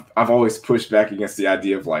I've always pushed back against the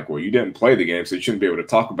idea of like, well, you didn't play the game, so you shouldn't be able to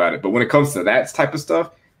talk about it. But when it comes to that type of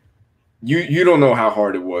stuff, you don't know how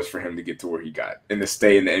hard it was for him to get to where he got and to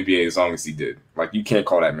stay in the NBA as long as he did. Like, you can't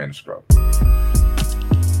call that man a scrub.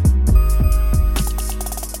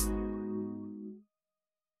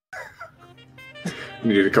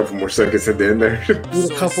 You need a couple more seconds at the end there.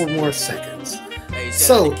 Need a couple more seconds.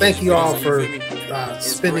 So thank you all for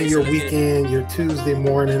spending your weekend, your Tuesday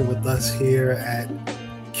morning with us here at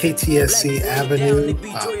KTSC Avenue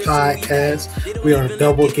podcast. We are a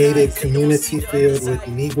double-gated community filled with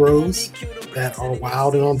Negroes that are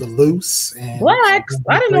wild and on the loose. And blacks?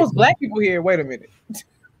 I didn't know it was black people here. Wait a minute.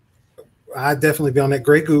 I'd definitely be on that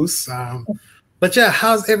Grey Goose. But yeah,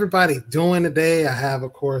 how's everybody doing today? I have,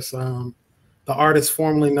 of course, the artist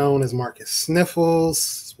formerly known as Marcus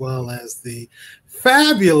Sniffles, as well as the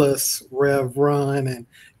fabulous Rev Run and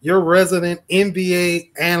your resident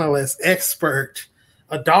NBA analyst expert,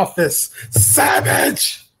 Adolphus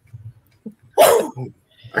Savage. Woo!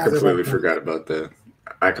 I completely forgot about that.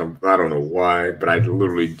 I don't know why, but I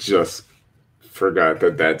literally just forgot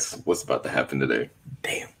that that's what's about to happen today.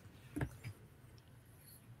 Damn.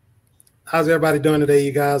 How's everybody doing today?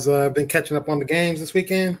 You guys been catching up on the games this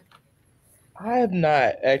weekend? I have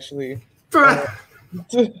not actually. I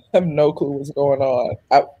have no clue what's going on.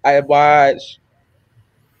 I watched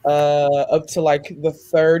up to like the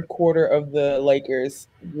third quarter of the Lakers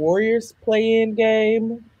Warriors play-in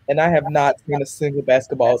game, and I have not seen a single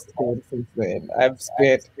basketball game since then. I've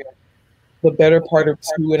spent the better part of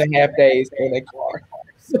 2.5 days in a car.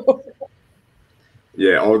 So.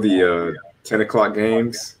 Yeah, all the 10 o'clock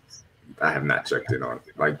games, I have not checked in on.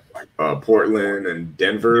 Like Portland and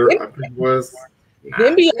Denver, I think it was. The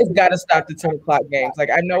NBA's got to stop the 10 o'clock games.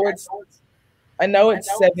 Like, I know it's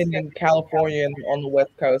 7 in California and on the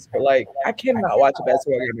West Coast, but like, I cannot watch a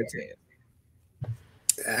basketball game at 10.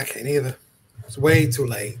 Yeah, I can't either. It's way too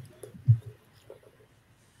late.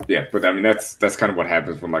 Yeah, but I mean that's kind of what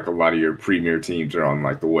happens when like a lot of your premier teams are on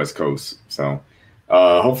like the West Coast. So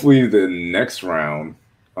hopefully the next round,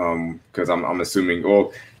 because I'm assuming,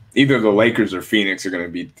 well, either the Lakers or Phoenix are going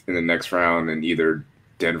to be in the next round, and either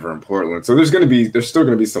Denver and Portland. So there's still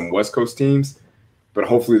going to be some West Coast teams, but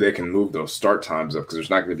hopefully they can move those start times up because there's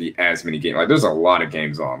not going to be as many games. Like, there's a lot of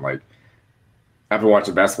games on. Like, I've been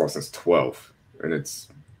watching basketball since 12, and it's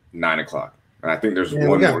 9 o'clock. And I think there's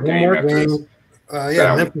one more game after this.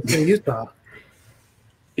 Memphis and Utah.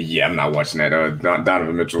 Yeah, I'm not watching that.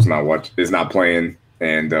 Donovan Mitchell's is not playing,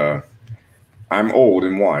 and I'm old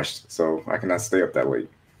and washed, so I cannot stay up that late.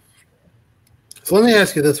 So let me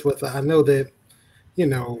ask you this: I know that, you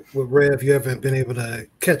know, with Rev, you haven't been able to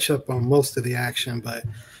catch up on most of the action, but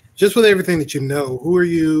just with everything that you know, who are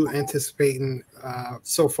you anticipating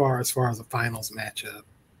so far as a finals matchup?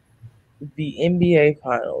 The NBA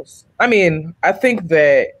Finals. I mean, I think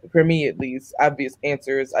that for me, at least, obvious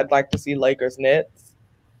answers. I'd like to see Lakers Nets.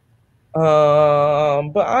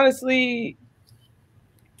 But honestly,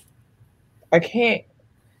 I can't.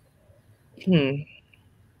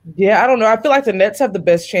 Yeah, I don't know. I feel like the Nets have the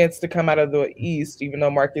best chance to come out of the East, even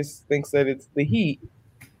though Marcus thinks that it's the Heat.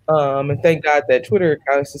 And thank God that Twitter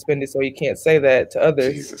account is suspended, so he can't say that to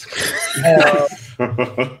others. Jesus Christ.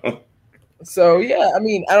 So yeah, I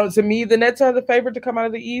mean, to me, the Nets are the favorite to come out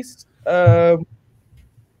of the East. I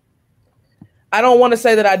don't want to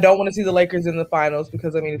say that I don't want to see the Lakers in the finals,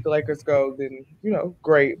 because I mean, if the Lakers go, then, you know,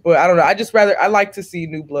 great. But I don't know. I like to see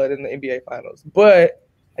new blood in the NBA Finals. But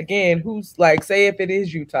again, who's like, say if it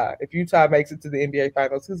is Utah, if Utah makes it to the NBA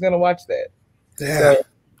Finals, who's gonna watch that? Yeah. So,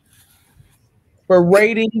 for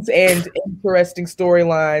ratings and interesting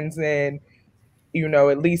storylines, and, you know,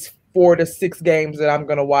 at least 4 to 6 games that I'm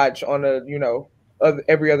gonna watch on a, you know,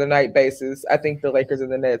 every other night basis, I think the Lakers and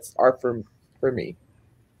the Nets are for me.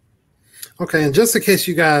 Okay, and just in case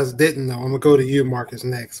you guys didn't know, I'm gonna go to you, Marcus,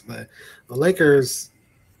 next. But the Lakers,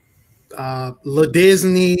 a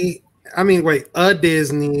Disney,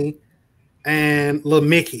 and Lil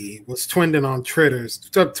Mickey was trending on Twitter,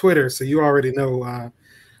 so you already know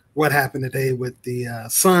what happened today with the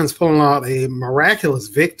Suns pulling out a miraculous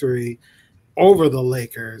victory over the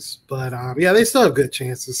Lakers. But yeah, they still have good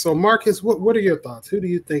chances. So Marcus, what are your thoughts? Who do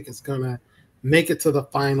you think is gonna make it to the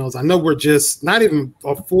finals? I know we're just not even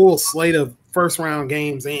a full slate of first round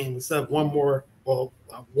games in. We still have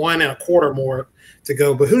one and a quarter more to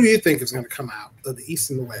go. But who do you think is going to come out of the East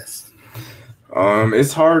and the West?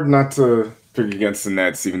 It's hard not to pick against the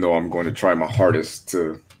Nets, even though I'm going to try my hardest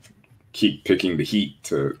to keep picking the Heat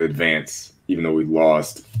to advance, even though we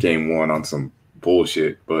lost game 1 on some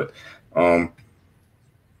bullshit. But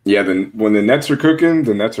yeah, when the Nets are cooking,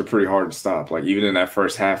 the Nets are pretty hard to stop. Like, even in that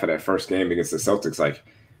first half of that first game against the Celtics, like,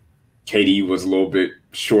 KD was a little bit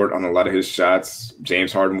short on a lot of his shots.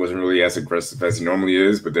 James Harden wasn't really as aggressive as he normally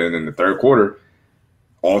is. But then in the third quarter,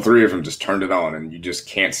 all three of them just turned it on, and you just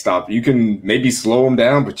can't stop. You can maybe slow them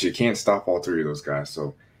down, but you can't stop all three of those guys.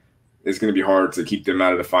 So it's going to be hard to keep them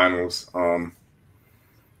out of the finals. The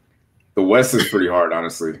West is pretty hard,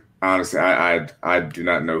 honestly. Honestly, I do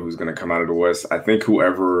not know who's going to come out of the West. I think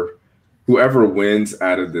whoever wins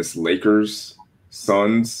out of this Lakers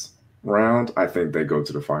Suns round, I think they go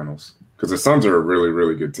to the finals because the Suns are a really,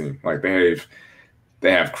 really good team. Like they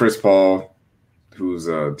have Chris Paul, who's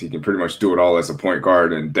he can pretty much do it all as a point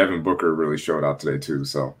guard, and Devin Booker really showed out today too.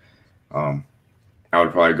 So I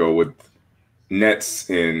would probably go with Nets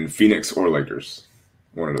in Phoenix or Lakers,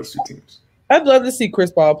 one of those two teams. I'd love to see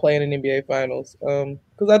Chris Paul play in an NBA Finals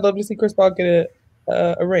because I'd love to see Chris Paul get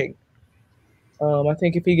a ring. I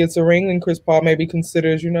think if he gets a ring, then Chris Paul maybe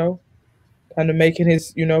considers, kind of making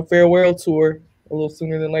his, farewell tour a little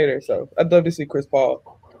sooner than later. So I'd love to see Chris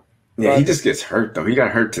Paul. Yeah, he just gets hurt, though. He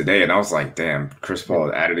got hurt today, and I was like, damn, Chris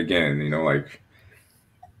Paul at it again.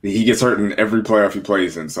 He gets hurt in every playoff he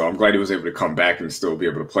plays in, so I'm glad he was able to come back and still be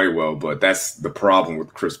able to play well. But that's the problem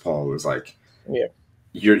with Chris Paul is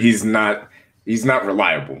he's not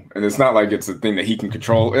reliable, and it's not like it's a thing that he can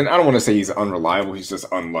control. And I don't want to say he's unreliable; he's just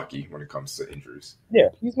unlucky when it comes to injuries. Yeah,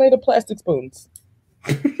 he's made of plastic spoons.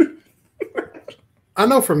 I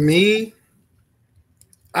know for me,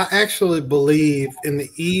 I actually believe in the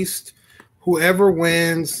East, whoever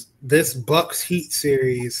wins this Bucks Heat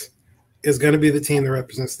series is going to be the team that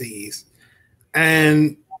represents the East.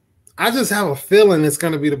 And I just have a feeling it's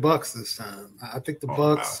going to be the Bucks this time. I think the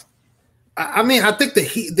Bucks. Wow. I think the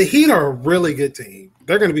Heat are a really good team.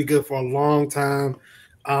 They're going to be good for a long time.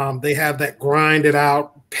 They have that grinded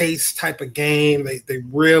out pace type of game. They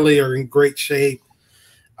really are in great shape.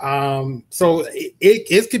 So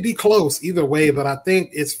it could be close either way, but I think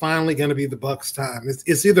it's finally going to be the Bucks' time.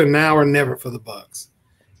 It's either now or never for the Bucks.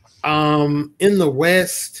 In the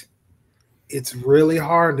West, it's really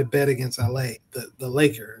hard to bet against LA, the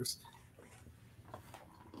Lakers.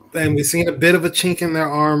 And we've seen a bit of a chink in their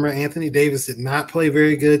armor. Anthony Davis did not play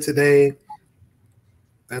very good today.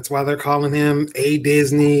 That's why they're calling him a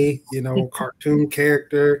Disney, cartoon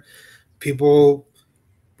character. People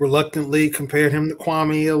reluctantly compared him to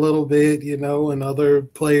Kwame a little bit, and other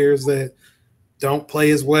players that don't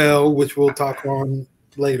play as well, which we'll talk on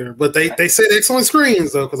later. But they said excellent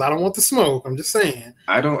screens, though, because I don't want the smoke. I'm just saying.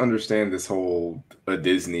 I don't understand this whole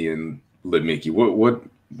Disney and Mickey. What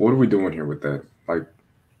are we doing here with that? Like,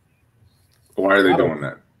 why are they doing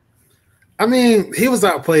that? I mean, he was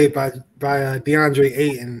outplayed by DeAndre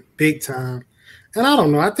Ayton big time. And I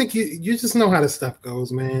don't know. I think you just know how this stuff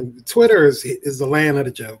goes, man. Twitter is the land of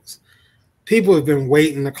the jokes. People have been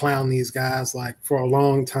waiting to clown these guys for a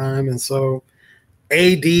long time, and so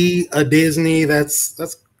AD, a Disney, that's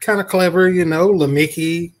kind of clever,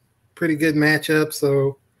 LaMickey, pretty good matchup.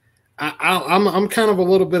 So I'm kind of a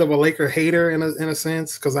little bit of a Laker hater in a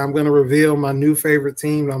sense because I'm going to reveal my new favorite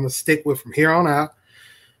team that I'm going to stick with from here on out.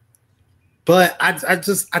 But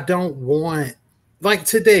I don't want. Like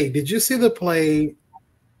today, did you see the play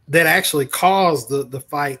that actually caused the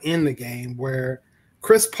fight in the game where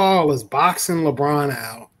Chris Paul is boxing LeBron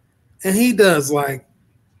out and he does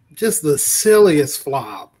just the silliest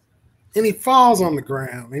flop and he falls on the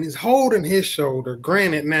ground and he's holding his shoulder.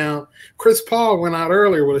 Granted, now Chris Paul went out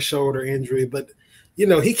earlier with a shoulder injury, but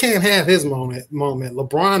he can't have his moment.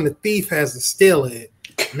 LeBron the thief has to steal it.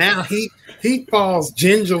 Now he falls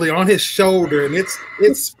gingerly on his shoulder and it's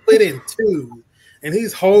split in two. And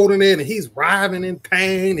he's holding it, and he's writhing in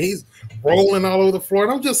pain. He's rolling all over the floor.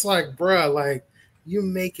 And I'm just like, bruh, you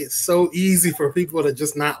make it so easy for people to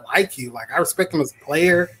just not like you. I respect him as a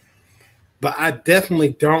player, but I definitely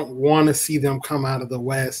don't want to see them come out of the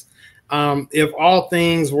West. If all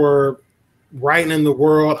things were right in the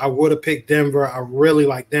world, I would have picked Denver. I really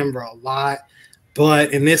like Denver a lot.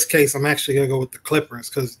 But in this case, I'm actually going to go with the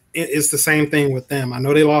Clippers because it's the same thing with them. I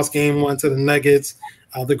know they lost game 1 to the Nuggets.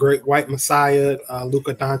 The great white messiah,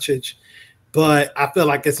 Luka Doncic. But I feel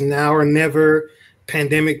like it's now or never.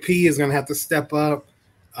 Pandemic P is going to have to step up.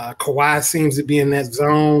 Kawhi seems to be in that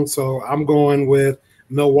zone. So I'm going with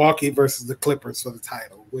Milwaukee versus the Clippers for the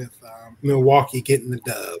title, with Milwaukee getting the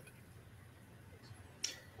dub.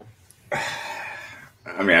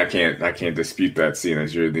 I mean, I can't dispute that, seeing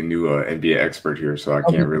as you're the new NBA expert here, so I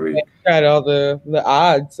can't really. Got all the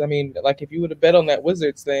odds. I mean, if you would have bet on that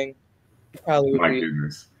Wizards thing, probably would My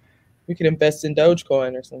goodness. We could invest in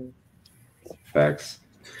Dogecoin or something. Facts.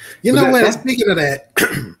 You know what? Speaking of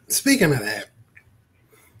that,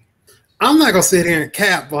 I'm not gonna sit here and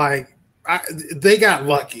cap they got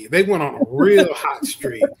lucky. They went on a real hot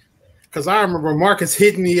streak. because I remember Marcus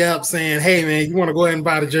hitting me up saying, "Hey man, you want to go ahead and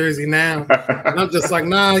buy the jersey now?" And I'm just like,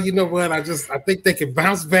 "Nah, you know what? I think they can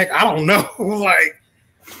bounce back. I don't know." Like,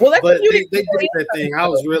 well, that's but the they did that thing. I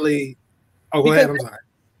was really. Oh, go ahead. I'm sorry.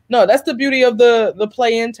 No, that's the beauty of the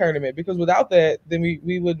play-in tournament, because without that, then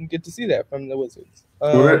we wouldn't get to see that from the Wizards.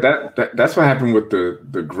 Well, that's what happened with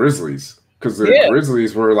the Grizzlies, because the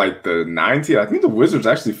Grizzlies were like the 9 seed. I think the Wizards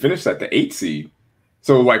actually finished at the 8 seed.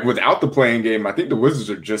 So like without the playing game, I think the Wizards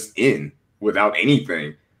are just in without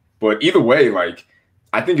anything. But either way, like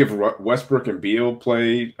I think if Westbrook and Beal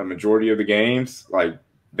play a majority of the games, like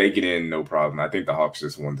they get in no problem. I think the Hawks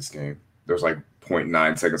just won this game. There's like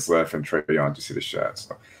 0.9 seconds left, and Trae Young just hit a shot.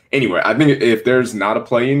 So anyway, I think if there's not a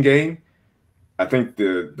play-in game, I think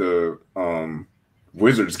the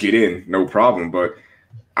Wizards get in no problem. But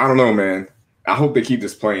I don't know, man. I hope they keep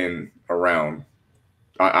this playing around.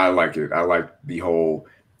 I like it. I like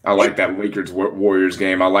I like that Lakers Warriors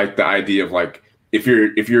game. I like the idea of like if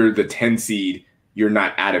you're the 10 seed, you're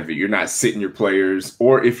not out of it. You're not sitting your players.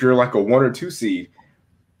 Or if you're like a 1 or 2 seed,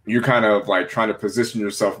 you're kind of like trying to position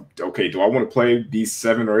yourself. Okay, do I want to play these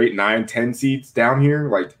 7 or 8, 9, 10 seeds down here?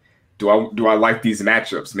 Like, do I like these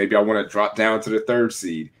matchups? Maybe I want to drop down to the 3rd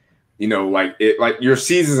seed. You know, like your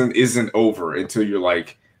season isn't over until you're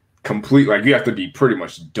like complete. Like you have to be pretty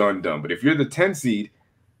much done. But if you're the 10 seed,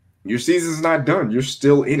 your season's not done. You're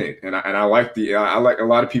still in it. And I like I like a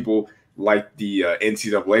lot of people like the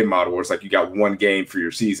NCAA model where it's like you got one game for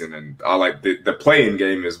your season. And I like the play-in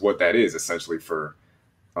game is what that is essentially for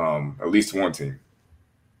at least one team.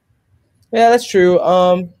 Yeah, that's true.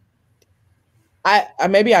 I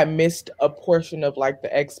maybe I missed a portion of like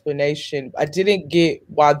the explanation. I didn't get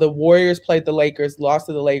why the Warriors played the Lakers, lost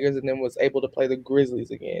to the Lakers, and then was able to play the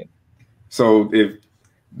Grizzlies again. So if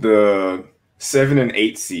the 7 and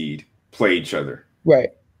 8 seed play each other, right,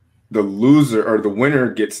 the loser or the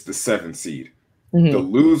winner gets the 7 seed. Mm-hmm. The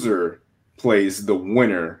loser plays the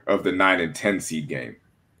winner of the 9 and 10 seed game.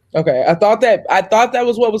 Okay, I thought that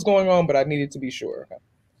was what was going on, but I needed to be sure.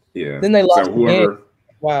 Yeah. Then they lost. So whoever.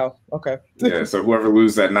 Wow. Okay. Yeah. So whoever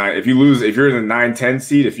loses that 9, if you're in the 9-10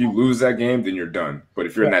 seed, if you lose that game, then you're done. But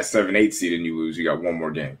if you're in that 7-8 seed and you lose, you got one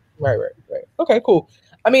more game. Right. Okay. Cool.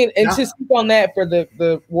 I mean, and to speak on that for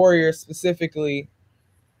the Warriors specifically,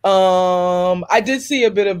 I did see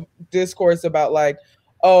a bit of discourse about like,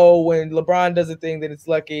 oh, when LeBron does a thing, that it's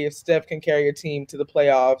lucky if Steph can carry a team to the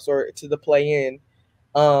playoffs or to the play-in.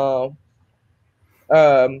 Then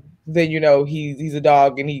you know he's a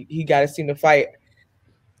dog and he got his team to fight.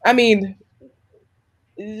 I mean,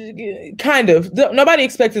 kind of. Nobody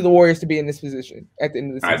expected the Warriors to be in this position at the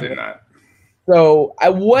end of the season. I did not. So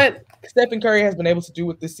what Stephen Curry has been able to do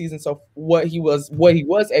with this season, so what he was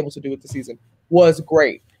able to do with the season was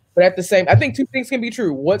great. But at the same, I think two things can be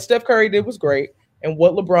true. What Steph Curry did was great, and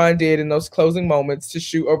what LeBron did in those closing moments to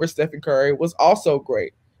shoot over Stephen Curry was also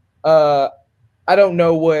great. I don't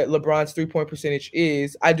know what LeBron's 3-point percentage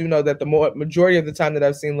is. I do know that the majority of the time that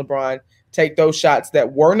I've seen LeBron take those shots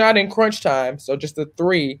that were not in crunch time, so just the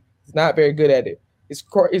 3, he's not very good at it. His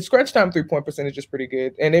crunch time 3-point percentage is pretty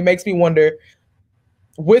good. And it makes me wonder,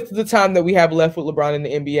 with the time that we have left with LeBron in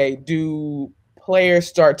the NBA, do players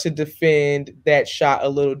start to defend that shot a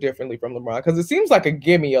little differently from LeBron? Because it seems like a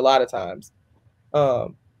gimme a lot of times.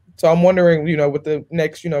 So I'm wondering, with the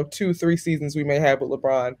next, 2-3 seasons we may have with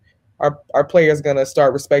LeBron, our players going to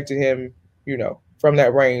start respecting him, from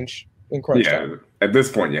that range in crunch time? At this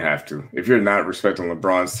point, you have to. If you're not respecting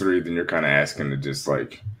LeBron's 3, then you're kind of asking to just,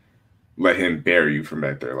 like, let him bury you from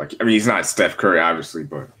back there. Like, I mean, he's not Steph Curry, obviously,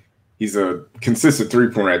 but he's a consistent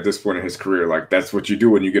 3-pointer at this point in his career. Like, that's what you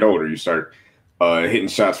do when you get older. You start hitting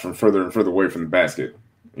shots from further and further away from the basket,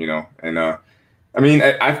 And, I mean,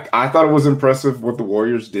 I thought it was impressive what the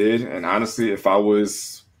Warriors did. And honestly, if I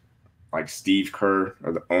was, like, Steve Kerr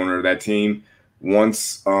or the owner of that team,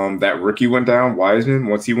 once that rookie went down, Wiseman,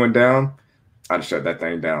 once he went down, I'd have shut that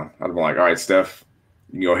thing down. I'd have been like, all right, Steph,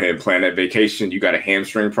 you can go ahead and plan that vacation. You got a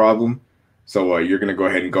hamstring problem. So you're going to go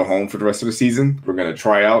ahead and go home for the rest of the season. We're going to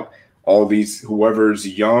try out all these, whoever's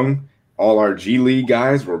young, all our G League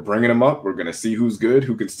guys. We're bringing them up. We're going to see who's good,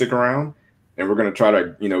 who can stick around. And we're going to try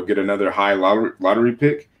to, get another high lottery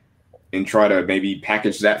pick and try to maybe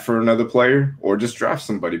package that for another player or just draft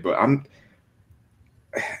somebody. But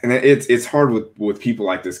it's hard with people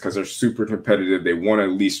like this because they're super competitive. They want to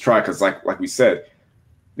at least try because, like we said,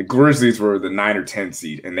 the Grizzlies were the 9 or 10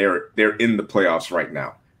 seed, and they're in the playoffs right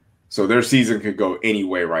now. So their season could go any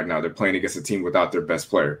way right now. They're playing against a team without their best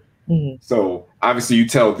player. Mm-hmm. So obviously you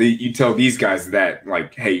tell these guys that,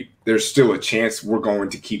 like, hey, there's still a chance we're going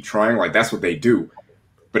to keep trying. Like, that's what they do.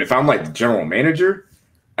 But if I'm like the general manager,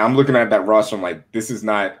 I'm looking at that roster, I'm like, this is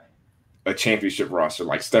not a championship roster.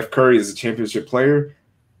 Like Steph Curry is a championship player,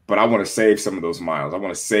 but I want to save some of those miles. I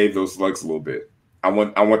want to save those legs a little bit. I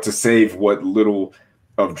want to save what little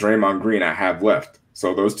of Draymond Green I have left.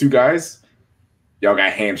 So those two guys, y'all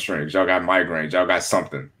got hamstrings, y'all got migraines, y'all got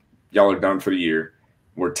something. Y'all are done for the year.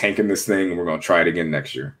 We're tanking this thing, and we're gonna try it again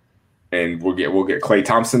next year. And we'll get Klay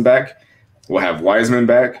Thompson back. We'll have Wiseman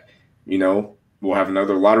back. You know, we'll have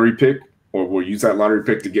another lottery pick, or we'll use that lottery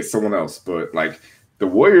pick to get someone else. But like the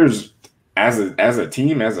Warriors, as a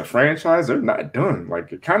team, as a franchise, they're not done.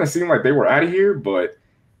 Like it kind of seemed like they were out of here, but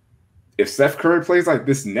if Steph Curry plays like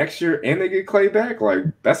this next year and they get Klay back, like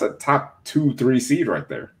that's a top 2-3 seed right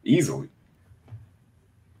there, easily.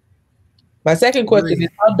 My second question is,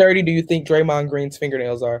 how dirty do you think Draymond Green's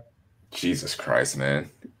fingernails are? Jesus Christ, man.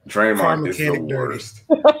 Draymond is the worst.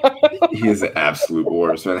 He is the absolute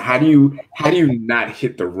worst, man. How do you not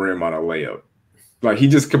hit the rim on a layup? Like he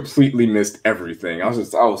just completely missed everything. I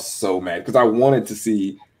was so mad because I wanted to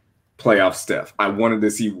see playoff Steph. I wanted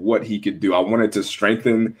to see what he could do. I wanted to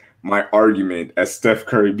strengthen my argument as Steph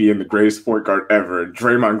Curry being the greatest point guard ever.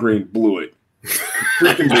 Draymond Green blew it.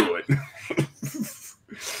 Freaking blew it.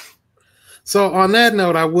 So on that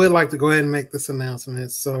note, I would like to go ahead and make this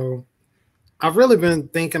announcement. So I've really been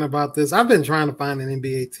thinking about this. I've been trying to find an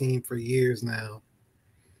NBA team for years now.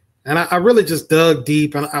 And I really just dug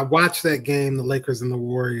deep, and I watched that game, the Lakers and the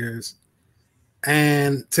Warriors.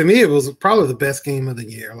 And to me, it was probably the best game of the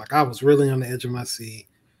year. Like I was really on the edge of my seat.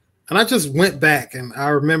 And I just went back, and I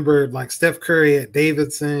remembered like Steph Curry at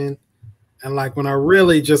Davidson. And like when I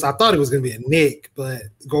thought it was going to be a Knick, but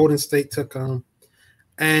Golden State took him.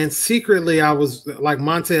 And secretly, I was like,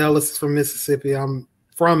 Monte Ellis is from Mississippi. I'm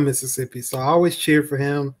from Mississippi, so I always cheered for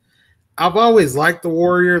him. I've always liked the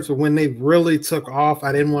Warriors, but when they really took off,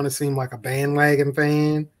 I didn't want to seem like a bandwagon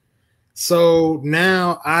fan. So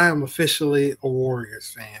now I am officially a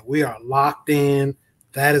Warriors fan. We are locked in.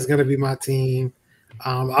 That is going to be my team.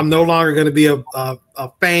 I'm no longer going to be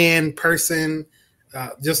a fan person,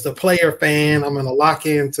 just a player fan. I'm going to lock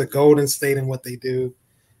into Golden State and what they do.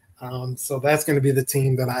 So that's going to be the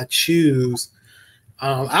team that I choose.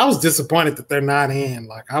 I was disappointed that they're not in.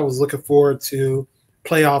 Like I was looking forward to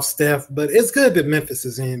playoff Steph, but it's good that Memphis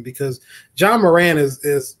is in because John Moran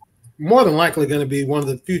is more than likely going to be one of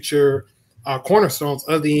the future cornerstones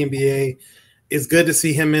of the NBA. It's good to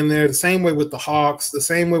see him in there. The same way with the Hawks, the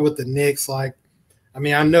same way with the Knicks. Like, I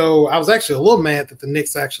mean, I know I was actually a little mad that the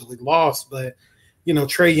Knicks actually lost, but you know,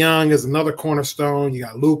 Trae Young is another cornerstone. You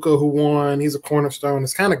got Luka who won. He's a cornerstone.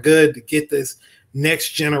 It's kind of good to get this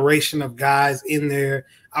next generation of guys in there.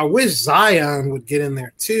 I wish Zion would get in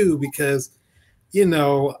there too because, you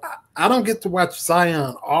know, I don't get to watch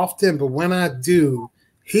Zion often, but when I do,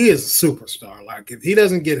 he is a superstar. Like if he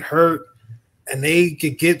doesn't get hurt and they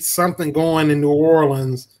could get something going in New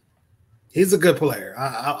Orleans, he's a good player.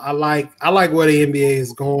 I like where the NBA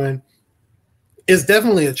is going. It's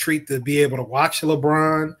definitely a treat to be able to watch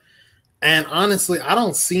LeBron. And honestly, I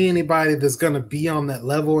don't see anybody that's going to be on that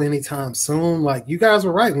level anytime soon. Like you guys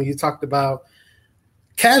were right when you talked about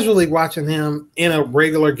casually watching him in a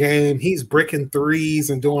regular game. He's bricking threes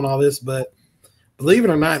and doing all this, but believe it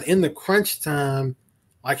or not, in the crunch time,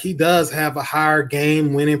 like he does have a higher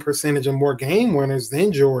game winning percentage and more game winners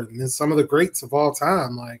than Jordan and some of the greats of all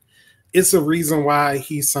time. Like it's a reason why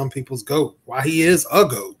he's some people's GOAT, why he is a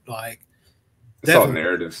GOAT. Like it's all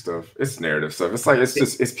narrative stuff. It's narrative stuff. It's like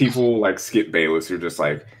it's people like Skip Bayless who are just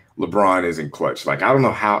like LeBron isn't clutch. Like I don't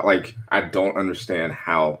know how. Like I don't understand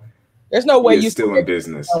how. There's no way you still in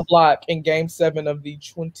business. Block in Game 7 of the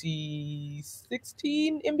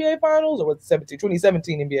 2016 NBA Finals or what?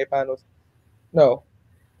 2017 NBA Finals. No,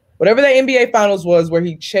 whatever the NBA Finals was, where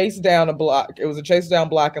he chased down a block. It was a chase down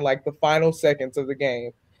block in like the final seconds of the game.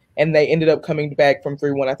 And they ended up coming back from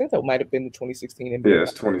 3-1. I think that might have been the 2016 NBA. Yeah,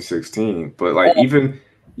 it's 2016. But like even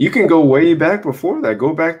you can go way back before that.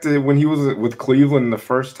 Go back to when he was with Cleveland the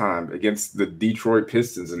first time against the Detroit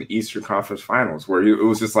Pistons in the Eastern Conference Finals, where it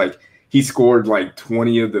was just like he scored like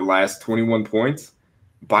 20 of the last 21 points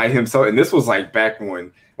by himself. And this was like back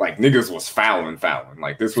when like niggas was fouling.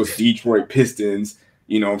 Like this was Detroit Pistons.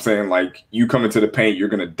 You know what I'm saying? Like you come into the paint, you're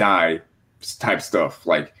gonna die type stuff.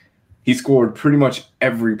 Like he scored pretty much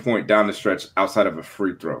every point down the stretch outside of a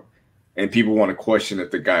free throw. And people want to question if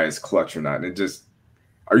the guy is clutch or not. And it just,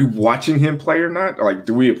 are you watching him play or not? Like,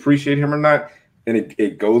 do we appreciate him or not? And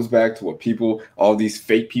it goes back to what all these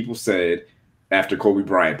fake people said after Kobe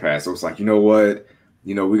Bryant passed. It was like, you know what?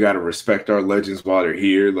 You know, we got to respect our legends while they're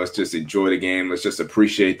here. Let's just enjoy the game. Let's just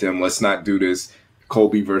appreciate them. Let's not do this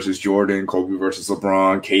Kobe versus Jordan, Kobe versus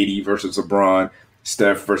LeBron, KD versus LeBron,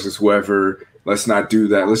 Steph versus whoever, Let's not do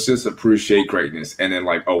that. Let's just appreciate greatness. And then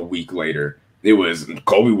like a week later, it was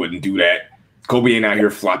Kobe wouldn't do that. Kobe ain't out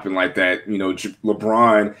here flopping like that. You know,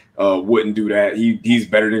 LeBron wouldn't do that. He's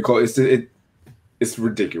better than Kobe. It's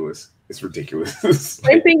ridiculous. It's ridiculous.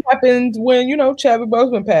 Same thing happened when, Chadwick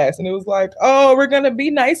Boseman passed. And it was like, oh, we're going to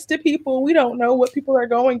be nice to people. We don't know what people are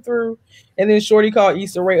going through. And then Shorty called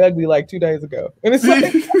Issa Rae ugly like 2 days ago. And it's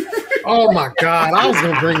like, oh my God, I was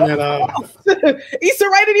going to bring that up. Issa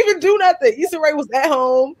Rae didn't even do nothing. Issa Rae was at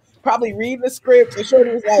home, probably reading the script. And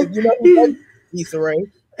Shorty was like, who's Issa Rae?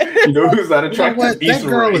 You know who's not attractive? That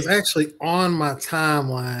girl is actually on my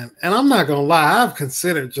timeline, and I'm not gonna lie, I've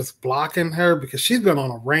considered just blocking her because she's been on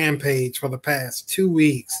a rampage for the past 2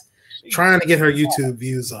 weeks trying to get her YouTube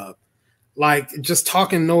views up, like just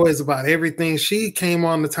talking noise about everything. She came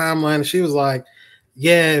on the timeline and she was like,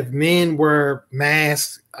 yeah, if men wear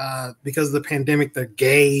masks because of the pandemic, they're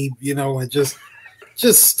gay, and just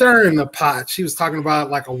stirring the pot. She was talking about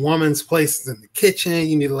like a woman's place is in the kitchen.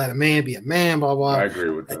 You need to let a man be a man, blah, blah. I agree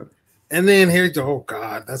with that. And then here's oh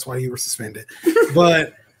God, that's why you were suspended.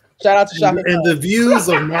 But shout out to Shaka. And the views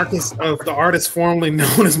of the artist formerly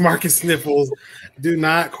known as Marcus Sniffles, do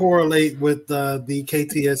not correlate with the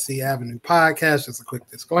KTSC Avenue podcast. Just a quick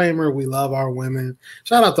disclaimer: we love our women.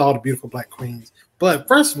 Shout out to all the beautiful Black queens. But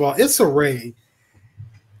first of all, Issa Rae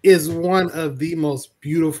is one of the most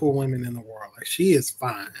beautiful women in the world. Like, she is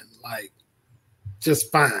fine, like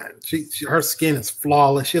just fine. Her skin is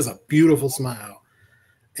flawless. She has a beautiful smile,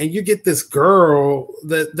 and you get this girl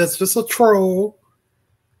that's just a troll.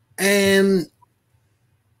 And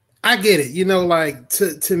I get it, like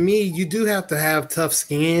to me, you do have to have tough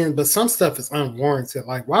skin, but some stuff is unwarranted.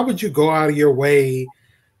 Like, why would you go out of your way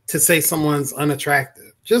to say someone's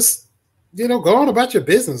unattractive? Just go on about your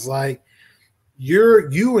business. Like,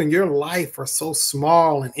 you and your life are so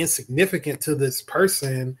small and insignificant to this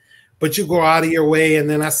person, but you go out of your way. And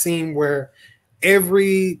then I seen where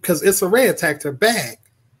because Issa Rae attacked her back,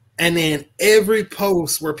 and then every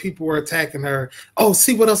post where people were attacking her, oh,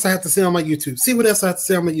 see what else I have to say on my YouTube, see what else I have to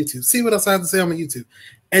say on my YouTube, see what else I have to say on my YouTube,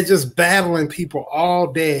 and just battling people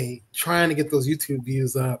all day trying to get those YouTube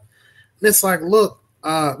views up. And it's like, look,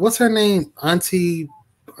 what's her name? Auntie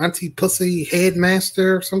Pussy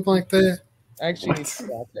Headmaster or something like that. I actually need to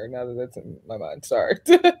stop there now that that's in my mind. Sorry.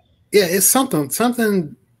 Yeah, it's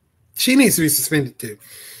something she needs to be suspended too.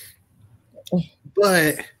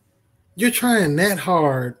 But you're trying that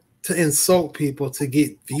hard to insult people to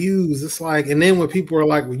get views. It's like, and then when people are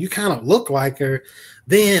like, well, you kind of look like her,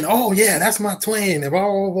 then, oh yeah, that's my twin, and blah,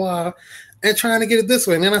 blah, blah, and trying to get it this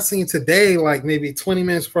way. And then I seen today, like maybe 20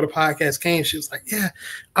 minutes before the podcast came, she was like, yeah,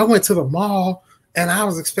 I went to the mall and I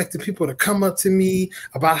was expecting people to come up to me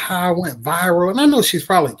about how I went viral. And I know she's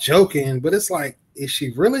probably joking, but it's like, is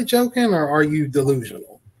she really joking or are you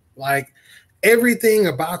delusional? Like, everything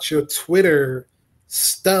about your Twitter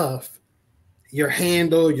stuff, your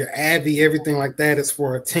handle, your Abby, everything like that is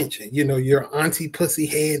for attention. Your Auntie Pussy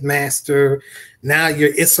Headmaster. Now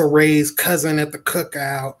you're Issa Rae's cousin at the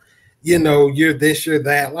cookout. You're this, you're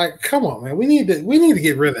that. Like, come on, man. We need to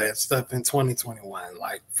get rid of that stuff in 2021.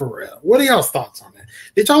 Like, for real. What are y'all's thoughts on that?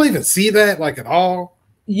 Did y'all even see that, like, at all?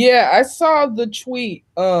 Yeah, I saw the tweet.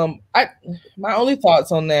 My only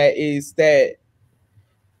thoughts on that is that,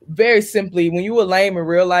 very simply, when you were lame in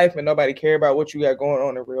real life and nobody care about what you got going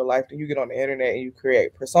on in real life, then you get on the internet and you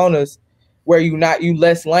create personas where you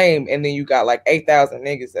less lame, and then you got like 8,000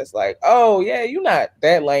 niggas that's like, oh yeah, you not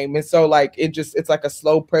that lame. And so like it's like a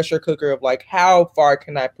slow pressure cooker of like, how far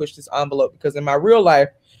can I push this envelope? Because in my real life,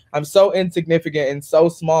 I'm so insignificant and so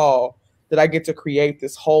small that I get to create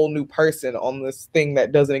this whole new person on this thing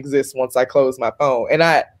that doesn't exist once I close my phone.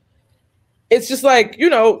 And it's just like,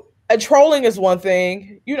 trolling is one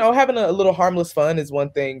thing, having a little harmless fun is one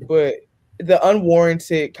thing, but the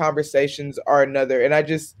unwarranted conversations are another. And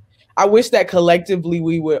I wish that collectively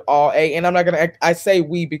we would all, and I'm not going to, I say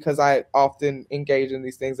we because I often engage in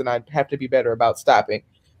these things and I have to be better about stopping.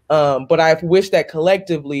 But I wish that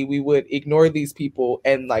collectively we would ignore these people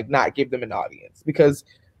and like not give them an audience, because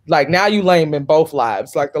like now you lame in both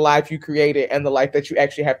lives, like the life you created and the life that you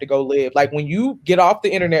actually have to go live. Like when you get off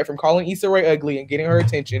the internet from calling Issa Rae ugly and getting her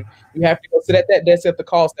attention, you have to go sit at that desk at the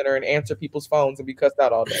call center and answer people's phones and be cussed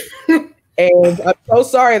out all day. And I'm so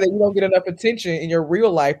sorry that you don't get enough attention in your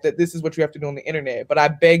real life that this is what you have to do on the internet. But I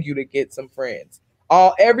beg you to get some friends.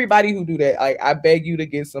 Everybody who do that, like I beg you to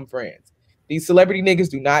get some friends. These celebrity niggas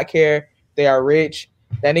do not care. They are rich.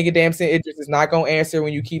 That nigga Damson Idris is not gonna answer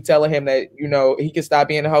when you keep telling him that he can stop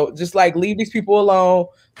being a hoe. Just like leave these people alone.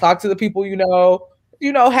 Talk to the people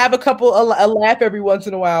have a laugh every once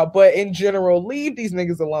in a while, but in general, leave these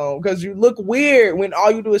niggas alone because you look weird when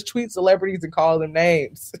all you do is tweet celebrities and call them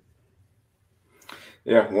names.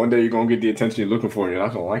 Yeah, one day you're gonna get the attention you're looking for, and you're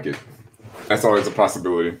not gonna like it. That's always a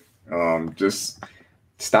possibility. Just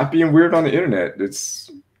stop being weird on the internet.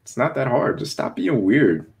 It's not that hard. Just stop being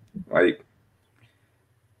weird. Like,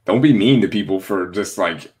 don't be mean to people for just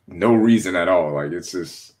like no reason at all. Like, it's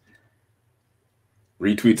just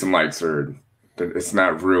retweet some likes, or it's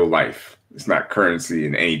not real life. It's not currency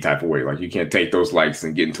in any type of way. Like, you can't take those likes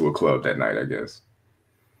and get into a club that night, I guess.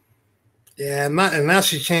 Yeah, and now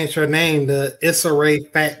she changed her name to Issa Rae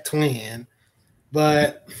Fat Twin.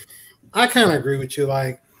 But I kind of agree with you.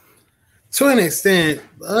 Like, to an extent,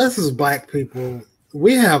 us as Black people,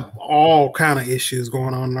 we have all kind of issues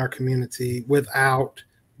going on in our community without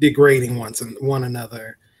degrading one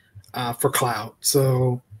another for clout.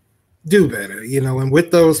 So do better, And with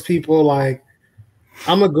those people, like,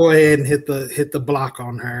 I'm gonna go ahead and hit the block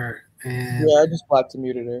on her. And yeah, I just blocked and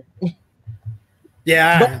muted her.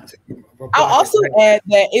 Yeah, I'll also add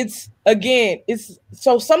that it's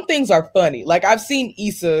so some things are funny. Like, I've seen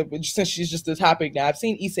Issa, since she's just the topic now, I've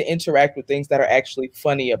seen Issa interact with things that are actually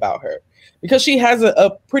funny about her because she has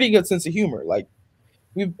a pretty good sense of humor. Like,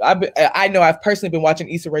 I know I've personally been watching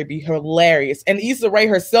Issa Rae be hilarious, and Issa Rae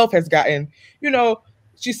herself has gotten,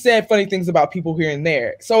 she said funny things about people here and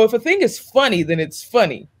there. So if a thing is funny, then it's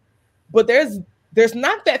funny. But there's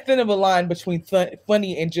not that thin of a line between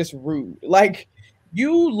funny and just rude. Like,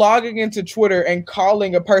 you logging into Twitter and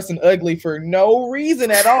calling a person ugly for no reason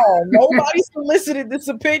at all. Nobody solicited this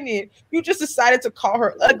opinion. You just decided to call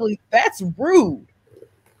her ugly. That's rude.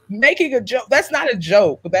 Making a joke, that's not a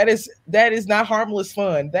joke. That is not harmless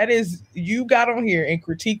fun. That is, you got on here and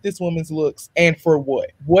critiqued this woman's looks, and for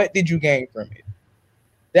what? What did you gain from it?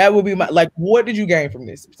 That would be what did you gain from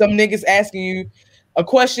this? Some niggas asking you a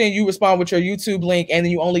question, you respond with your YouTube link, and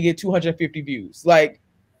then you only get 250 views. Like,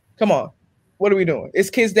 come on. What are we doing?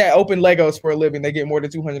 It's kids that open Legos for a living. They get more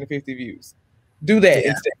than 250 views. Do that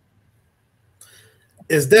instead.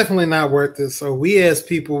 It's definitely not worth it. So we as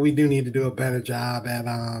people, we do need to do a better job at,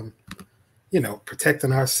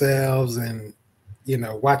 protecting ourselves and,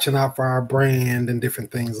 watching out for our brand and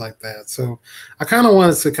different things like that. So I kind of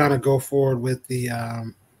wanted to kind of go forward with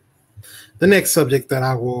the next subject that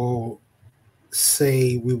I will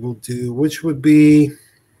say we will do, which would be,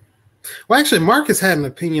 well, actually, Marcus had an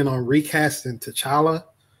opinion on recasting T'Challa,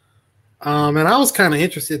 and I was kind of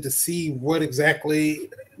interested to see what exactly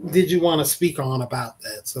did you want to speak on about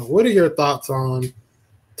that. So, what are your thoughts on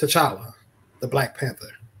T'Challa, the Black Panther?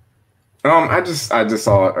 I just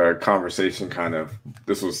saw a conversation.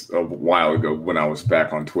 This was a while ago when I was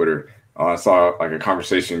back on Twitter. I saw like a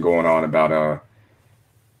conversation going on about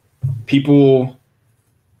people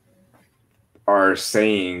are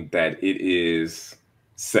saying that it is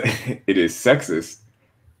sexist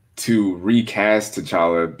to recast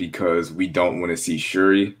T'Challa because we don't want to see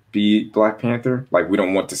Shuri be Black Panther. Like, we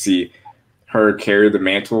don't want to see her carry the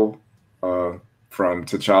mantle from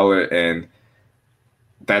T'Challa. And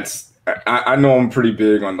that's, I know I'm pretty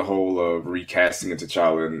big on the whole of recasting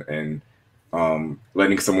T'Challa and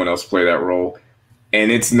letting someone else play that role.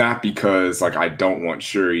 And it's not because like I don't want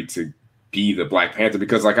Shuri to be the Black Panther,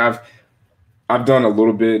 because like I've done a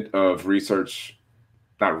little bit of research.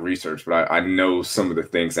 Not research, but I know some of the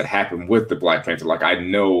things that happen with the Black Panther. Like, I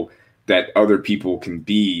know that other people can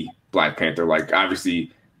be Black Panther. Like,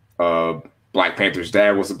 obviously, Black Panther's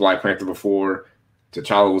dad was a Black Panther before.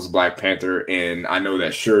 T'Challa was a Black Panther. And I know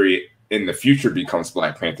that Shuri in the future becomes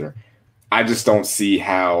Black Panther. I just don't see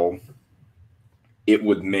how it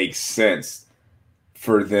would make sense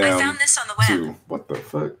for them I found this on the web. What the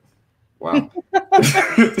fuck? Wow.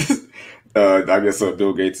 I guess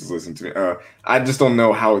Bill Gates is listening to me. I just don't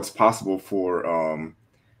know how it's possible for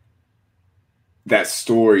that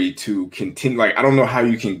story to continue. Like, I don't know how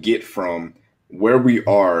you can get from where we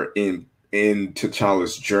are in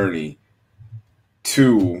T'Challa's journey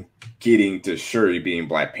to getting to Shuri being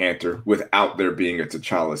Black Panther without there being a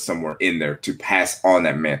T'Challa somewhere in there to pass on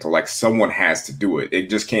that mantle. Like, someone has to do it. It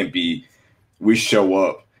just can't be we show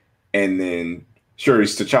up and then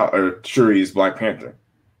Shuri's T'Challa or Shuri's Black Panther.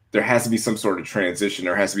 There has to be some sort of transition.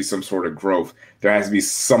 There has to be some sort of growth. There has to be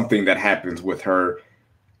something that happens with her,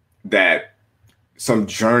 that some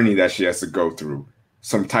journey that she has to go through,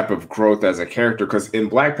 some type of growth as a character. Because in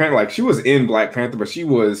Black Panther, like, she was in Black Panther, but she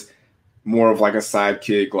was more of like a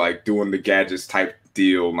sidekick, like doing the gadgets type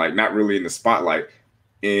deal, like not really in the spotlight.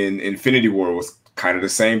 In Infinity War was kind of the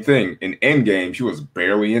same thing. In Endgame, she was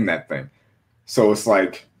barely in that thing. So it's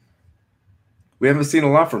like, we haven't seen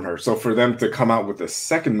a lot from her. So for them to come out with a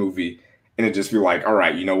second movie and it just be like, all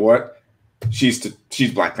right, you know what? She's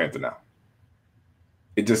Black Panther now.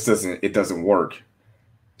 It just doesn't work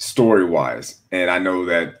story wise. And I know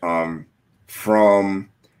that from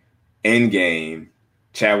Endgame,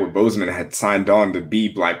 Chadwick Boseman had signed on to be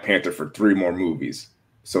Black Panther for 3 more movies.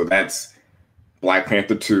 So that's Black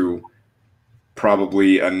Panther 2,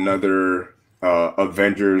 probably another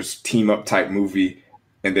Avengers team up type movie,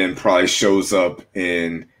 and then probably shows up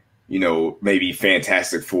in, maybe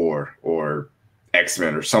Fantastic Four or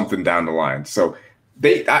X-Men or something down the line. So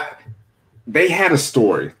they had a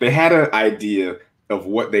story. They had an idea of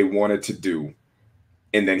what they wanted to do.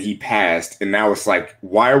 And then he passed. And now it's like,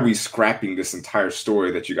 why are we scrapping this entire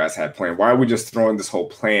story that you guys had planned? Why are we just throwing this whole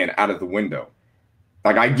plan out of the window?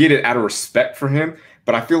 Like, I get it out of respect for him,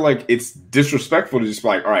 but I feel like it's disrespectful to just be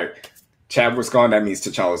like, all right, Chadwick's gone. That means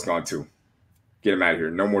T'Challa's gone too. Get him out of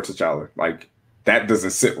here. No more T'Challa. Like, that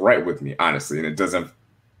doesn't sit right with me, honestly. And it doesn't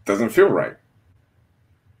feel right.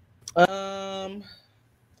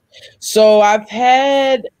 So I've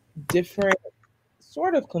had different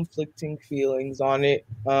sort of conflicting feelings on it.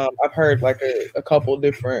 I've heard like a couple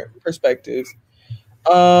different perspectives.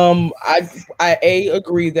 I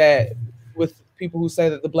agree that with people who say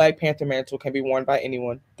that the Black Panther mantle can be worn by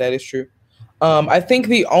anyone. That is true. I think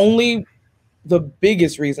the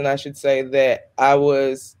biggest reason I should say that I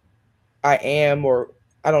am, or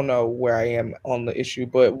I don't know where I am on the issue,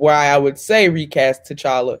 but why I would say recast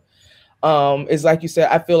T'Challa is like you said,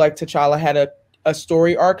 I feel like T'Challa had a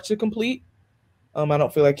story arc to complete. I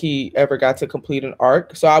don't feel like he ever got to complete an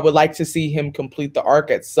arc. So I would like to see him complete the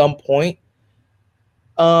arc at some point.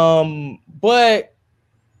 But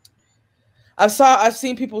I've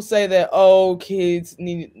seen people say that, kids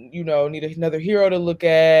need another hero to look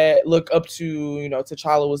up to,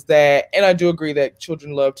 T'Challa was that. And I do agree that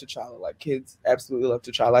children love T'Challa. Like, kids absolutely love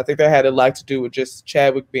T'Challa. I think that had a lot to do with just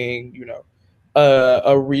Chadwick being,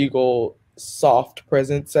 a regal, soft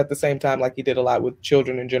presence at the same time, like he did a lot with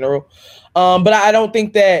children in general. But I don't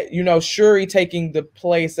think that, Shuri taking the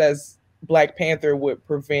place as Black Panther would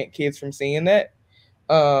prevent kids from seeing that.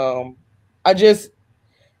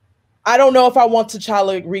 I don't know if I want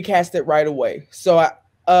T'Challa recast it right away. So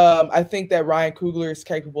I think that Ryan Coogler is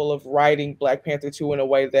capable of writing Black Panther 2 in a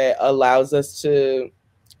way that allows us to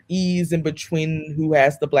ease in between who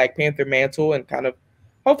has the Black Panther mantle and kind of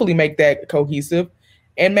hopefully make that cohesive.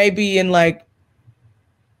 And maybe in like,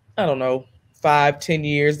 I don't know, 5-10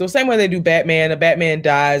 years, the same way they do Batman, a Batman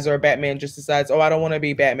dies or a Batman just decides, I don't want to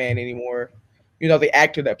be Batman anymore. The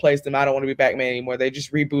actor that plays them, I don't want to be Batman anymore. They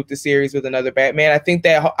just reboot the series with another Batman.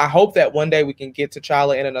 I hope that one day we can get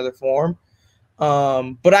T'Challa in another form.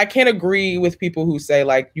 But I can't agree with people who say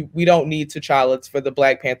like we don't need T'Challa for the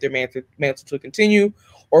Black Panther mantle to continue,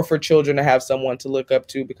 or for children to have someone to look up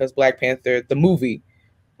to, because Black Panther, the movie,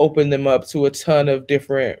 opened them up to a ton of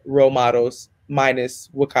different role models, minus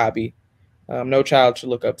W'Kabi. No child should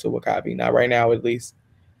look up to W'Kabi, not right now at least.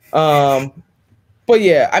 But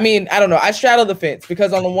yeah, I mean, I don't know. I straddle the fence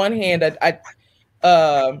because on the one hand,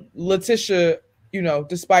 Letitia,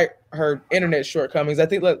 despite her internet shortcomings, I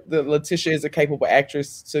think Letitia is a capable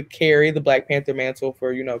actress to carry the Black Panther mantle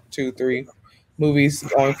for 2-3 movies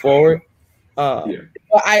going forward. But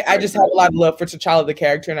I just have a lot of love for T'Challa the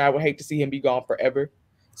character, and I would hate to see him be gone forever.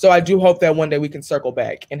 So I do hope that one day we can circle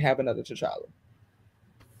back and have another T'Challa.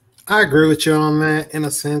 I agree with you on that in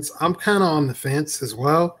a sense. I'm kind of on the fence as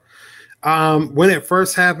well. When it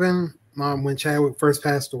first happened, when Chadwick first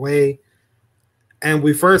passed away, and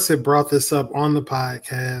we first had brought this up on the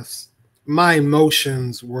podcast, my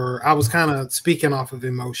emotions were, I was kind of speaking off of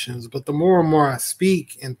emotions, but the more and more I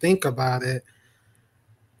speak and think about it,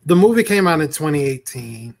 the movie came out in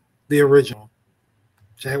 2018, the original.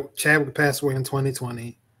 Chadwick passed away in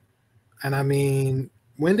 2020. And I mean,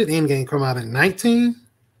 when did Endgame come out, in 19?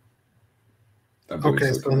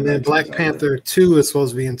 Okay, so and then Black Panther 2 is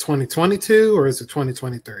supposed to be in 2022, or is it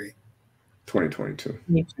 2023? 2022.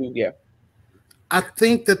 Me too, yeah. I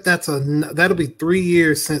think that'll be 3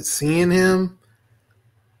 years since seeing him.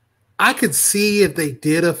 I could see if they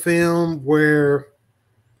did a film where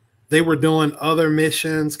they were doing other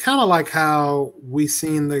missions, kind of like how we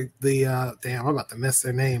seen the damn, I'm about to mess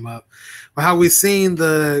their name up. But how we seen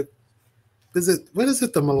the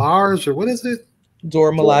Malaj, or what is it?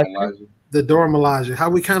 Dora Milaje. The Dora Milaje. How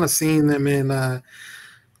we kind of seen them in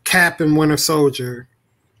Cap and Winter Soldier.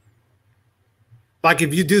 Like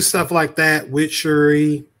if you do stuff like that with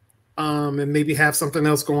Shuri, and maybe have something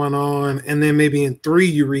else going on, and then maybe in 3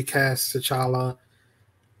 you recast T'Challa,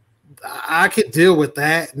 I could deal with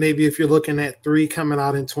that. Maybe if you're looking at 3 coming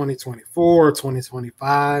out in 2024 or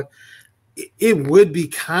 2025. it would be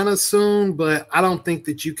kind of soon, but I don't think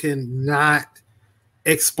that you can not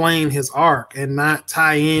explain his arc and not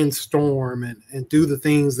tie in Storm and do the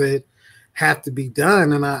things that have to be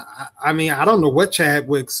done. And I mean, I don't know what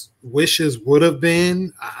Chadwick's wishes would have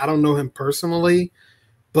been. I don't know him personally,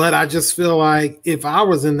 but I just feel like if I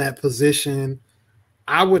was in that position,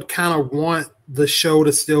 I would kind of want the show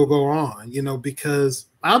to still go on, because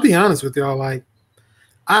I'll be honest with y'all, like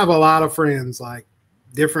I have a lot of friends, like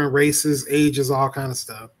different races, ages, all kind of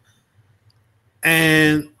stuff.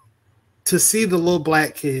 And to see the little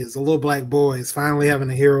black kids, the little black boys finally having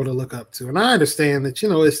a hero to look up to. And I understand that,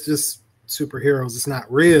 it's just superheroes. It's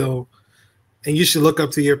not real. And you should look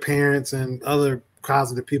up to your parents and other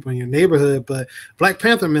positive people in your neighborhood. But Black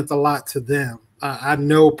Panther meant a lot to them. I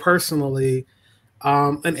know personally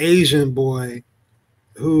an Asian boy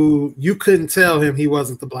who you couldn't tell him he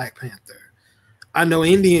wasn't the Black Panther. I know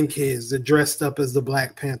Indian kids that dressed up as the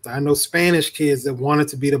Black Panther. I know Spanish kids that wanted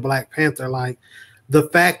to be the Black Panther. Like the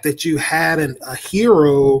fact that you had a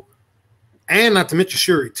hero, and not to mention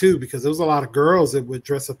Shuri too, because there was a lot of girls that would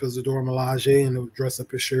dress up as Adora Milaje and would dress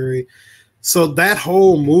up as Shuri. So that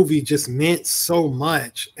whole movie just meant so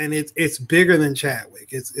much, and it's bigger than Chadwick.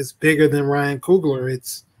 It's bigger than Ryan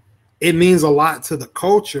Coogler. It means a lot to the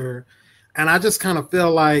culture, and I just kind of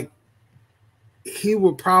feel like he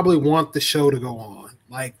would probably want the show to go on.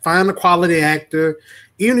 Like find a quality actor,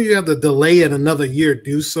 even if you have to delay it another year,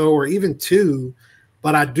 do so, or even 2.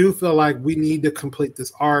 But I do feel like we need to complete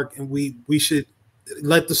this arc, and we should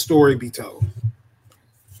let the story be told.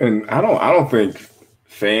 And I don't think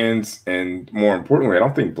fans, and more importantly, I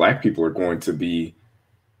don't think Black people are going to be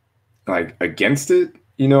like against it.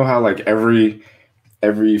 You know how like every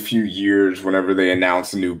few years, whenever they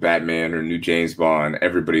announce a new Batman or new James Bond,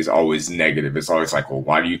 everybody's always negative. It's always like, well,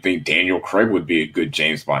 why do you think Daniel Craig would be a good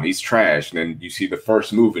James Bond? He's trash. And then you see the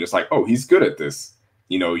first movie, and it's like, oh, he's good at this.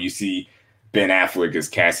 You see Ben Affleck is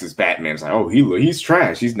cast as Batman. It's like, oh, he's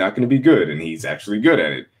trash. He's not going to be good, and he's actually good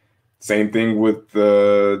at it. Same thing with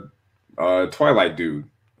the Twilight dude.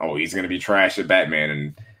 Oh, he's going to be trash at Batman,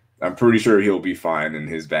 and I'm pretty sure he'll be fine in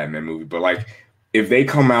his Batman movie. But like, if they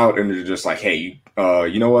come out and they're just like, hey,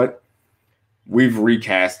 you know what? We've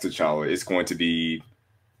recast T'Challa. It's going to be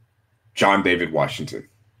John David Washington.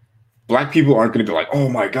 Black people aren't going to be like, oh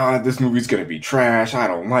my God, this movie's going to be trash. I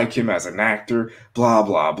don't like him as an actor, blah,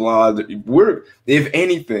 blah, blah. If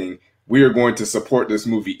anything, we are going to support this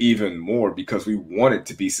movie even more because we want it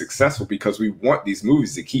to be successful, because we want these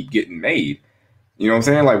movies to keep getting made. You know what I'm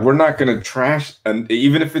saying? Like, we're not going to trash, and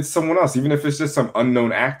even if it's someone else, even if it's just some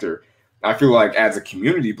unknown actor. I feel like as a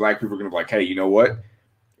community, Black people are going to be like, hey, you know what?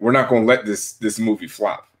 We're not going to let this movie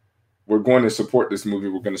flop. We're going to support this movie.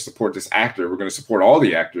 We're going to support this actor. We're going to support all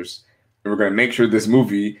the actors. And we're going to make sure this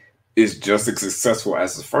movie is just as successful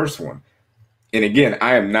as the first one. And again,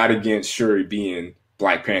 I am not against Shuri being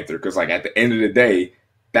Black Panther, because like at the end of the day,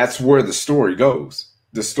 that's where the story goes.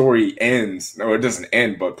 The story ends. No, it doesn't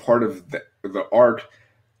end, but part of the arc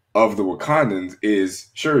of the Wakandans is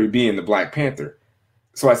Shuri being the Black Panther.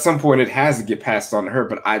 So at some point, it has to get passed on to her.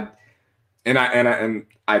 But I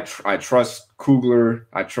trust Coogler.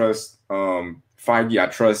 I trust Feige. I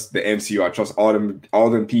trust the MCU. I trust all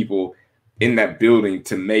them people in that building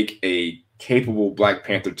to make a capable Black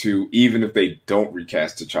Panther 2, even if they don't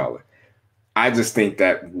recast T'Challa. I just think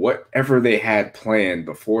that whatever they had planned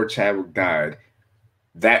before Chadwick died,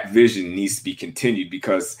 that vision needs to be continued,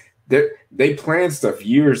 because they plan stuff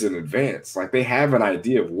years in advance. Like, they have an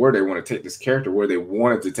idea of where they want to take this character, where they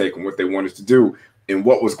wanted to take him, what they wanted to do, and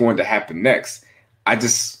what was going to happen next. I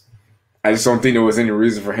just don't think there was any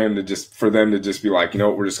reason for them to just be like, you know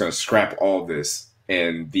what, we're just going to scrap all this,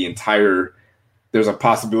 and there's a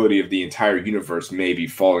possibility of the entire universe maybe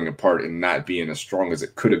falling apart and not being as strong as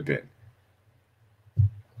it could have been.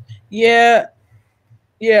 Yeah.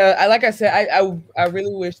 Like I said, I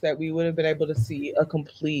really wish that we would have been able to see a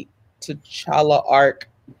complete T'Challa arc,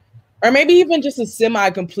 or maybe even just a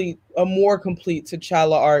more complete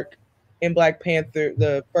T'Challa arc in Black Panther,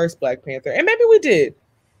 the first Black Panther, and maybe we did.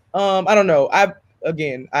 I don't know.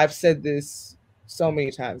 I've said this so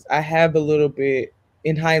many times. I have a little bit,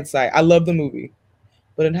 in hindsight, I love the movie,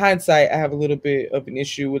 but in hindsight, I have a little bit of an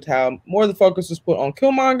issue with how more of the focus was put on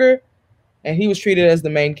Killmonger, and he was treated as the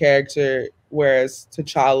main character, whereas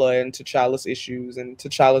T'Challa and T'Challa's issues and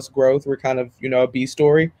T'Challa's growth were kind of, a B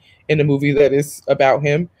story in a movie that is about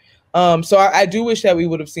him. So I do wish that we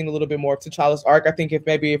would have seen a little bit more of T'Challa's arc. I think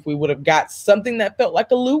if we would have got something that felt like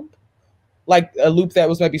a loop that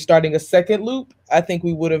was maybe starting a second loop, I think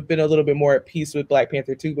we would have been a little bit more at peace with Black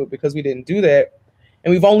Panther 2. But because we didn't do that,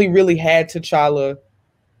 and we've only really had T'Challa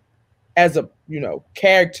as a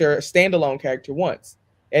character, standalone character once.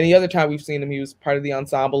 And the other time we've seen him, he was part of the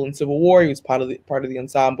ensemble in Civil War. He was part of the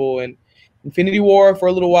ensemble in Infinity War for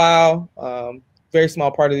a little while. Very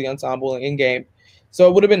small part of the ensemble in Endgame. So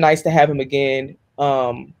it would have been nice to have him again.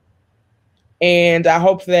 And I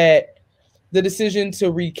hope that the decision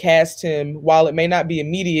to recast him, while it may not be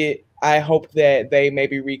immediate, I hope that they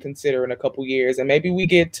maybe reconsider in a couple years, and maybe we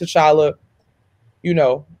get T'Challa,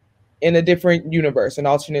 in a different universe, an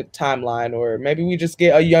alternate timeline, or maybe we just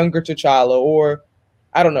get a younger T'Challa, or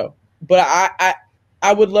I don't know. But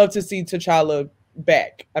I would love to see T'Challa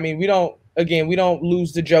back. I mean, we don't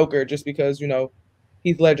lose the Joker just because,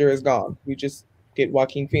 Heath Ledger is gone. We just get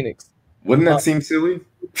Joaquin Phoenix. Wouldn't that seem silly?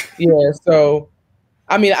 Yeah, so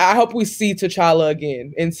I mean, I hope we see T'Challa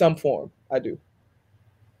again in some form. I do.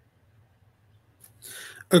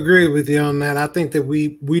 Agree with you on that. I think that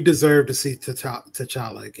we deserve to see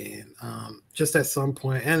T'Challa again, just at some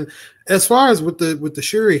point. And as far as with the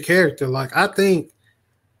Shuri character, like, I think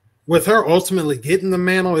with her ultimately getting the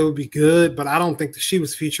mantle, it would be good. But I don't think that she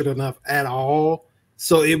was featured enough at all.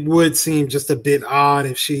 So it would seem just a bit odd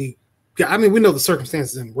if she. I mean, we know the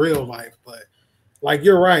circumstances in real life, but like,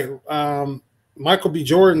 you're right. Michael B.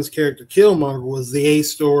 Jordan's character Killmonger was the A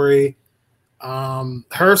story.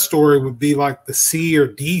 Her story would be like the C or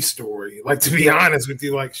D story. Like, to be honest with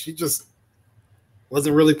you, like, she just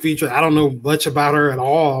wasn't really featured. I don't know much about her at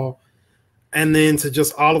all. And then to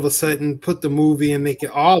just all of a sudden put the movie and make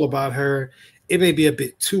it all about her, it may be a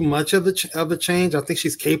bit too much of a change. I think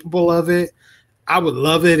she's capable of it. I would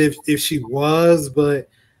love it if she was, but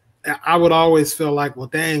I would always feel like, well,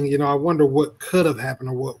 dang, I wonder what could have happened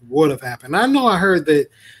or what would have happened. I know I heard that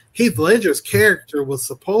Heath Ledger's character was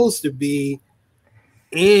supposed to be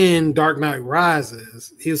in Dark Knight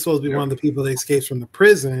Rises. He was supposed to be one of the people that escapes from the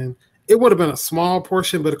prison. It would have been a small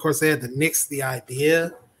portion, but of course they had to nix the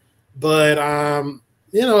idea. But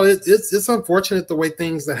it's unfortunate the way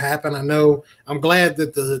things that happen. I know I'm glad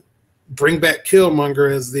that the bring back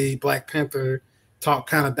Killmonger as the Black Panther talk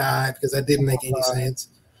kind of died, because that didn't make any sense.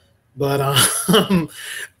 But I mean,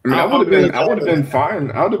 I would have been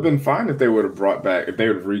fine. I would have been fine if they would have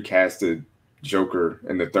recasted Joker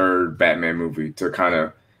in the third Batman movie to kind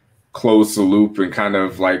of close the loop and kind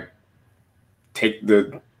of like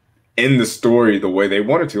end the story the way they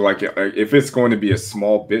wanted to. Like, if it's going to be a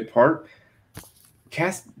small bit part,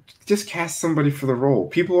 cast somebody for the role.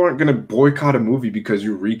 People aren't going to boycott a movie because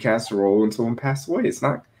you recast a role and someone passed away. It's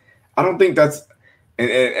not. I don't think that's.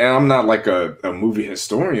 And I'm not like a movie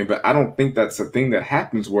historian, but I don't think that's a thing that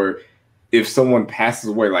happens where if someone passes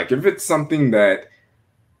away, like if it's something that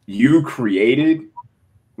you created,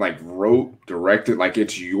 like wrote, directed, like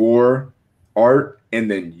it's your art, and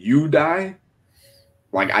then you die,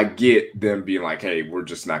 like I get them being like, hey, we're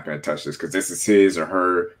just not going to touch this because this is his or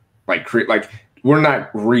her. Like we're not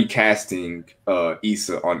recasting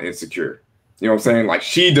Issa on Insecure. You know what I'm saying? Like,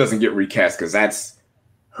 she doesn't get recast because that's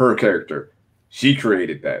her character. She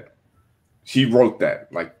created that. She wrote that.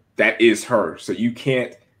 Like, that is her. So you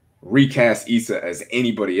can't recast Issa as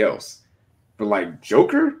anybody else. But like,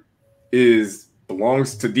 Joker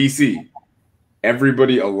belongs to DC.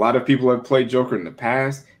 A lot of people have played Joker in the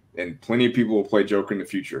past, and plenty of people will play Joker in the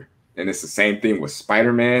future. And it's the same thing with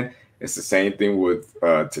Spider-Man. It's the same thing with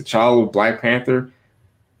T'Challa, Black Panther.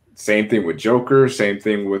 Same thing with Joker. Same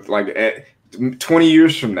thing with 20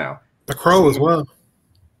 years from now. The Crow as well.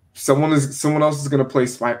 Someone else is going to play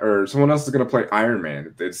someone else is going to play Iron Man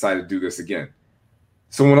if they decide to do this again.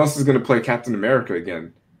 Someone else is going to play Captain America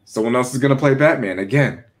again. Someone else is going to play Batman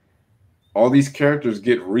again. All these characters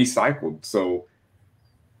get recycled. So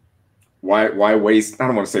why waste? I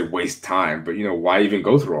don't want to say waste time, but why even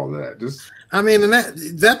go through all of that?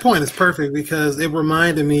 And that point is perfect, because it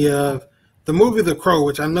reminded me of the movie The Crow,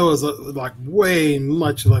 which I know is a way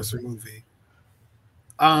much lesser movie.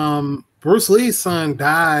 Bruce Lee's son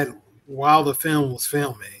died while the film was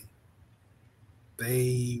filming.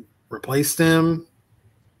 They replaced him.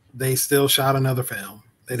 They still shot another film.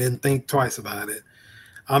 They didn't think twice about it.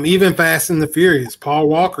 Even Fast and the Furious, Paul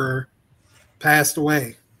Walker passed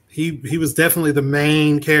away. He was definitely the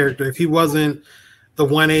main character. If he wasn't the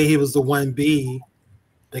 1A, he was the 1B.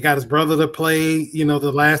 They got his brother to play,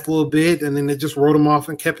 the last little bit, and then they just wrote him off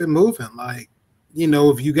and kept it moving. Like,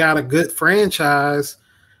 if you got a good franchise,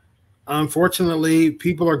 unfortunately,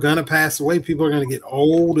 people are going to pass away. People are going to get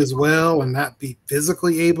old as well and not be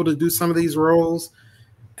physically able to do some of these roles.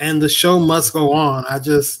 And the show must go on.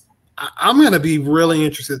 I'm going to be really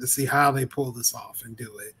interested to see how they pull this off and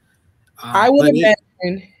do it. I would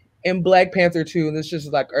imagine in Black Panther 2, and this is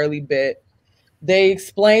just like early bet, they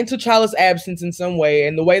explain T'Challa's absence in some way,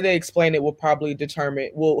 and the way they explain it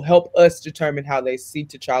will help us determine how they see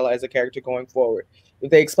T'Challa as a character going forward. If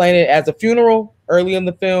they explain it as a funeral early in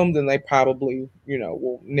the film, then they probably,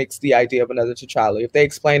 will nix the idea of another T'Challa. If they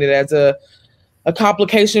explain it as a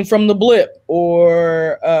complication from the blip,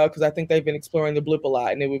 or because I think they've been exploring the blip a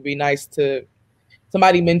lot, and it would be nice to.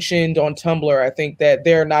 Somebody mentioned on Tumblr, I think, that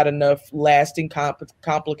there are not enough lasting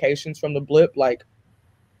complications from the blip, like.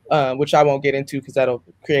 Which I won't get into because that'll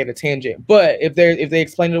create a tangent. But if they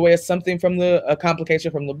explain it away as something from a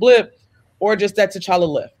complication from the blip, or just that T'Challa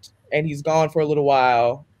left and he's gone for a little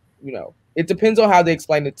while, it depends on how they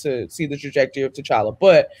explain it to see the trajectory of T'Challa.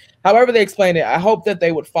 But however they explain it, I hope that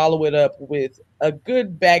they would follow it up with a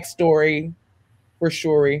good backstory for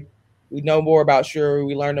Shuri. We know more about Shuri.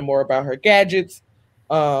 We learn more about her gadgets.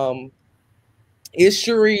 Is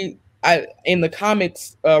Shuri... in the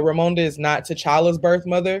comics, Ramonda is not T'Challa's birth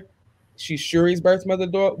mother. She's Shuri's birth mother,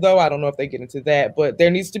 though. I don't know if they get into that, but there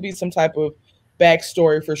needs to be some type of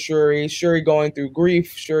backstory for Shuri. Shuri going through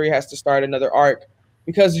grief. Shuri has to start another arc,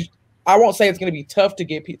 because I won't say it's going to be tough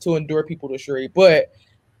to endure people to Shuri, but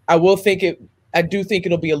I do think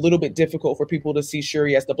it'll be a little bit difficult for people to see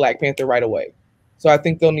Shuri as the Black Panther right away. So I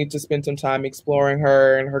think they'll need to spend some time exploring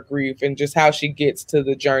her and her grief and just how she gets to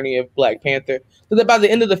the journey of Black Panther. So that by the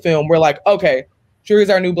end of the film, we're like, okay,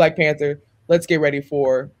 Shuri's our new Black Panther. Let's get ready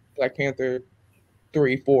for Black Panther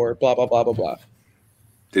 3, 4, blah, blah, blah, blah, blah.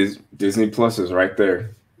 Disney Plus is right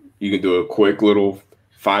there. You can do a quick little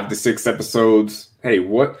 5 to 6 episodes. Hey,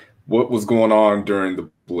 what was going on during the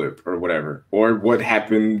blip or whatever? Or what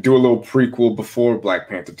happened? Do a little prequel before Black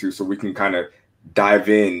Panther 2 so we can kind of dive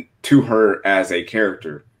in to her as a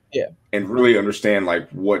character, and really understand like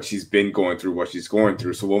what she's been going through, what she's going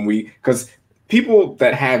through. So because people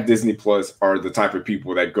that have Disney Plus are the type of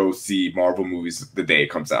people that go see Marvel movies the day it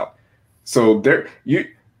comes out. So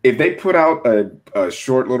if they put out a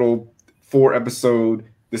short little 4-episode,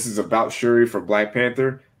 this is about Shuri for Black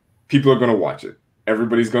Panther, people are going to watch it.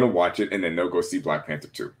 Everybody's going to watch it, and then they'll go see Black Panther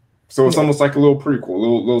 2. So it's almost like a little prequel, a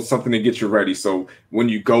little something to get you ready. So when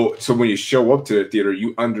you show up to the theater,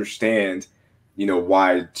 you understand,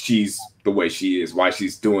 why she's the way she is, why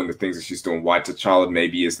she's doing the things that she's doing, why T'Challa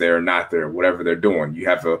maybe is there or not there, whatever they're doing. You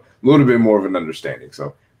have a little bit more of an understanding.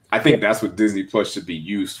 So I think that's what Disney Plus should be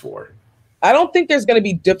used for. I don't think there's going to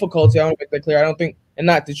be difficulty. I want to make that clear. I don't think, and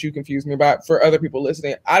not that you confuse me, but for other people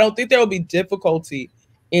listening, I don't think there will be difficulty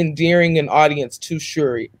endearing an audience to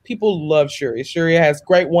Shuri. People love Shuri. Shuri has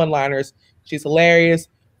great one-liners. She's hilarious.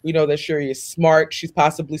 We know that Shuri is smart. She's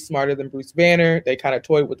possibly smarter than Bruce Banner. They kind of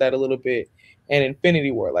toyed with that a little bit. And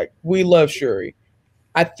Infinity War, like, we love Shuri.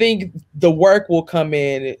 I think the work will come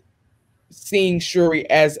in seeing Shuri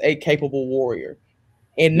as a capable warrior.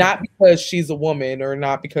 And not because she's a woman or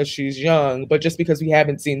not because she's young, but just because we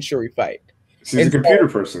haven't seen Shuri fight. She's a computer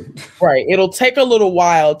person. Right. It'll take a little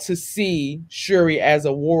while to see Shuri as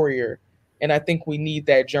a warrior. And I think we need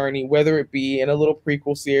that journey, whether it be in a little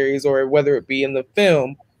prequel series or whether it be in the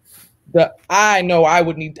film. I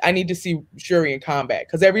need to see Shuri in combat,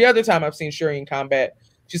 because every other time I've seen Shuri in combat,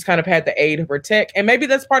 she's kind of had the aid of her tech. And maybe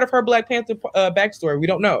that's part of her Black Panther backstory. We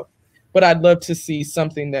don't know. But I'd love to see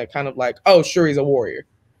something that kind of like, oh, Shuri's a warrior.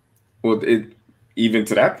 Well, even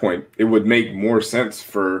to that point, it would make more sense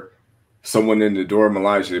for someone in the Dora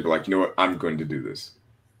Milaje to be like, you know what, I'm going to do this.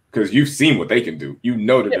 Because you've seen what they can do. You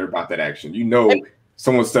know that they're about that action.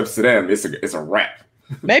 Someone steps to them, it's a wrap.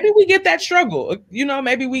 Maybe we get that struggle.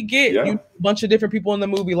 Maybe we get a bunch of different people in the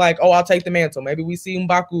movie like, oh, I'll take the mantle. Maybe we see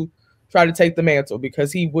M'Baku try to take the mantle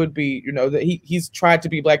because he would be, that he's tried to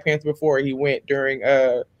be Black Panther before he went during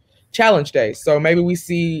Challenge Day. So maybe we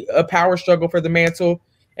see a power struggle for the mantle.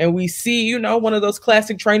 And we see, one of those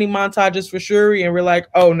classic training montages for Shuri, and we're like,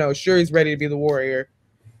 oh no, Shuri's ready to be the warrior.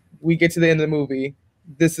 We get to the end of the movie.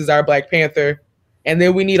 This is our Black Panther. And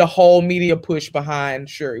then we need a whole media push behind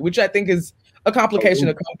Shuri, which I think is a complication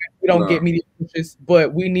of combat. We don't get media pushes,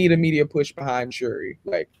 but we need a media push behind Shuri.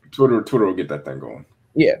 Like Twitter will get that thing going.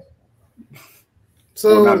 Yeah.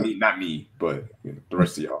 So well, not me, but the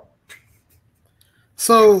rest of y'all.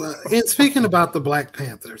 So in speaking about the Black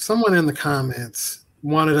Panther, someone in the comments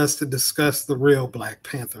wanted us to discuss the real Black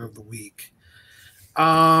Panther of the week.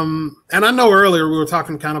 And I know earlier we were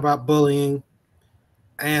talking kind of about bullying,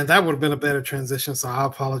 and that would have been a better transition, so I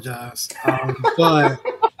apologize. But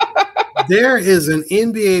there is an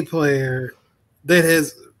NBA player that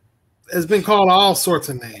has been called all sorts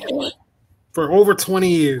of names for over 20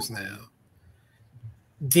 years now.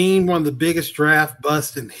 Deemed one of the biggest draft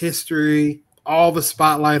busts in history, all the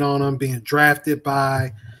spotlight on him, being drafted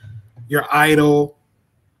by your idol.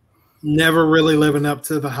 never really living up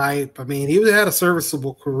to the hype. I mean, he had a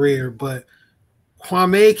serviceable career, but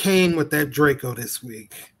Kwame came with that Draco this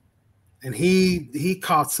week, and he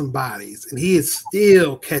caught some bodies, and he is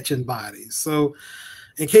still catching bodies. So,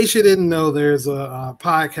 in case you didn't know, there's a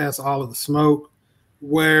podcast, All of the Smoke,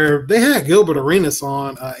 where they had Gilbert Arenas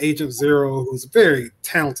on, Agent Zero, who's a very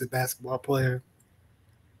talented basketball player.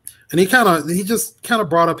 And he just kind of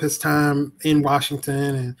brought up his time in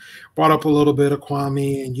Washington and brought up a little bit of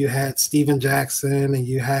Kwame. And you had Steven Jackson, and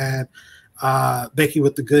you had Becky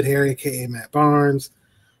with the good hair, aka Matt Barnes.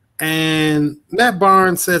 And Matt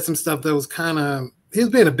Barnes said some stuff that was he was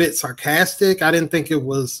being a bit sarcastic. I didn't think it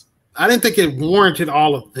warranted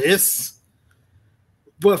all of this.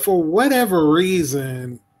 But for whatever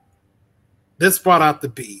reason, this brought out the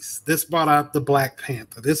beast. This brought out the Black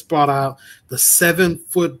Panther. This brought out the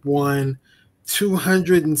 7'1",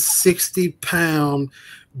 260-pound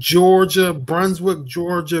Brunswick,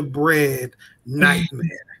 Georgia bred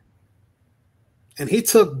nightmare. And he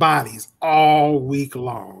took bodies all week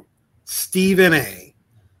long. Stephen A.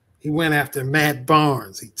 He went after Matt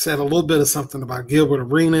Barnes. He said a little bit of something about Gilbert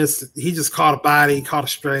Arenas. He just caught a body, caught a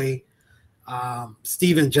stray.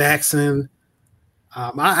 Steven Jackson.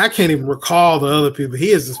 I can't even recall the other people.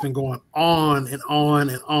 He has just been going on and on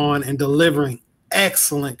and on and delivering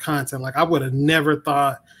excellent content. Like, I would have never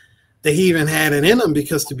thought that he even had it in him,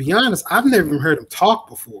 because, to be honest, I've never even heard him talk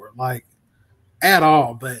before, like, at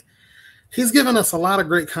all. But he's given us a lot of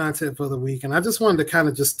great content for the week, and I just wanted to kind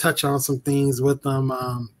of just touch on some things with them.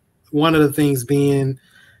 One of the things being,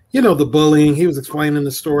 the bullying. He was explaining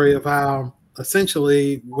the story of how,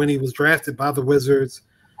 essentially, when he was drafted by the Wizards,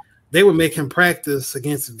 they would make him practice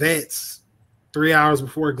against vets 3 hours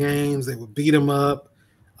before games. They would beat him up.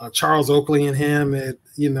 Charles Oakley and him had,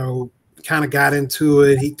 kind of got into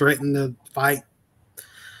it. He threatened to fight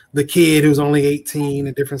the kid who's only 18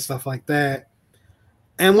 and different stuff like that.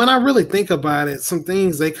 And when I really think about it, some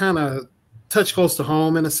things, they kind of touch close to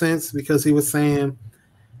home in a sense, because he was saying,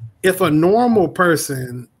 if a normal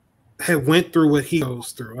person had went through what he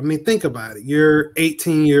goes through, I mean, think about it. You're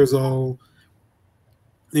 18 years old,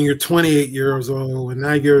 and you're 28 years old, and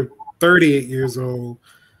now you're 38 years old,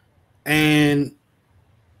 and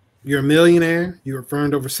you're a millionaire. You were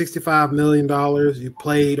earned over $65 million. You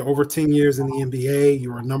played over 10 years in the NBA.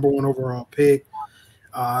 You were a number 1 overall pick,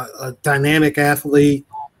 a dynamic athlete.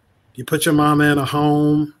 You put your mama in a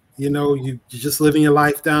home. You're just living your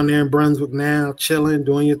life down there in Brunswick now, chilling,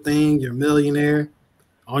 doing your thing. You're a millionaire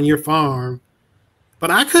on your farm.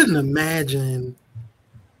 But I couldn't imagine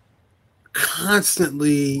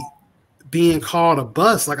constantly being called a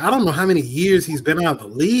bust. Like, I don't know how many years he's been out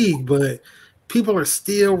of the league, but people are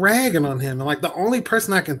still ragging on him. And, like, the only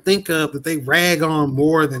person I can think of that they rag on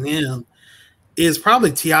more than him is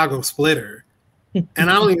probably Tiago Splitter. And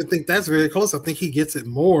I don't even think that's very close. I think he gets it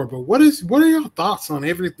more. But what are your thoughts on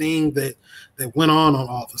everything that went on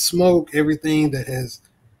All the Smoke, everything that has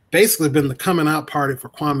basically been the coming out party for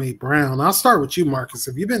Kwame Brown? I'll start with you, Marcus.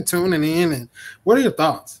 Have you been tuning in, and what are your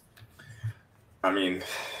thoughts? I mean,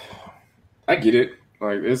 I get it.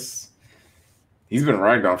 Like, he's been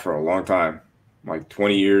ragged on for a long time. Like,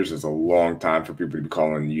 20 years is a long time for people to be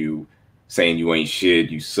calling you, saying you ain't shit,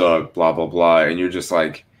 you suck, blah, blah, blah. And you're just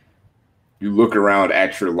like, you look around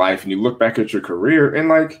at your life and you look back at your career, and,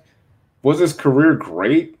 like, was his career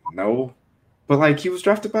great? No. But, like, he was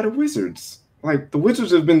drafted by the Wizards. Like, the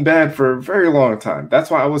Wizards have been bad for a very long time. That's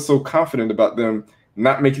why I was so confident about them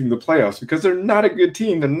not making the playoffs, because they're not a good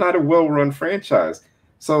team. They're not a well-run franchise.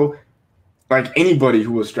 So, like, anybody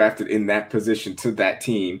who was drafted in that position to that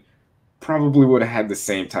team probably would have had the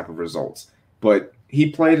same type of results. But he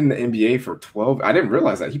played in the NBA for 12. I didn't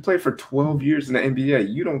realize that. He played for 12 years in the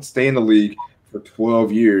NBA. You don't stay in the league for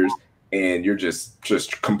 12 years and you're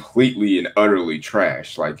just completely and utterly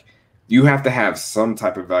trash. Like, you have to have some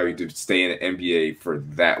type of value to stay in the NBA for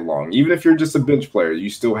that long. Even if you're just a bench player, you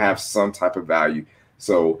still have some type of value.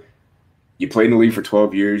 So you played in the league for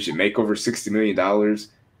 12 years, you make over $60 million,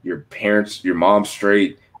 your mom's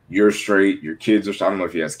straight, you're straight, your kids are, I don't know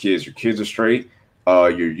if he has kids, your kids are straight.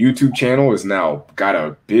 Your YouTube channel is now got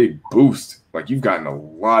a big boost. Like, you've gotten a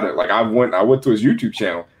lot of, like, I went to his YouTube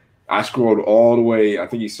channel. I scrolled all the way. I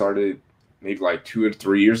think he started maybe like 2 or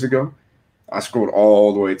 3 years ago. I scrolled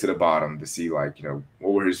all the way to the bottom to see, like,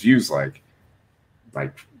 what were his views like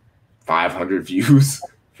 500 views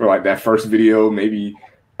for like that first video, maybe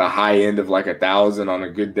a high end of like 1,000 on a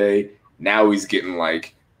good day. Now he's getting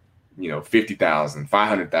like, 50,000,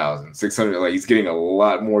 500,000, 600. Like, he's getting a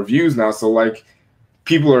lot more views now. So, like,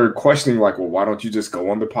 people are questioning, like, well, why don't you just go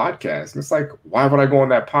on the podcast? And it's like, why would I go on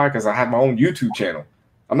that podcast? I have my own YouTube channel.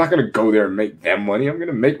 I'm not going to go there and make them money. I'm going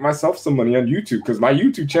to make myself some money on YouTube because my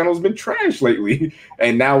YouTube channel has been trash lately.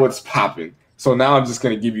 And now it's popping. So now I'm just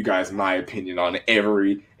going to give you guys my opinion on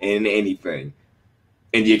every and anything.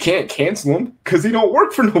 And you can't cancel him because he don't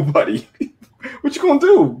work for nobody. What you going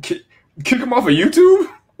to do? Kick him off of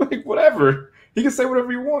YouTube? Like, whatever. He can say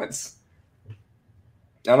whatever he wants.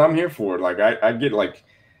 And I'm here for it. Like, I get, like,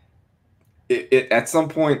 it at some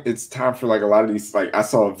point, it's time for, like, a lot of these, like, I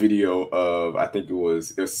saw a video of, I think it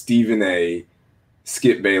was Stephen A.,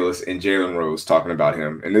 Skip Bayless, and Jalen Rose talking about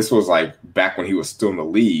him. And this was, like, back when he was still in the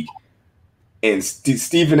league. And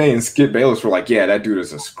Stephen A. and Skip Bayless were like, yeah, that dude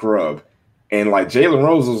is a scrub. And, like, Jalen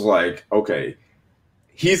Rose was like, okay,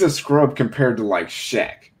 he's a scrub compared to, like,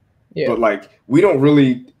 Shaq. Yeah. But, like, we don't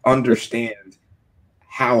really understand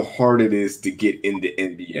how hard it is to get in the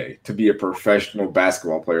NBA, to be a professional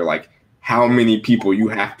basketball player. Like, how many people you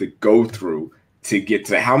have to go through to get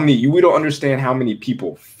to how many – we don't understand how many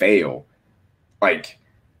people fail. Like,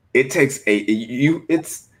 it takes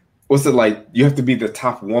what's it like? You have to be the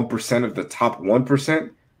top 1% of the top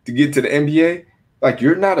 1% to get to the NBA? Like,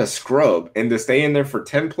 you're not a scrub. And to stay in there for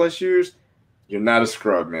 10 plus years, you're not a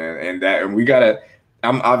scrub, man. And we gotta.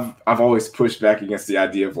 I've always pushed back against the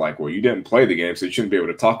idea of like, well, you didn't play the game, so you shouldn't be able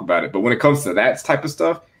to talk about it. But when it comes to that type of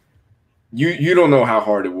stuff, you don't know how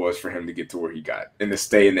hard it was for him to get to where he got and to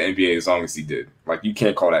stay in the NBA as long as he did. Like, you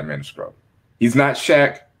can't call that man a scrub. He's not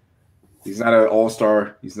Shaq. He's not an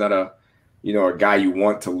all-star. He's not a guy you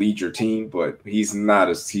want to lead your team. But he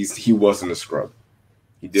wasn't a scrub.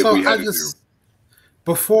 He did what he had to do.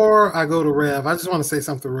 Before I go to Rev, I just want to say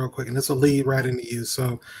something real quick, and this will lead right into you.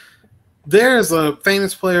 So there's a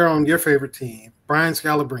famous player on your favorite team, Brian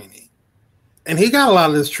Scalabrine, and he got a lot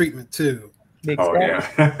of this treatment too. Oh,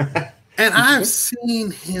 yeah. And I've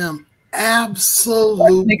seen him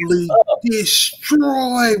absolutely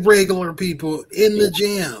destroy regular people in the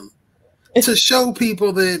gym to show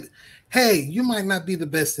people that, hey, you might not be the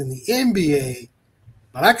best in the NBA,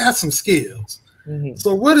 but I got some skills. Mm-hmm.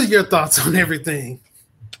 So what are your thoughts on everything?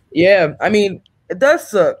 Yeah, I mean, it does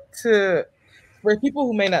suck for people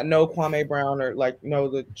who may not know Kwame Brown or like know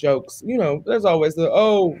the jokes. There's always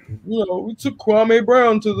we took Kwame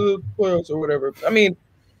Brown to the playoffs or whatever. I mean,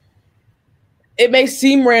 it may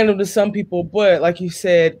seem random to some people, but like you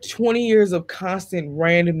said, 20 years of constant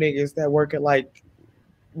random niggas that work at like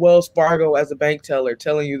Wells Fargo as a bank teller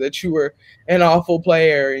telling you that you were an awful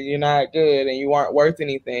player and you're not good and you aren't worth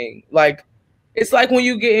anything. Like, it's like when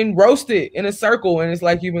you getting roasted in a circle and it's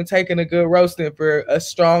like you've been taking a good roasting for a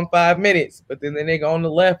strong 5 minutes, but then the nigga on the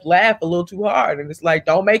left laugh a little too hard and it's like,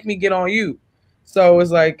 don't make me get on you. So it's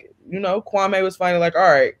like, Kwame was finally like, all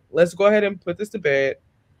right, let's go ahead and put this to bed.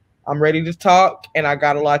 I'm ready to talk and I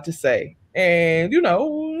got a lot to say. And,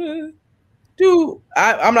 I'm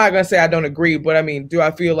not going to say I don't agree, but I mean, do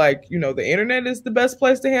I feel like, the internet is the best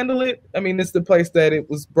place to handle it? I mean, it's the place that it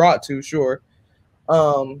was brought to, sure.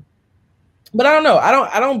 But I don't know. I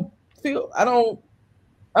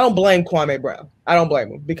don't blame Kwame Brown. I don't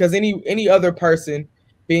blame him because any other person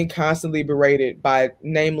being constantly berated by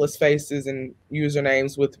nameless faces and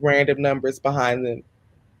usernames with random numbers behind them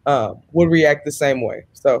would react the same way.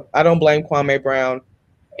 So I don't blame Kwame Brown.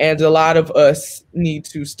 And a lot of us need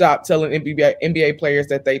to stop telling NBA players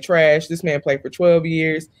that they trash. This man played for 12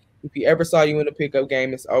 years. If he ever saw you in a pickup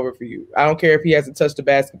game, it's over for you. I don't care if he hasn't touched a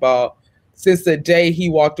basketball since the day he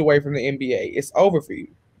walked away from the NBA. It's over for you.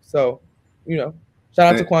 So, shout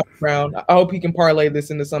out to Kwame Brown. I hope he can parlay this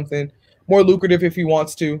into something more lucrative if he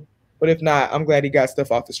wants to. But if not, I'm glad he got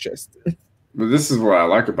stuff off his chest. But this is what I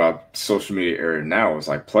like about social media era now is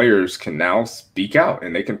like players can now speak out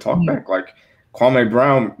and they can talk back. Like Kwame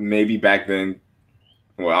Brown, maybe back then,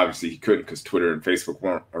 well, obviously he couldn't because Twitter and Facebook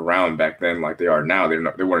weren't around back then like they are now.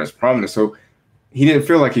 They weren't as prominent. So he didn't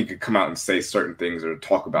feel like he could come out and say certain things or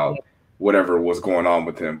talk about whatever was going on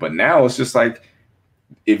with him. But now it's just like,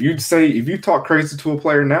 if you talk crazy to a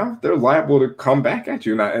player now, they're liable to come back at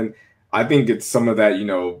you. And I think it's some of that,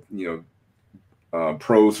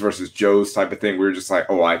 pros versus Joes type of thing. We're just like,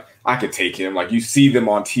 oh, I could take him. Like you see them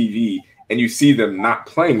on TV and you see them not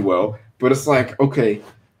playing well, but it's like, okay,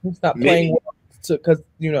 he's not playing well because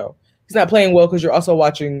he's not playing well because you're also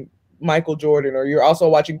watching Michael Jordan or you're also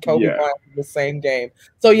watching Kobe Bryant in the same game.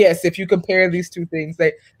 So yes, if you compare these two things,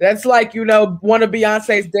 that's like one of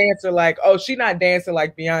Beyonce's dancer, like, oh, she not dancing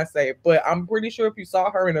like Beyonce, but I'm pretty sure if you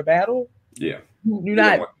saw her in a battle, you're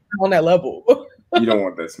not on that level. You don't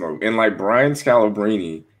want that smoke. And like Brian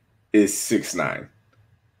Scalabrine is 6'9".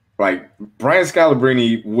 Like Brian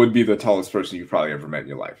Scalabrine would be the tallest person you've probably ever met in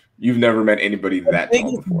your life. You've never met anybody that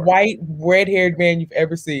tall before. White, red-haired man you've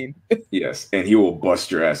ever seen. Yes, and he will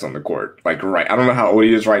bust your ass on the court. Like, right, I don't know how old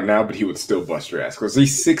he is right now, but he would still bust your ass because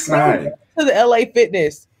he's 6'9". To the LA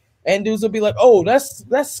Fitness, and dudes will be like, "Oh, that's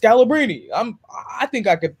Scalabrine. I think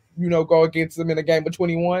I could, go against him in a game of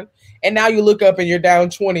 21." And now you look up and you're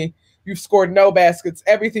down 20. You've scored no baskets.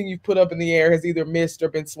 Everything you've put up in the air has either missed or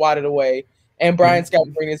been swatted away. And Brian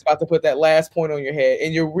Scalabrine is about to put that last point on your head,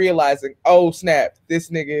 and you're realizing, oh snap,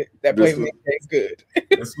 this nigga that played me is good.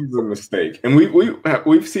 This was a mistake, and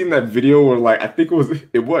we've seen that video where, like, I think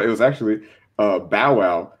it was actually Bow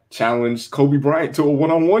Wow challenged Kobe Bryant to a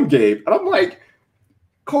one-on-one game, and I'm like,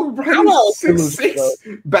 Kobe Bryant is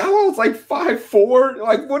 6'6", Bow Wow's like 5'4".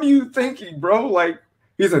 Like, what are you thinking, bro? Like,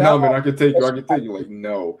 he's like, no man, I can take you. Like,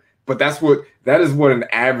 no, but that is what an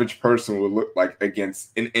average person would look like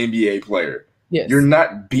against an NBA player. Yes. You're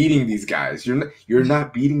not beating these guys. You're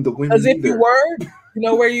not beating the women. Because if you were, you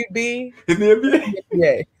know where you'd be? In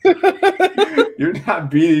the NBA. You're not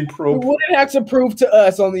beating pro. You wouldn't have to prove to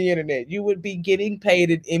us on the internet. You would be getting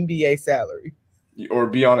paid an NBA salary. Or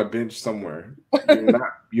be on a bench somewhere.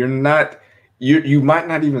 You might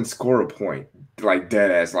not even score a point. Like,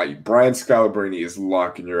 dead ass. Like, Brian Scalabrine is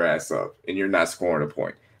locking your ass up and you're not scoring a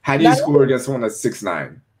point. How do you score against someone that's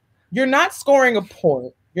 6'9"? You're not scoring a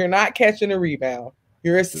point. You're not catching a rebound.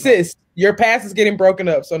 Your assist, your pass is getting broken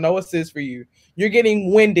up, so no assist for you. You're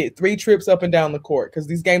getting winded 3 trips up and down the court because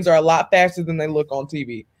these games are a lot faster than they look on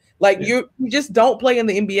TV. Like, you just don't play in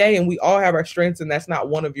the NBA, and we all have our strengths, and that's not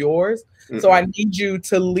one of yours. Mm-hmm. So I need you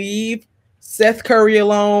to leave Seth Curry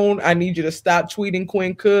alone. I need you to stop tweeting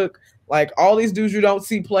Quinn Cook. Like, all these dudes you don't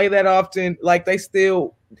see play that often, like,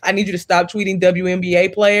 I need you to stop tweeting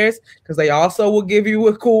WNBA players because they also will give you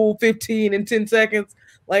a cool 15 and 10 seconds.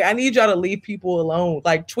 Like, I need y'all to leave people alone.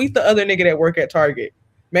 Like, tweet the other nigga that work at Target.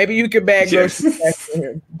 Maybe you can bag groceries for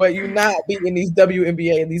him, but you're not beating these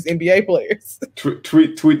WNBA and these NBA players.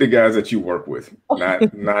 Tweet the guys that you work with,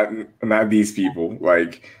 not these people.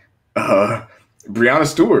 Like Breanna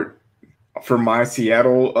Stewart for my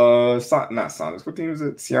Seattle, not Sonics. What team is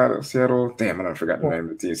it? Seattle. Damn, I never forgot the name of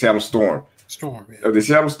the team. Seattle Storm. The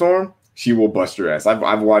Seattle Storm. She will bust your ass.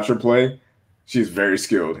 I've watched her play. She's very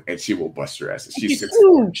skilled, and she will bust your ass. She's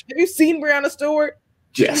huge. Have you seen Breanna Stewart?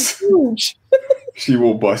 Yes. She's huge. She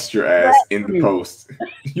will bust your ass in the post.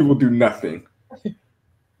 You will do nothing.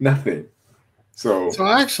 Nothing. So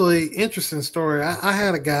actually, interesting story. I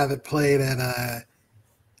had a guy that played at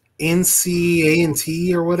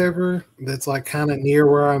NCA&T or whatever. That's like kind of near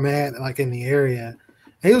where I'm at, like in the area.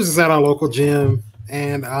 He was just at our local gym,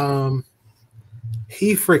 and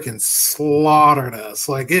he freaking slaughtered us.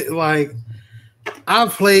 I've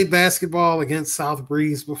played basketball against South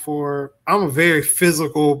Breeze before. I'm a very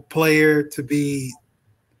physical player to be.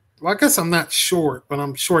 Well, I guess I'm not short, but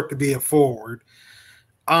I'm short to be a forward.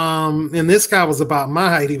 And this guy was about my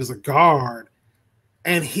height. He was a guard,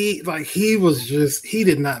 and he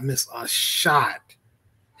did not miss a shot.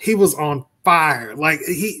 He was on fire. Like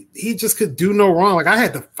he just could do no wrong. Like I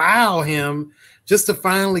had to foul him just to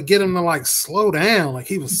finally get him to like slow down. Like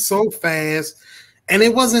he was so fast. And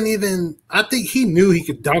it wasn't even, I think he knew he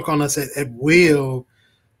could dunk on us at will,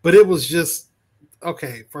 but it was just,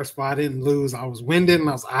 okay, first of all, I didn't lose. I was winded and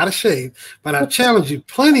I was out of shape, but I've challenged you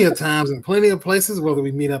plenty of times in plenty of places, whether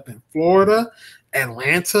we meet up in Florida,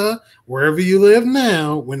 Atlanta, wherever you live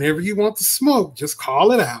now, whenever you want to smoke, just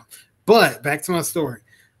call it out. But back to my story.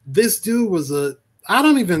 This dude was what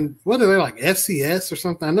are they, like FCS or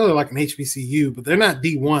something? I know they're like an HBCU, but they're not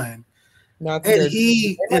D1. And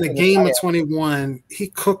he, in a game of 21, he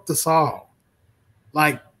cooked us all.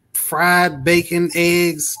 Like fried bacon,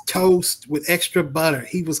 eggs, toast with extra butter.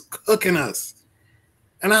 He was cooking us.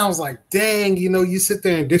 And I was like, dang, you sit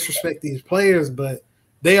there and disrespect these players, but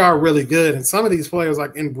they are really good. And some of these players,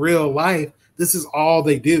 like in real life, this is all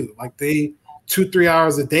they do. Like 2-3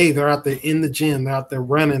 hours a day, they're out there in the gym, they're out there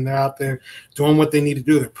running, they're out there doing what they need to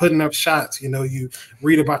do. They're putting up shots. You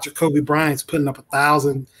read about your Kobe Bryant's putting up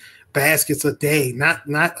 1,000 baskets a day, not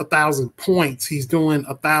 1,000 points. He's doing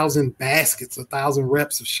 1,000 baskets, 1,000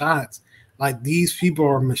 reps of shots. Like these people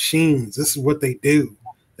are machines. This is what they do.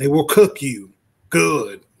 They will cook you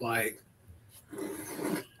good. Like,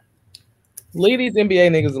 leave these NBA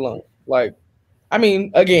niggas alone. Like, I mean,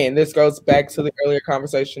 again, this goes back to the earlier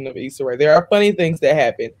conversation of Issa Rae. There are funny things that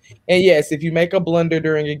happen. And yes, if you make a blunder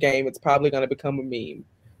during a game, it's probably going to become a meme.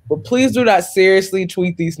 But please do not seriously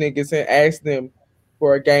tweet these niggas and ask them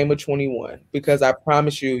for a game of 21, because I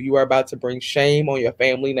promise you are about to bring shame on your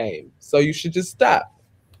family name. So you should just stop.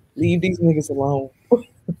 Leave these niggas alone.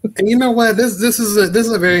 And you know what? This is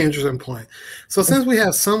a very interesting point. So since we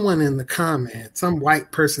have someone in the comment, some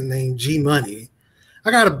white person named G Money,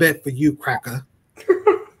 I got a bet for you, Cracker.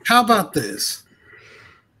 How about this?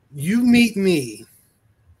 You meet me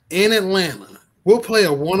in Atlanta. We'll play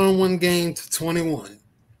a one-on-one game to 21.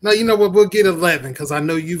 Now, you know what? We'll get 11 because I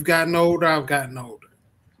know you've gotten older. I've gotten older.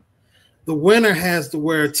 The winner has to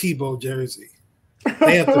wear a Tebow jersey.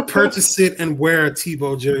 They have to purchase it and wear a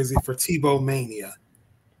Tebow jersey for Tebow Mania.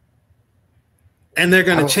 And they're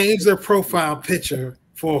going to change their profile picture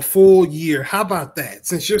for a full year. How about that?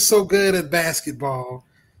 Since you're so good at basketball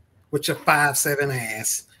with your 5'7"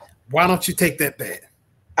 ass, why don't you take that bet?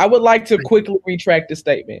 I would like to quickly retract the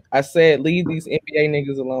statement. I said leave these NBA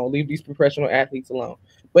niggas alone. Leave these professional athletes alone.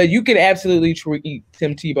 But you can absolutely tweet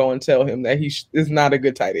Tim Tebow and tell him that he is not a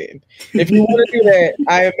good tight end. If you want to do that,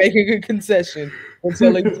 I am making a concession and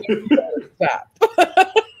telling Tim Tebow to stop.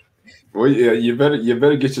 Well, yeah, you better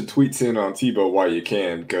get your tweets in on Tebow while you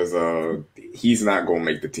can, because he's not going to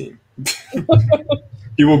make the team.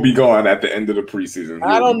 He will be gone at the end of the preseason.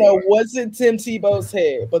 I don't know what's in Tim Tebow's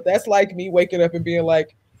head, but that's like me waking up and being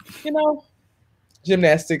like,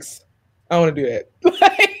 gymnastics. I want to do that.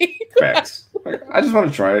 Facts. Like, I just want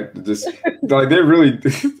to try it. Just like they really.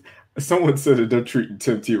 Someone said that they're treating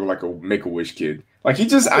Tim Tebow like a Make-A-Wish kid. Like he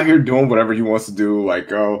just out here doing whatever he wants to do.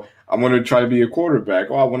 Like, oh, I want to try to be a quarterback.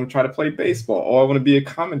 Oh, I want to try to play baseball. Oh, I want to be a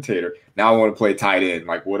commentator. Now I want to play tight end.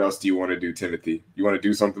 Like, what else do you want to do, Timothy? You want to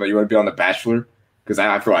do something? You want to be on The Bachelor? Because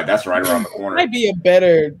I feel like that's right around the corner. Might be a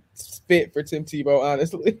better fit for Tim Tebow,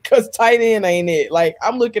 honestly. Because tight end ain't it. Like,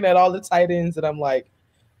 I'm looking at all the tight ends and I'm like,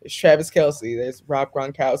 there's Travis Kelce, there's Rob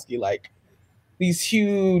Gronkowski, like these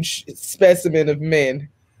huge specimen of men.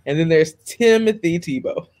 And then there's Timothy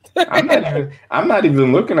Tebow. I'm not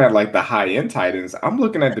even looking at like the high end tight ends. I'm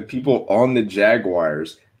looking at the people on the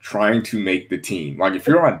Jaguars trying to make the team. Like if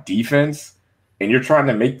you're on defense and you're trying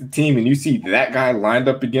to make the team and you see that guy lined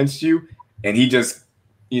up against you and he just,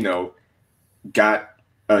 got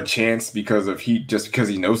a chance because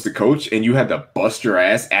he knows the coach and you had to bust your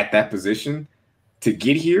ass at that position to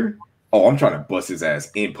get here. Oh, I'm trying to bust his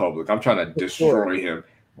ass in public. I'm trying to destroy him.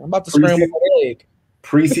 I'm about to scramble my egg.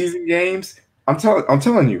 Preseason games. I'm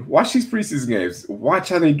telling you, watch these preseason games. Watch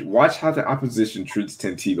how the opposition treats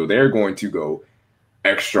Tim Tebow. They're going to go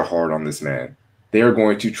extra hard on this man. They are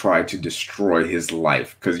going to try to destroy his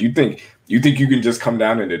life. Because you think you can just come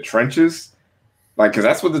down in the trenches? Like, because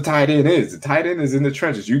that's what the tight end is. The tight end is in the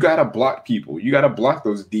trenches. You got to block people. You got to block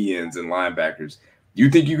those DNs and linebackers.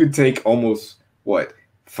 You think you could take almost,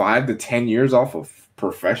 5 to 10 years off of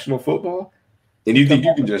professional football? And you think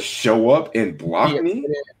you can just show up and block me?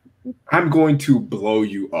 I'm going to blow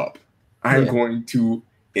you up. I'm going to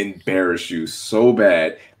embarrass you so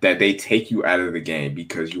bad that they take you out of the game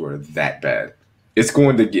because you are that bad.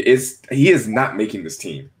 He is not making this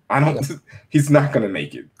team. He's not going to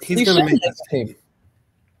make it. He's going to make this team.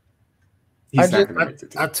 He's not going to make the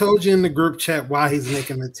team. I told you in the group chat why he's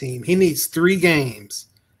making the team. He needs 3 games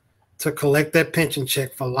to collect that pension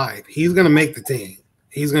check for life. He's going to make the team.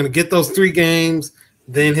 He's going to get those 3 games.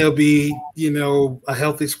 Then he'll be, a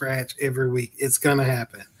healthy scratch every week. It's going to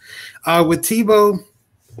happen. With Tebow,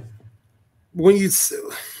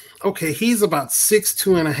 he's about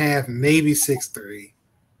 6'2.5", maybe 6'3".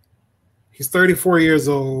 He's 34 years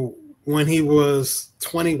old. When he was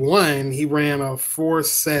 21, he ran a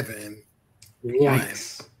 4.71.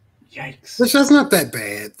 Yikes. Which that's not that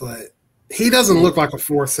bad, but he doesn't look like a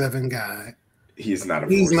 4.7 guy. He's not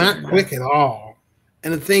He's not quick at all.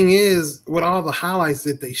 And the thing is, with all the highlights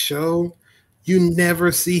that they show, you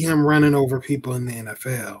never see him running over people in the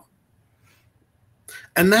NFL.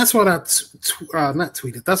 And that's what I not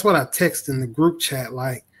tweeted. That's what I texted in the group chat.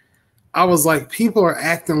 Like, I was like, people are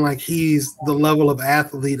acting like he's the level of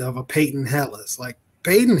athlete of a Peyton Hillis. Like,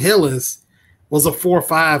 Peyton Hillis was a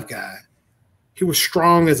 4.5 guy. He was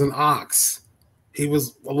strong as an ox. He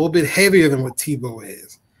was a little bit heavier than what Tebow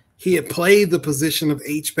is. He had played the position of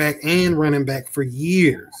H-back and running back for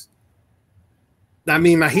years. I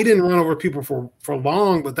mean, now he didn't run over people for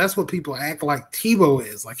long, but that's what people act like Tebow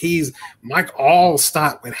is. Like he's Mike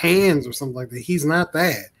Allstott with hands or something like that. He's not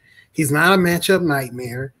that. He's not a matchup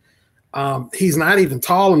nightmare. He's not even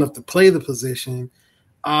tall enough to play the position.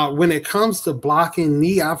 When it comes to blocking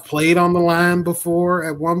me, I've played on the line before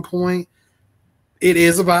at one point. It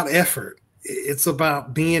is about effort. It's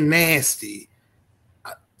about being nasty.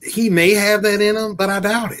 He may have that in him, but I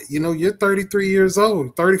doubt it. You're 33 years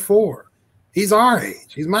old, 34. He's our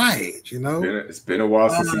age. He's my age, It's been a while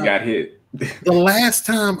since he got hit. The last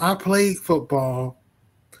time I played football,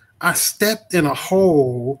 I stepped in a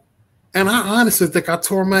hole And I honestly think I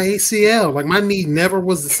tore my ACL. Like my knee never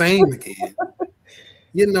was the same again.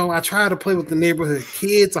 I tried to play with the neighborhood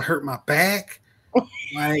kids. I hurt my back.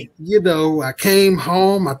 Like, I came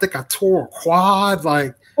home. I think I tore a quad.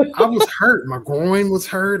 Like I was hurt. My groin was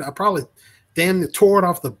hurt. I probably damn near tore it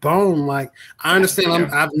off the bone. Like I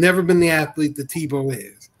understand I've never been the athlete that Tebow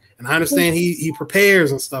is. And I understand he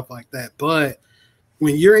prepares and stuff like that. But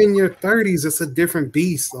when you're in your 30s, it's a different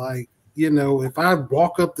beast. Like, if I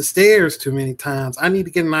walk up the stairs too many times, I need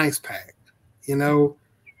to get an ice pack,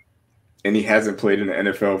 And he hasn't played in the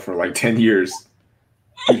NFL for like 10 years.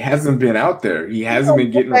 He hasn't been out there. He hasn't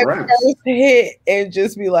been getting the reps. Hit and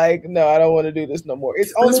just be like, no, I don't want to do this no more.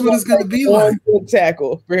 It's only what it's going to be like. One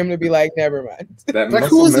tackle for him to be like, never mind. Like,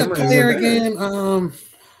 who was that player again?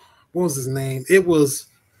 What was his name? It was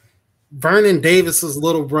Vernon Davis's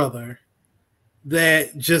little brother. That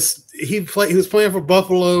he was playing for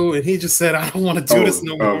Buffalo, and he just said, "I don't want to do this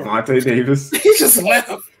no more." Monte Davis. He just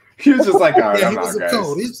left. He was just like, "All right, yeah, I'm out,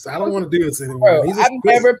 guys." He just, I don't want to do this anymore. Bro, I've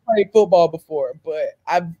never played football before, but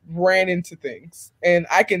I've ran into things, and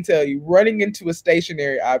I can tell you, running into a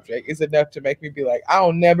stationary object is enough to make me be like, "I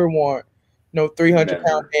don't never want no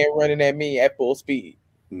 300-pound man running at me at full speed."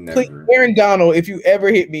 Please, Aaron Donald, if you ever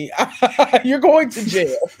hit me, you're going to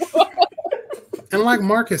jail. And like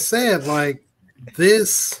Marcus said, like.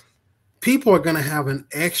 People are going to have an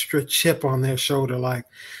extra chip on their shoulder. Like,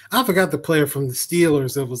 I forgot the player from the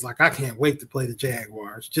Steelers that was like, I can't wait to play the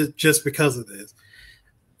Jaguars just because of this.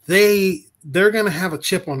 They're going to have a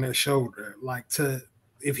chip on their shoulder. Like,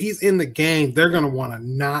 if he's in the game, they're going to want to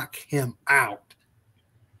knock him out.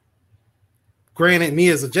 Granted, me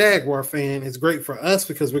as a Jaguar fan, it's great for us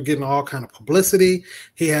because we're getting all kind of publicity.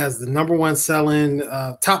 He has the number one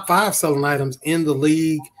top 5 selling items in the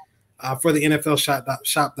league. For the NFL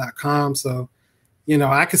shop.com. So,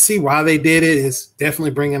 I can see why they did it. It's definitely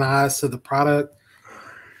bringing eyes to the product.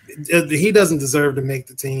 He doesn't deserve to make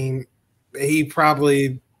the team. He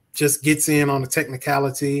probably just gets in on the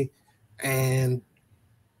technicality, and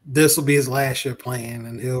this will be his last year playing,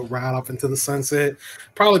 and he'll ride off into the sunset.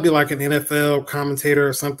 Probably be like an NFL commentator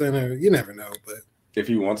or something, or you never know. But if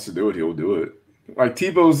he wants to do it, he'll do it. Like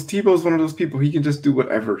Tebow's one of those people, he can just do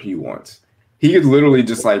whatever he wants. He could literally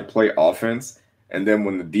just like play offense, and then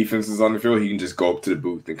when the defense is on the field, he can just go up to the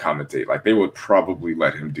booth and commentate. Like they would probably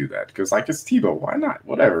let him do that because, like, it's Tebow. Why not?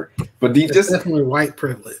 Whatever. But it's definitely white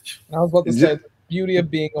privilege. I was about to say the beauty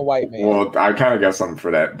of being a white man. Well, I kind of got something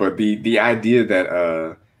for that. But the idea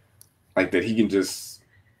that that he can just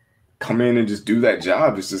come in and just do that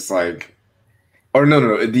job is just like, or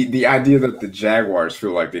no. The idea that the Jaguars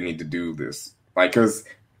feel like they need to do this, like, because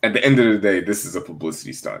at the end of the day, this is a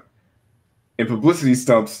publicity stunt. And publicity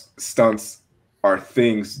stunts are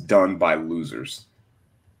things done by losers.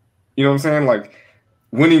 You know what I'm saying? Like,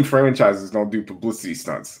 winning franchises don't do publicity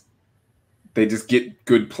stunts. They just get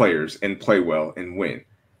good players and play well and win.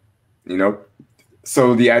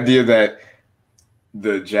 So the idea that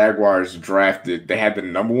the Jaguars they had the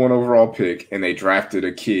number 1 overall pick, and they drafted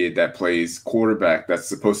a kid that plays quarterback that's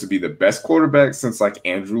supposed to be the best quarterback since like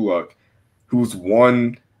Andrew Luck, who's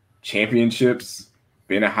won championships,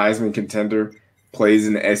 been a Heisman contender, plays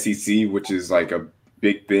in the SEC, which is like a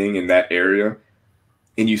big thing in that area,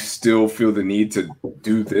 and you still feel the need to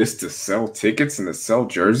do this to sell tickets and to sell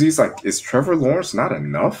jerseys? Like, is Trevor Lawrence not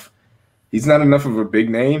enough? He's not enough of a big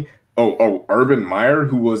name. Urban Meyer,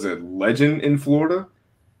 who was a legend in Florida,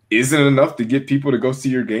 isn't enough to get people to go see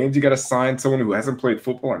your games. You got to sign someone who hasn't played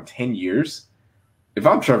football in 10 years. If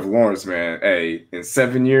I'm Trevor Lawrence, man, in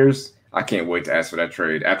 7 years, I can't wait to ask for that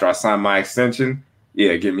trade. After I sign my extension,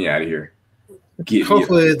 yeah, get me out of here.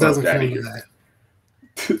 Hopefully it doesn't come to that.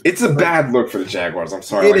 It's a bad look for the Jaguars. I'm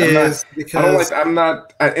sorry. It's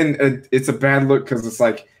a bad look because it's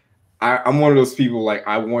like I'm one of those people. Like,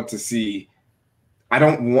 I want to see. I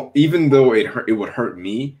don't want, even though it would hurt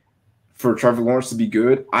me for Trevor Lawrence to be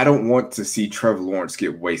good. I don't want to see Trevor Lawrence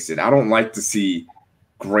get wasted. I don't like to see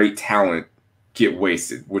great talent get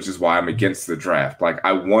wasted, which is why I'm against the draft. Like,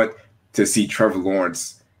 I want to see Trevor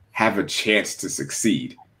Lawrence have a chance to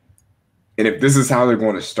succeed. And if this is how they're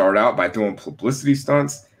going to start out by doing publicity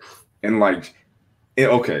stunts, and like, we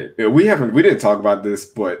didn't talk about this,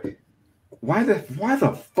 but why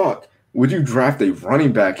the fuck would you draft a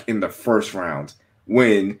running back in the first round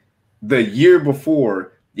when the year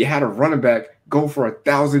before you had a running back go for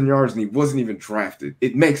 1,000 yards and he wasn't even drafted?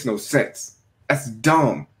 It makes no sense. That's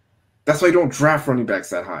dumb. That's why you don't draft running backs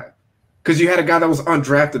that high, because you had a guy that was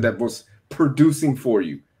undrafted that was producing for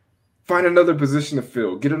you. Find another position to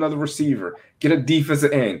fill. Get another receiver. Get a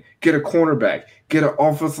defensive end. Get a cornerback. Get an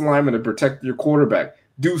offensive lineman to protect your quarterback.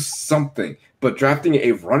 Do something. But drafting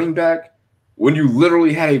a running back when you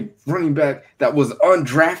literally had a running back that was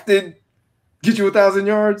undrafted get you 1,000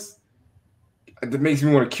 yards, that makes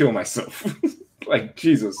me want to kill myself. Like,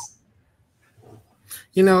 Jesus.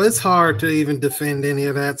 It's hard to even defend any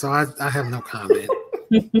of that, so I have no comment.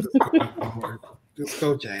 Just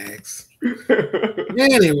go Jags.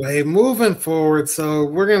 Anyway, moving forward, so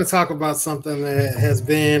we're going to talk about something that has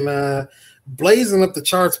been blazing up the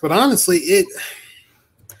charts, but honestly,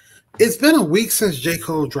 it's been a week since J.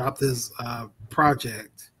 Cole dropped his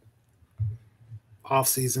project off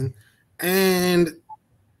season, and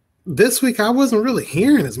this week I wasn't really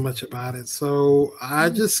hearing as much about it. So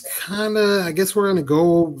I just I guess we're gonna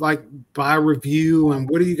go like by review. And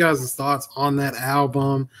what are you guys' thoughts on that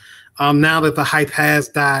album? Now that the hype has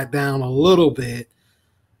died down a little bit,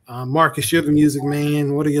 Marcus, you're the music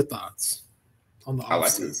man. What are your thoughts on the off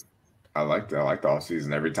season? I like the off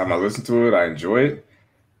season. Every time I listen to it, I enjoy it.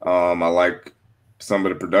 I like some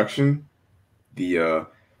of the production. The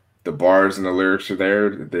bars and the lyrics are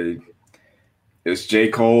there. It's J.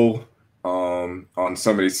 Cole on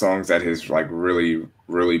some of these songs at his like really,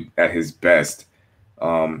 really at his best.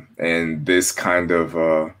 And this kind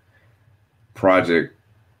of project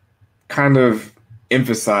kind of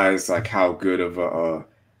emphasized like how good of a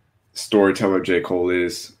storyteller J. Cole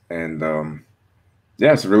is. And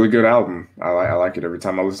yeah, it's a really good album. I like it every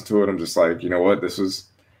time I listen to it. I'm just like, you know what, it's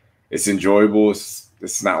enjoyable.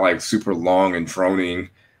 It's not like super long and droning.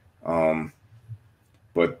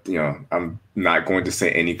 But, I'm not going to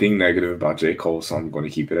say anything negative about J. Cole, so I'm going to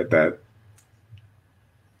keep it at that.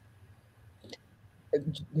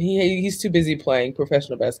 He's too busy playing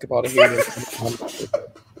professional basketball to hear this.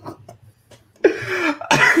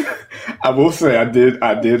 I will say I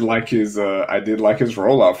did like his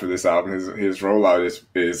rollout for this album. His rollout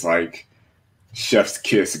is like chef's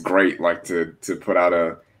kiss great, like to put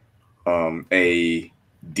out a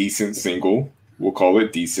decent single. We'll call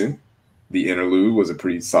it decent. The Interlude was a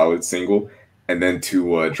pretty solid single. And then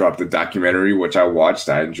to drop the documentary, which I watched,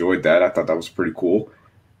 I enjoyed that. I thought that was pretty cool.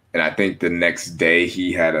 And I think the next day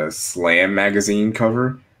he had a Slam magazine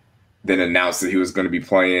cover, then announced that he was going to be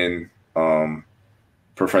playing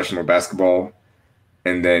professional basketball.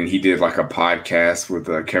 And then he did like a podcast with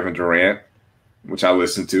Kevin Durant, which I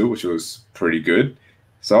listened to, which was pretty good.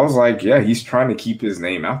 So I was like, yeah, he's trying to keep his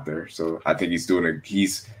name out there. So I think he's doing a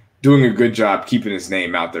good job keeping his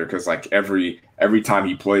name out there, because like every time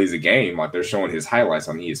he plays a game, like they're showing his highlights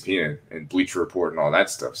on ESPN and Bleacher Report and all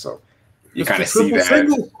that stuff. So you kind of see that.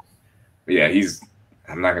 Single. Yeah,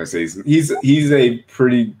 I'm not gonna say he's a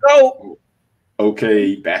pretty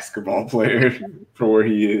okay basketball player for where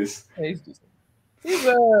he is.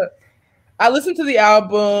 I listened to the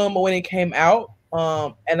album when it came out,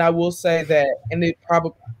 and I will say that,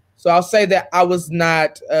 I'll say that I was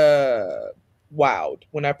not wowed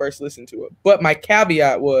when I first listened to it. But my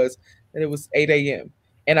caveat was that it was 8 a.m.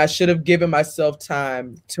 and I should have given myself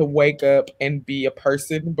time to wake up and be a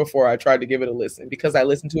person before I tried to give it a listen, because I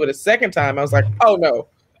listened to it a second time. I was like, oh no,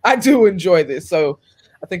 I do enjoy this. So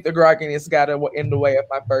I think the grogginess got in the way of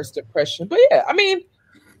my first impression. But yeah, I mean,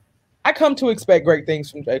 I come to expect great things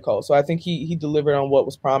from J. Cole. So I think he delivered on what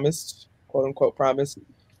was promised, quote unquote promised.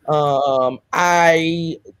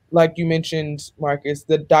 I, like you mentioned, Marcus,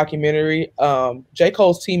 the documentary, J.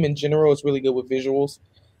 Cole's team in general is really good with visuals.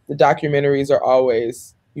 The documentaries are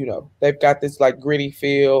always, they've got this like gritty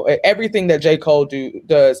feel. Everything that J. Cole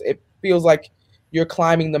does, it feels like you're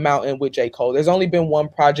climbing the mountain with J. Cole. There's only been one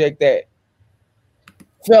project that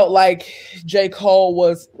felt like J. Cole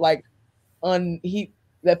was like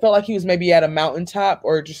that felt like he was maybe at a mountaintop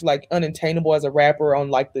or just like unattainable as a rapper on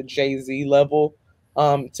like the Jay-Z level.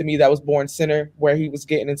 To me, that was Born Sinner, where he was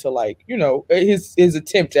getting into like, his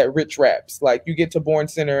attempt at rich raps. Like you get to Born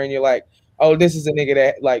Sinner and you're like, oh, this is a nigga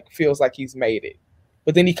that like feels like he's made it.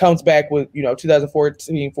 But then he comes back with,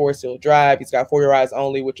 2014 Forest Hill Drive. He's got For Your Eyes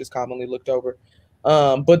Only, which is commonly looked over.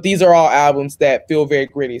 But these are all albums that feel very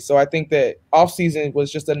gritty. So I think that Off Season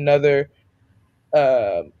was just another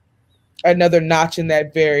notch in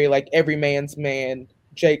that very like every man's man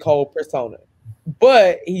J. Cole persona.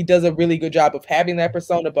 But he does a really good job of having that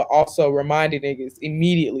persona, but also reminding niggas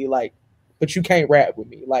immediately, like, but you can't rap with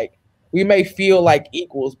me. Like, we may feel like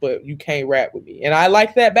equals, but you can't rap with me. And I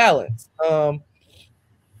like that balance. I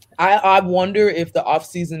wonder if the off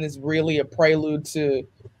season is really a prelude to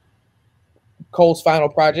Cole's final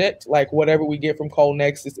project. Like, whatever we get from Cole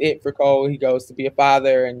next is it for Cole. He goes to be a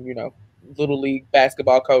father and, little league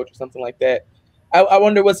basketball coach or something like that. I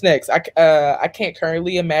wonder what's next. I can't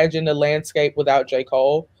currently imagine a landscape without J.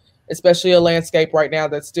 Cole, especially a landscape right now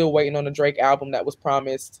that's still waiting on a Drake album that was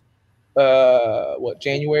promised.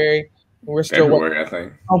 January. We're still February, I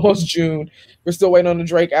think. Almost June. We're still waiting on the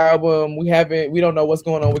Drake album. We don't know what's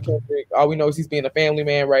going on with Kendrick. All we know is he's being a family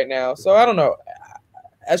man right now. So I don't know.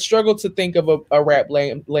 I struggle to think of a rap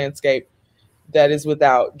landscape that is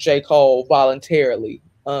without J. Cole voluntarily.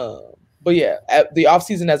 But yeah, the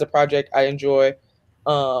offseason as a project, I enjoy.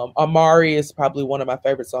 Amari is probably one of my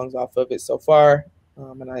favorite songs off of it so far.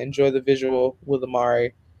 And I enjoy the visual with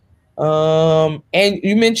Amari. And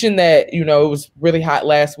you mentioned that, it was really hot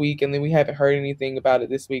last week and then we haven't heard anything about it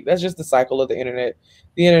this week. That's just the cycle of the internet.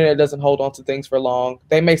 The internet doesn't hold on to things for long.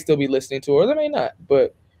 They may still be listening to it or they may not,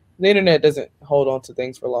 but the internet doesn't hold on to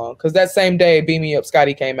things for long. Because that same day, Beam Me Up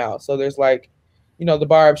Scotty came out. So there's the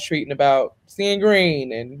Barb's treating about seeing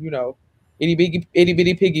green and, Itty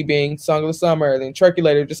Bitty Piggy being Song of the Summer. Then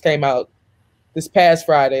Turkulator just came out this past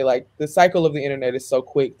Friday. Like, the cycle of the internet is so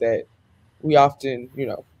quick that we often,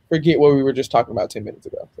 forget what we were just talking about 10 minutes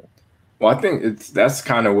ago. So. Well, I think that's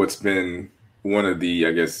kind of what's been one of the,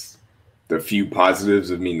 I guess, the few positives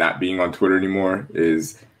of me not being on Twitter anymore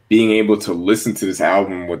is being able to listen to this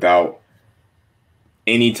album without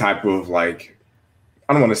any type of I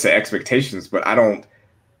don't want to say expectations, but I don't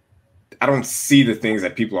see the things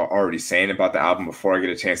that people are already saying about the album before I get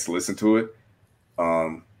a chance to listen to it.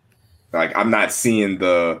 I'm not seeing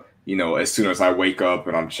the, as soon as I wake up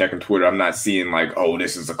and I'm checking Twitter, I'm not seeing oh,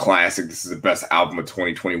 this is a classic. This is the best album of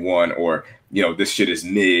 2021. Or, this shit is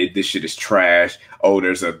mid. This shit is trash. Oh,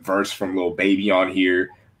 there's a verse from Lil Baby on here.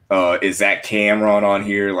 Is that Cameron on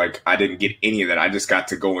here? I didn't get any of that. I just got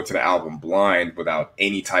to go into the album blind without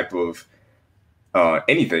any type of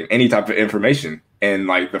anything, any type of information. And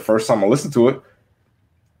the first time I listened to it,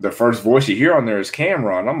 the first voice you hear on there is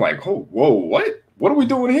Cameron. I'm like, oh, whoa, what? What are we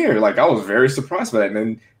doing here? I was very surprised by that. And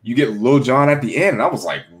then you get Lil Jon at the end, and I was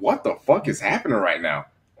like, what the fuck is happening right now?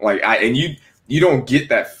 You don't get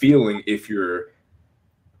that feeling if you're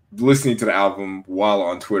listening to the album while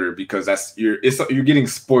on Twitter because you're getting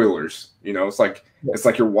spoilers. It's like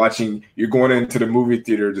you're going into the movie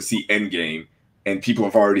theater to see Endgame, and people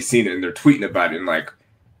have already seen it and they're tweeting about it and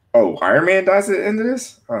oh, Iron Man dies at the end of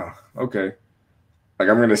this? Oh, okay. I'm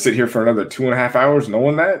going to sit here for another 2.5 hours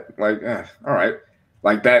knowing that? All right.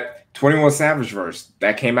 That 21 Savage verse,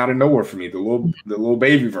 that came out of nowhere for me. The little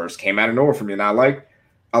Baby verse came out of nowhere for me. And I like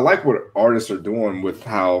what artists are doing with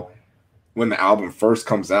how when the album first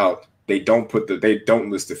comes out, they don't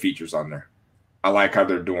list the features on there. I like how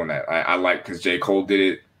they're doing that. I like because J. Cole did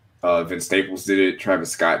it, Vince Staples did it, Travis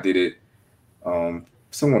Scott did it,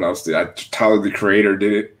 someone else did. Tyler the Creator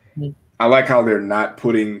did it. Mm-hmm. I like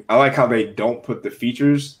how they don't put the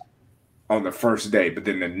features on the first day, but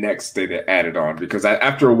then the next day they add it on because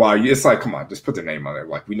after a while, it's come on, just put their name on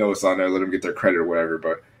there. We know it's on there, let them get their credit or whatever.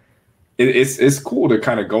 But it's cool to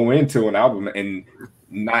kind of go into an album and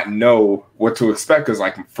not know what to expect. Because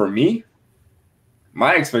for me,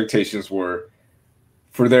 my expectations were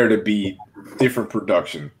for there to be different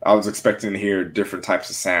production. I was expecting to hear different types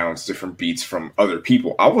of sounds, different beats from other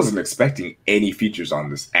people. I wasn't expecting any features on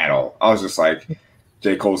this at all. I was just like,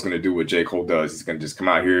 J. Cole's going to do what J. Cole does. He's going to just come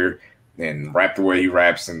out here and rap the way he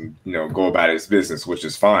raps and, go about his business, which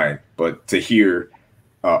is fine. But to hear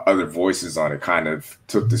other voices on it kind of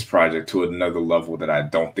took this project to another level that I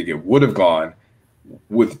don't think it would have gone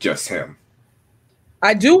with just him.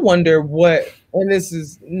 I do wonder and this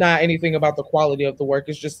is not anything about the quality of the work.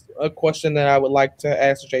 It's just a question that I would like to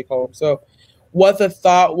ask J. Cole. So what the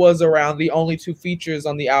thought was around the only 2 features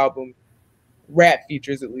on the album, rap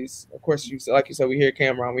features at least. Of course, like you said, we hear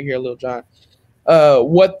Cameron, we hear Lil Jon.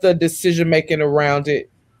 What the decision making around it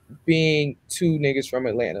being 2 niggas from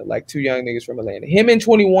Atlanta, 2 young niggas from Atlanta. Him and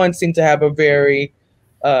 21 seem to have a very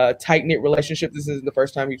tight-knit relationship. This isn't the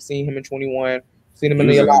first time you've seen him in 21. Seen him in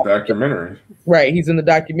the documentary. Right, he's in the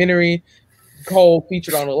documentary. Cole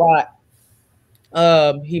featured on a lot.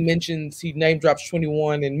 He name drops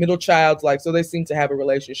 21 and Middle Child's so they seem to have a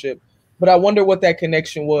relationship. But I wonder what that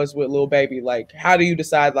connection was with Lil Baby. How do you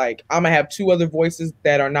decide, I'm going to have 2 other voices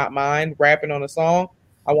that are not mine rapping on a song?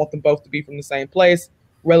 I want them both to be from the same place,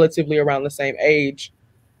 relatively around the same age.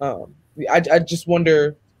 I just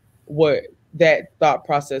wonder what that thought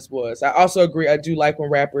process was. I also agree. I do like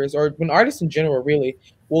when rappers or when artists in general really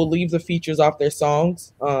will leave the features off their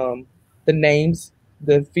songs, the names,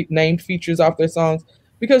 named features off their songs.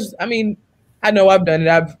 Because, I know I've done it.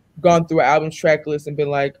 I've gone through an album's track list and been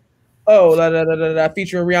like, oh, da da da da da,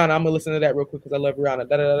 featuring Rihanna. I'm gonna listen to that real quick because I love Rihanna.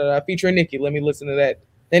 Da da da da, featuring Nicki. Let me listen to that.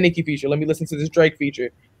 That Nicki feature. Let me listen to this Drake feature.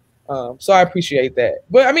 So I appreciate that.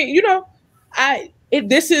 But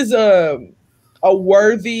this is a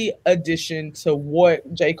worthy addition to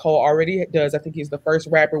what J. Cole already does. I think he's the first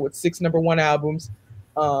rapper with 6 #1 albums.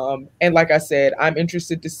 And like I said, I'm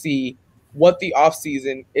interested to see what the off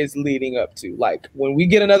season is leading up to. Like when we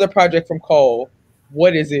get another project from Cole,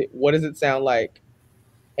 what is it? What does it sound like?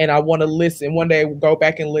 And I want to listen one day, go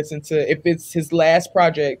back and listen to, if it's his last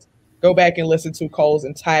project, go back and listen to Cole's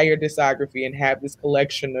entire discography and have this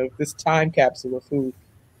collection of this time capsule of who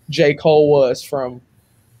J. Cole was from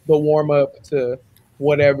the warm up to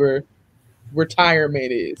whatever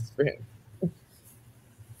retirement is for him.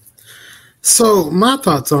 So my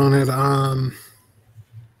thoughts on it,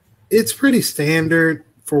 it's pretty standard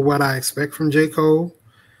for what I expect from J. Cole.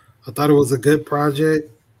 I thought it was a good project.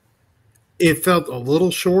 It felt a little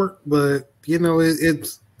short, but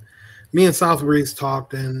it's me and South Breeze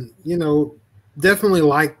talked, and definitely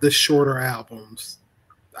like the shorter albums.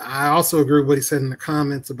 I also agree with what he said in the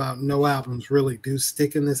comments about no albums really do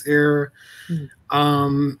stick in this era.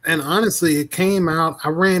 And honestly, it came out, I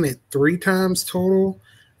ran it 3 times total,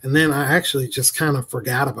 and then I actually just kind of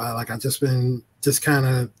forgot about it. Like I just been kind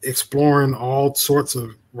of exploring all sorts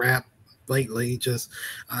of rap lately.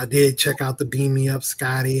 I did check out the Beam Me Up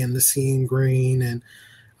Scotty and the Seeing Green, and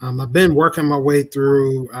I've been working my way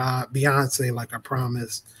through Beyonce, like I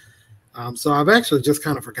promised. So I've actually just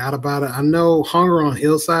kind of forgot about it. I know Hunger on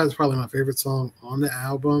Hillside is probably my favorite song on the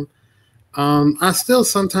album. I still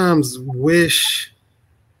sometimes wish,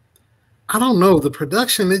 I don't know, the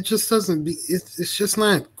production, it just doesn't be, it's just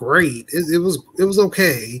not great. It was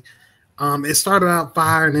okay. It started out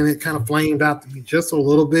fire and then it kind of flamed out to be just a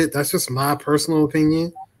little bit. That's just my personal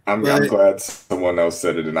opinion. I'm glad someone else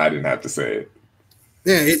said it and I didn't have to say it.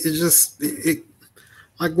 Yeah, it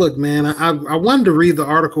like, look, man, I wanted to read the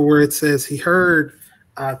article where it says he heard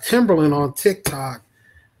Timberland on TikTok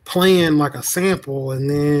playing like a sample, and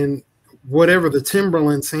then whatever the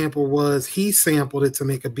Timberland sample was, he sampled it to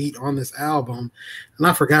make a beat on this album. And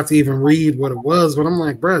I forgot to even read what it was, but I'm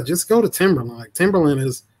like, bro, just go to Timberland. Like, Timberland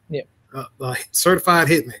is a certified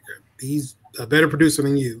hit maker. He's a better producer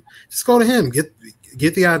than you. Just go to him. Get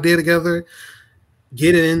the idea together.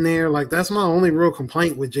 Get it in there. Like, that's my only real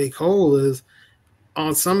complaint with J. Cole is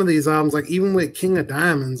on some of these albums, like even with King of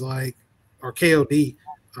Diamonds, like, or KOD.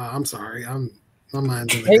 I'm sorry, my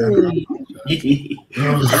mind's in the You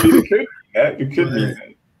could be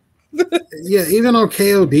that. Yeah, even on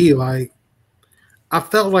KOD, like, I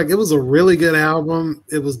felt like it was a really good album.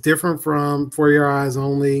 It was different from For Your Eyes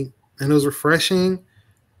Only, and it was refreshing.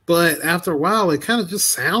 But after a while, it kind of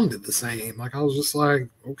just sounded the same. Like, I was just like,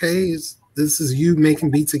 okay, this is you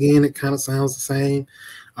making beats again. It kind of sounds the same.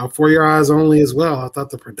 For Your Eyes Only as well. I thought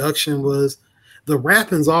the production the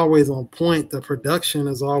rapping's always on point. The production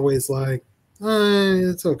is always like,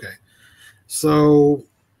 it's okay. So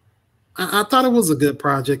I thought it was a good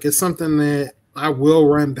project. It's something that I will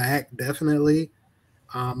run back, definitely.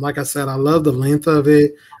 Like I said, I love the length of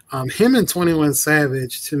it. Him and 21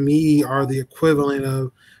 Savage, to me, are the equivalent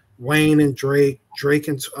of Wayne and Drake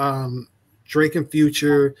and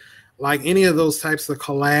Future, like any of those types of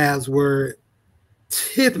collabs where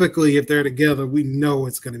typically if they're together, we know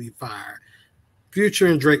it's going to be fire. Future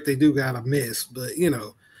and Drake, they do got a miss, but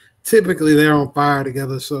typically they're on fire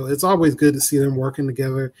together. So it's always good to see them working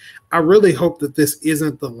together. I really hope that this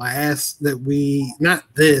isn't the last not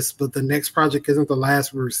this, but the next project isn't the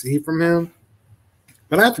last we receive from him.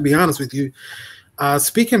 But I have to be honest with you,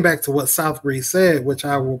 speaking back to what South Breeze said, which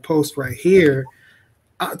I will post right here,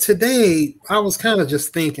 today I was kind of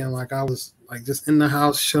just thinking, like, I was like just in the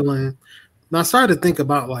house chilling. And I started to think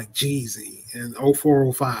about like Jeezy and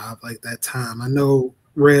 0405, like that time. I know,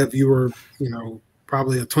 Rev, you were,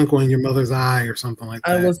 probably a twinkle in your mother's eye or something like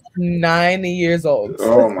that. I was 9 years old.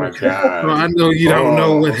 Oh my God. Well, I know you don't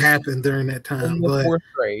know what happened during that time. In the 4th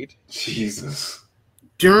grade. Jesus.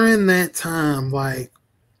 During that time, like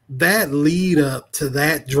that lead up to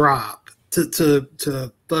that drop to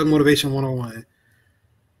Thug Motivation 101,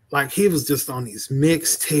 like he was just on these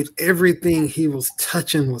mixtapes. Everything he was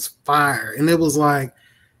touching was fire. And it was like,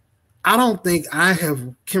 I don't think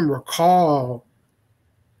can recall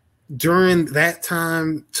during that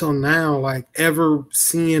time till now, like ever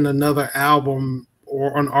seeing another album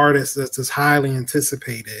or an artist that's as highly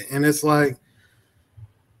anticipated. And it's like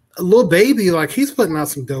Lil Baby, like he's putting out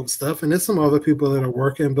some dope stuff, and there's some other people that are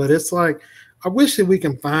working, but it's like, I wish that we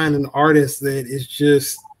can find an artist that is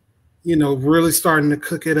just, really starting to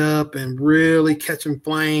cook it up and really catching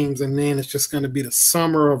flames. And then it's just going to be the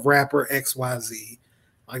summer of rapper XYZ.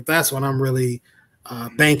 Like that's what I'm really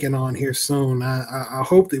banking on here soon. I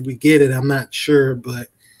hope that we get it. I'm not sure, but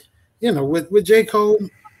with J. Cole,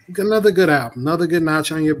 another good album, another good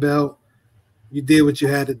notch on your belt. You did what you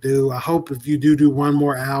had to do. I hope if you do one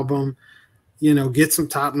more album, get some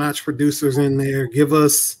top-notch producers in there. Give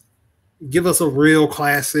us, give us a real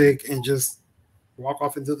classic and just walk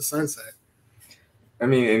off into the sunset. I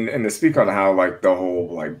mean, and to speak on how like the whole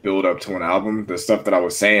like build up to an album, the stuff that I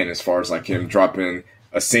was saying as far as like him dropping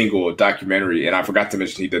a single, a documentary, and I forgot to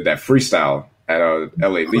mention he did that freestyle at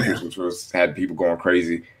LA Leakers, which was had people going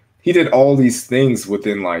crazy. He did all these things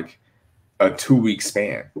within like a 2-week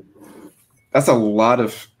span. That's a lot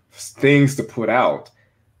of things to put out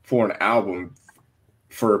for an album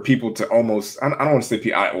for people to almost. I don't want to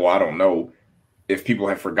say I don't know if people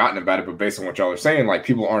have forgotten about it, but based on what y'all are saying, like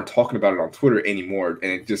people aren't talking about it on Twitter anymore,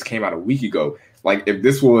 and it just came out a week ago. Like if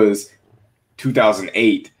this was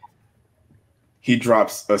 2008, he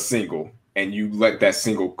drops a single, and you let that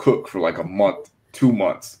single cook for like a month, 2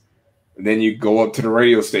 months, and then you go up to the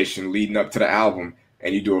radio station leading up to the album,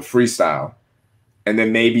 and you do a freestyle, and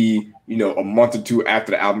then maybe a month or two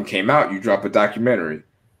after the album came out, you drop a documentary,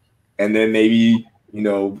 and then maybe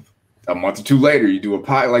a month or two later you do a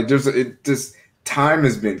pod. Like time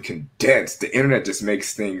has been condensed. The internet just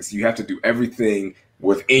makes things, you have to do everything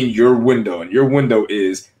within your window. And your window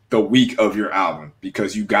is the week of your album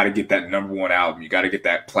because you got to get that #1 album. You got to get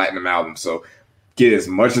that platinum album. So get as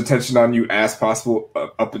much attention on you as possible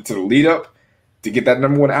up until the lead up to get that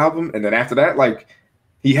 #1 album. And then after that, like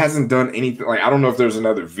he hasn't done anything. Like, I don't know if there's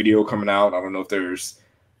another video coming out. I don't know if there's,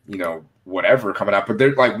 whatever coming out. But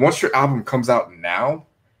they're like, once your album comes out now,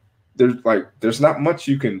 there's not much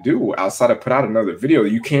you can do outside of put out another video.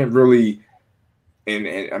 You can't really,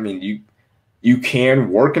 and I mean you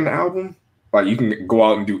can work an album, like you can go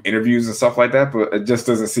out and do interviews and stuff like that, but it just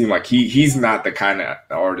doesn't seem like he's not the kind of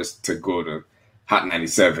artist to go to Hot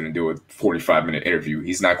 97 and do a 45-minute interview.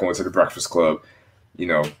 He's not going to the Breakfast Club.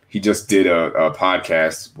 He just did a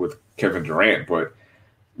podcast with Kevin Durant, but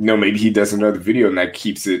maybe he does another video and that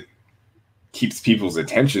keeps people's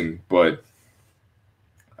attention, but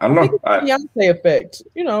I don't know. Beyonce effect,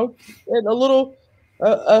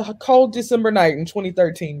 a cold December night in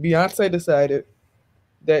 2013, Beyonce decided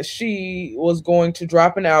that she was going to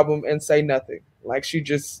drop an album and say nothing. Like she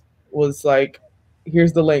just was like,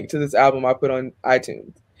 here's the link to this album I put on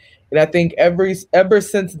iTunes. And I think ever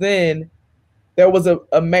since then, there was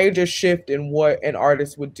a major shift in what an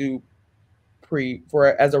artist would do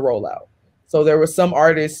as a rollout. So there were some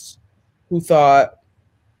artists who thought,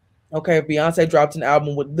 okay, if Beyonce dropped an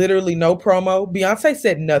album with literally no promo, Beyonce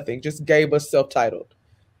said nothing, just gave us self-titled.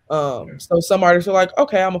 So some artists are like,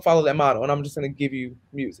 okay, I'm going to follow that model, and I'm just going to give you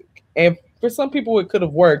music. And for some people, it could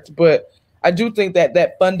have worked, but I do think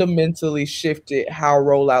that fundamentally shifted how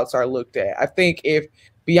rollouts are looked at. I think if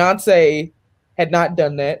Beyonce had not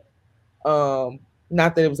done that,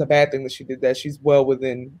 not that it was a bad thing that she did that, she's well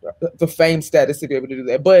within the fame status to be able to do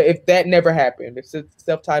that. But if that never happened, if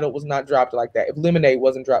self-titled was not dropped like that, if Lemonade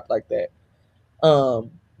wasn't dropped like that,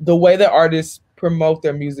 the way that artists promote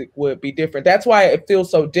their music would be different. That's why it feels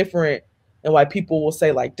so different and why people will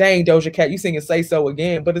say like, dang, Doja Cat, you singing Say So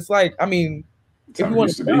again. But it's like, I mean, if you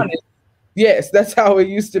want to be honest, yes, that's how it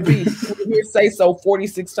used to be. You hear Say So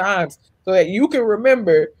 46 times so that you can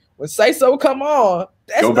remember when Say So come on.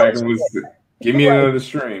 That's go back and listen. Give me another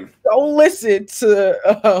stream. Don't listen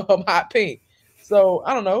to Hot Pink. So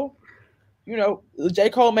I don't know. J.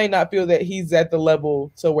 Cole may not feel that he's at the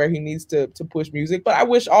level to where he needs to push music, but I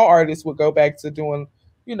wish all artists would go back to doing,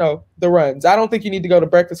 the runs. I don't think you need to go to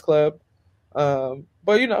Breakfast Club, but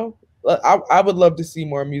I would love to see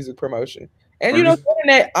more music promotion. And the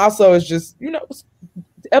internet also is just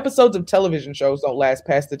episodes of television shows don't last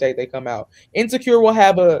past the day they come out. Insecure we'll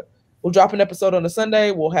drop an episode on a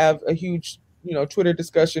Sunday. We'll have a huge Twitter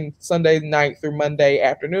discussion Sunday night through Monday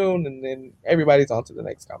afternoon, and then everybody's on to the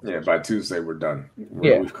next conversation. Yeah, by Tuesday we're done.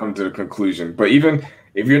 We've come to the conclusion. But even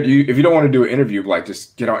if you don't want to do an interview, like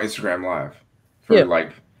just get on Instagram Live for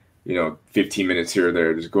 15 minutes here or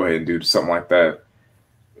there. Just go ahead and do something like that,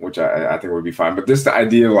 which I think would be fine. But this the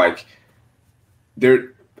idea like I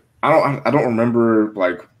don't remember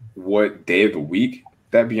like what day of the week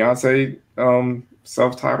that Beyonce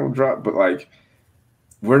self-titled dropped, but like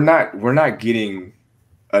we're not getting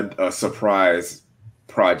a surprise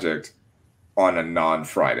project on a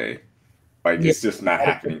non-Friday. Like it's just not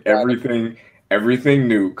happening. Everything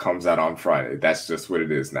new comes out on Friday. That's just what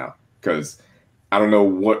it is now. Because I don't know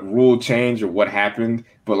what rule changed or what happened,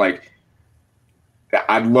 but like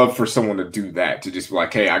I'd love for someone to do that, to just be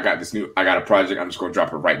like, hey, I got a project, I'm just gonna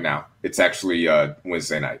drop it right now. It's actually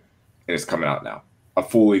Wednesday night and it's coming out now. A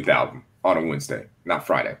full length album on a Wednesday, not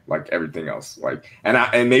Friday, like everything else. Like,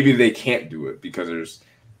 and maybe they can't do it because there's,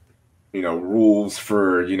 rules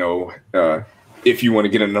for, if you want to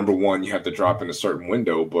get a #1, you have to drop in a certain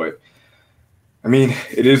window. But I mean,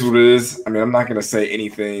 it is what it is. I mean, I'm not going to say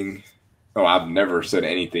anything Oh, I've never said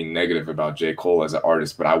anything negative about J. Cole as an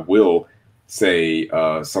artist, but I will say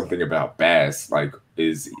something about Bass. Like,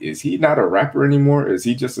 is he not a rapper anymore? Is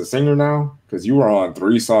he just a singer now? Because you were on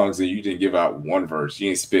 3 songs and you didn't give out one verse. You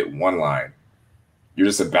didn't spit one line. You're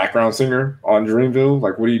just a background singer on Dreamville?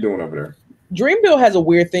 Like, what are you doing over there? Dreamville has a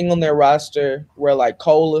weird thing on their roster where like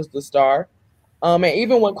Cole is the star. And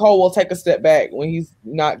even when Cole will take a step back when he's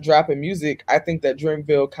not dropping music, I think that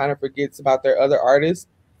Dreamville kind of forgets about their other artists.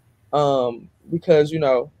 Because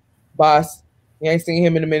Boss, you ain't seen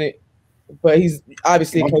him in a minute, but he's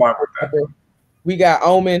obviously we got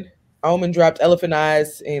Omen. Omen dropped Elephant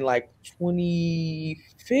Eyes in like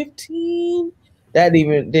 2015. That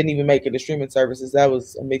didn't even make it to streaming services. That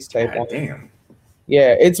was a mixtape. Damn.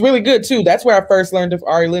 Yeah, it's really good too. That's where I first learned of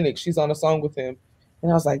Ari Lennox. She's on a song with him,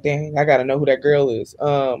 and I was like, dang, I gotta know who that girl is.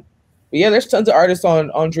 But yeah, there's tons of artists on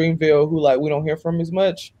Dreamville who like we don't hear from as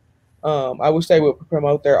much. I wish they would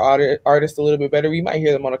promote their artists a little bit better. We might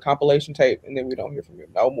hear them on a compilation tape, and then we don't hear from them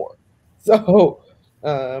no more. So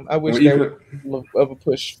I wish there was of a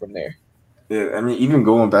push from there. Yeah, I mean, even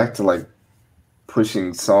going back to like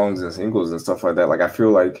pushing songs and singles and stuff like that, like I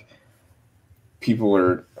feel like people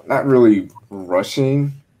are not really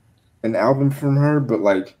rushing an album from her, but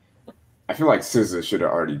like I feel like SZA should have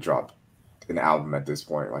already dropped an album at this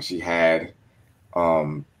point. Like she had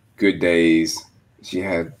Good Days. She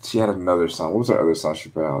had another song. What was her other song she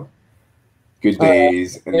put out? Good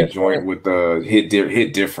Days and the joint with the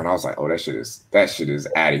hit different. I was like, oh, that shit is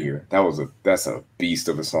out of here. That's a beast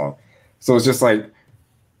of a song. So it's just like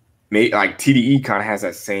TDE kind of has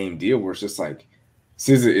that same deal where it's just like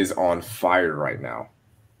SZA is on fire right now.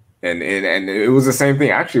 And it was the same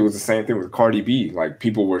thing. Actually, it was the same thing with Cardi B. Like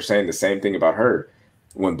people were saying the same thing about her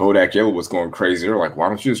when Bodak Yellow was going crazy. They're like, why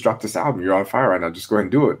don't you just drop this album? You're on fire right now. Just go ahead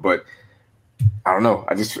and do it. But I don't know.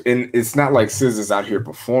 It's not like SZA's out here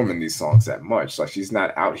performing these songs that much. Like she's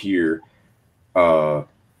not out here going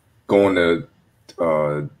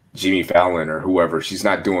to Jimmy Fallon or whoever. She's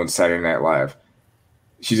not doing Saturday Night Live.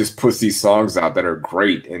 She just puts these songs out that are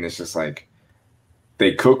great, and it's just like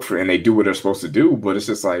they cook for and they do what they're supposed to do. But it's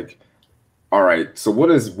just like, all right, so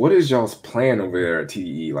what is y'all's plan over there at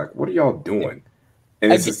TDE? Like, what are y'all doing?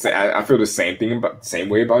 And it's just, I feel the same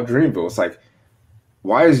way about Dreamville. It's like,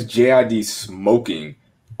 why is JID smoking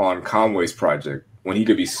on Conway's project when he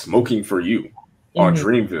could be smoking for you on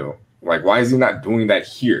Dreamville? Like, why is he not doing that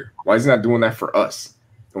here? Why is he not doing that for us?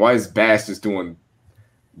 And why is Bass just doing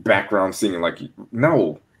background singing? Like,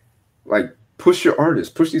 no, like push your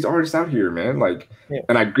artists, push these artists out here, man. Like,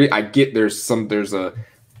 and I get there's a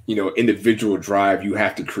individual drive you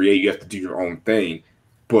have to create, you have to do your own thing,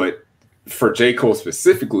 but for J. Cole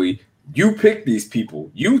specifically, you picked these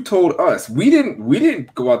people. You told us. We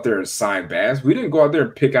didn't go out there and sign Bass. We didn't go out there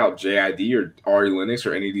and pick out JID or Ari Lennox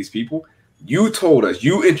or any of these people. You told us.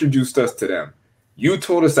 You introduced us to them. You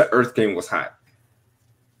told us that Earth Game was hot.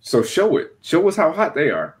 So show it. Show us how hot they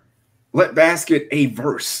are. Let Bass get a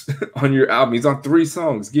verse on your album. He's on 3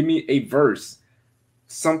 songs. Give me a verse.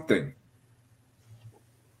 Something.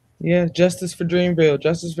 Yeah, justice for Dreamville,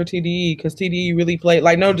 justice for TDE, because TDE really played.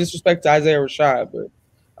 Like, no disrespect to Isaiah Rashad, but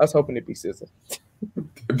I was hoping it'd be SZA.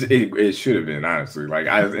 It should have been, honestly. Like,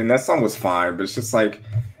 and that song was fine, but it's just like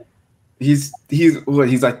he's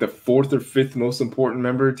like the 4th or 5th most important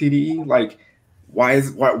member of TDE. Like, why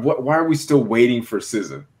are we still waiting for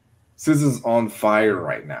SZA? SZA's on fire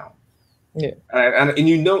right now. Yeah, and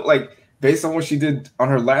like based on what she did on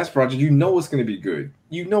her last project, it's going to be good.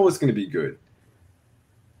 It's going to be good.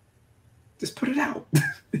 Just put it out.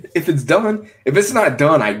 If it's done, if it's not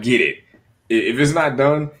done, I get it. If it's not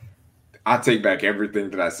done, I'll take back everything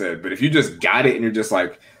that I said. But if you just got it and you're just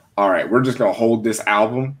like, all right, we're just going to hold this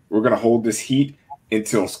album. We're going to hold this heat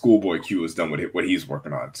until Schoolboy Q is done with what he's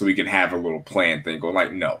working on. So we can have a little plan thing going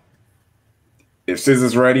like, no. If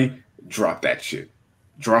SZA's ready, drop that shit.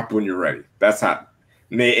 Drop when you're ready. That's how.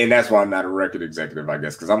 And that's why I'm not a record executive, I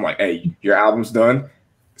guess. Because I'm like, hey, your album's done.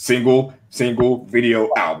 Single, video,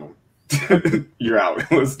 album. You're out.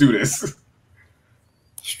 Let's do this.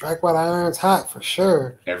 Strike while the iron's hot for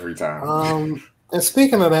sure. Every time. And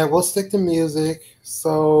speaking of that, we'll stick to music.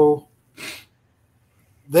 So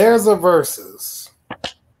there's a versus.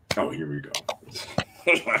 Oh, here we go.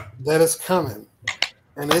 That is coming.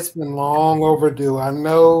 And it's been long overdue. I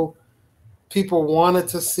know people wanted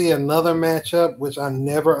to see another matchup, which I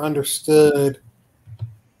never understood.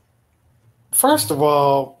 First of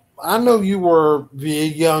all, I know you were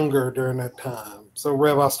younger during that time. So,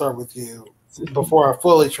 Rev, I'll start with you before I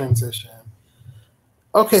fully transition.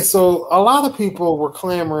 Okay, so a lot of people were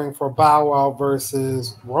clamoring for Bow Wow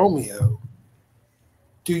versus Romeo.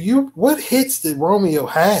 what hits did Romeo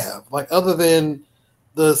have? Like other than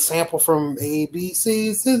the sample from A B C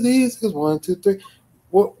is 1 2 3.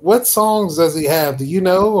 What songs does he have? Do you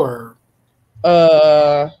know or?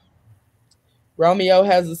 Romeo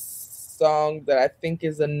has a song that I think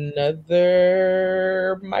is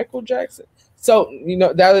another Michael Jackson. So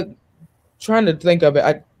that trying to think of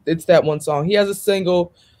it, it's that one song. He has a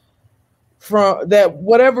single from that,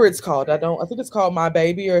 whatever it's called. I think it's called My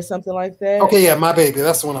Baby or something like that. Okay, yeah, My Baby.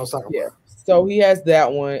 That's the one I was talking about. So he has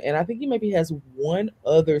that one, and I think he maybe has one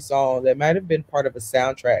other song that might have been part of a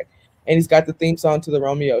soundtrack, and he's got the theme song to the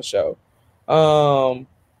Romeo show.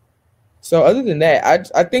 So other than that,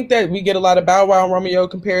 I think that we get a lot of Bow Wow and Romeo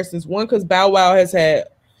comparisons. One, because Bow Wow has had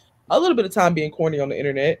a little bit of time being corny on the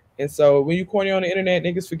internet, and so when you corny on the internet,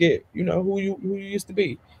 niggas forget, who you used to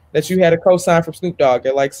be. That you had a cosign from Snoop Dogg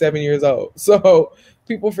at like 7 years old. So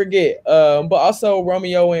people forget. But also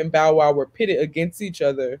Romeo and Bow Wow were pitted against each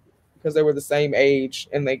other because they were the same age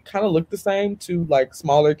and they kind of looked the same to like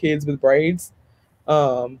smaller kids with braids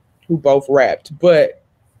who both rapped. But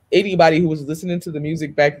anybody who was listening to the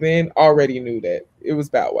music back then already knew that it was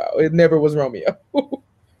Bow Wow. It never was Romeo.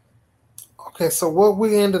 Okay, so what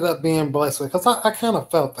we ended up being blessed with, because I kind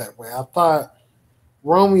of felt that way. I thought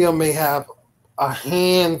Romeo may have a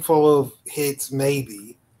handful of hits,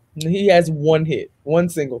 maybe. He has one hit, one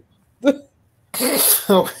single.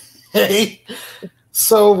 Okay.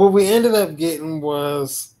 So what we ended up getting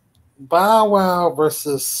was Bow Wow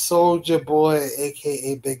versus Soulja Boy,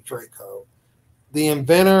 aka Big Draco, the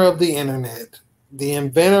inventor of the internet, the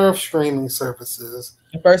inventor of streaming services,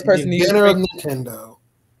 the first person the inventor of Nintendo.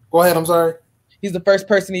 Go ahead, I'm sorry. He's the first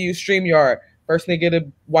person to use StreamYard, first nigga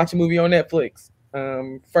to watch a movie on Netflix.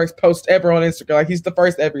 First post ever on Instagram. Like he's the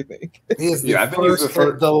first everything. He is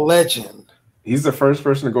the legend. He's the first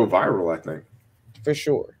person to go viral, I think. For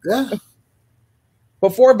sure. Yeah.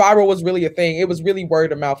 Before viral was really a thing, it was really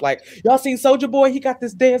word of mouth. Like, y'all seen Soulja Boy? He got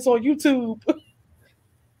this dance on YouTube.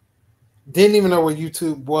 Didn't even know what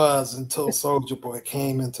YouTube was until Soulja Boy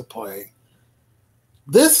came into play.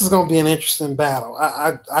 This is going to be an interesting battle.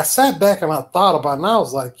 I sat back and I thought about it, and I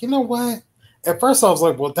was like, you know what? At first, I was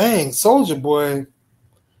like, well, dang, Soulja Boy,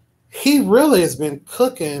 he really has been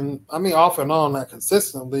cooking, I mean, off and on, not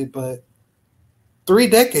consistently, but 3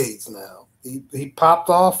 decades now. He popped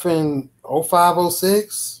off in 05,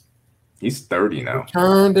 06. He's 30 now.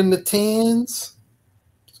 Returned in the teens.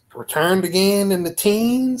 Returned again in the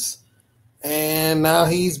teens. And now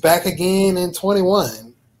he's back again in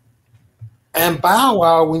 21. And Bow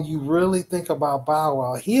Wow, when you really think about Bow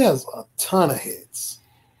Wow, he has a ton of hits.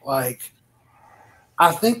 Like,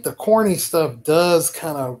 I think the corny stuff does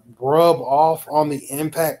kind of rub off on the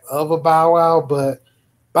impact of a Bow Wow, but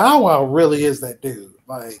Bow Wow really is that dude.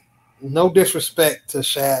 Like, no disrespect to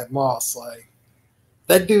Shad Moss. Like,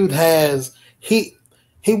 that dude has he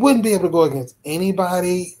wouldn't be able to go against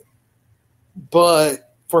anybody,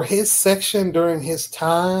 but for his section during his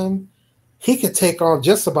time, he could take on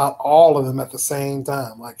just about all of them at the same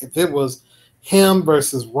time. Like if it was him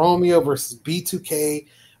versus Romeo versus B2K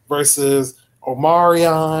versus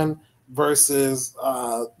Omarion versus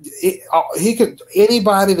he could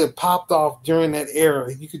anybody that popped off during that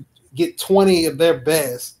era, you could get 20 of their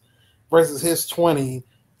best versus his 20,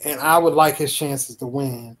 and I would like his chances to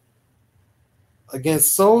win.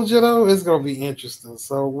 Against Soulja, though, it's going to be interesting.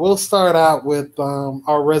 So we'll start out with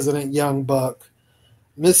our resident young buck,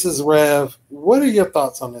 Mrs. Rev. What are your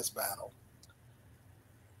thoughts on this battle?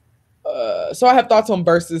 So I have thoughts on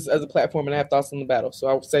Versus as a platform, and I have thoughts on the battle. So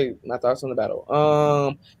I would say my thoughts on the battle.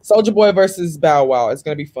 Soulja Boy versus Bow Wow. It's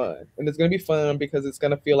going to be fun. And it's going to be fun because it's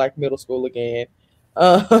going to feel like middle school again.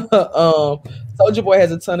 Soulja Boy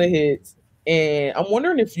has a ton of hits, and I'm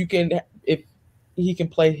wondering if he can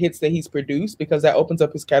play hits that he's produced, because that opens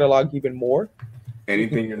up his catalog even more.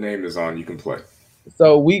 Anything your name is on, you can play.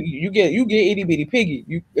 So you get Itty Bitty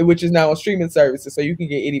Piggy, which is now on streaming services. So you can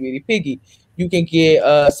get Itty Bitty Piggy. You can get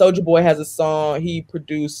Soulja Boy has a song he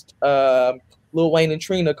produced, Lil Wayne and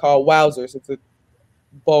Trina, called Wowzers. It's a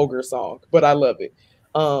vulgar song, but I love it.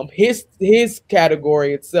 His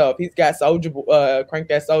category itself, he's got Soulja Boy, Crank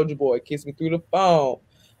That Soulja Boy, Kiss Me Through the Phone.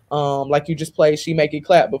 Like you just played She Make It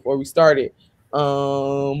Clap before we started.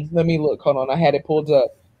 Let me look. Hold on, I had it pulled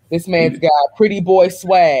up. This man's got Pretty Boy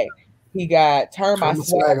Swag. He got Turn My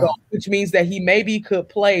Swag Up, which means that he maybe could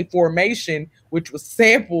play Formation, which was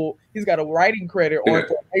sampled. He's got a writing credit on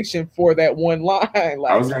Formation for that one line.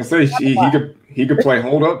 Like, I was gonna say he could play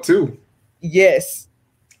Hold Up too. Yes.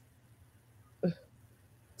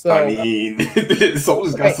 So I mean,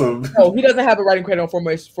 Soulja's got some. No, he doesn't have a writing credit on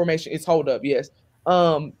Formation. It's Hold Up. Yes.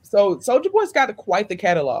 So Soulja Boy's got quite the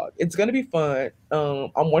catalog. It's gonna be fun.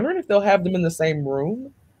 I'm wondering if they'll have them in the same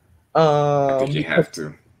room. I think you have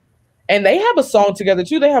to. And they have a song together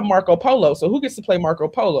too. They have Marco Polo. So who gets to play Marco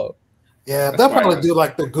Polo? Yeah, they'll probably do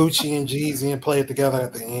like the Gucci and Jeezy and play it together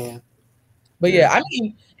at the end. But yeah, I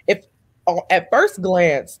mean, if at first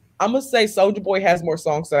glance, I'm gonna say Soulja Boy has more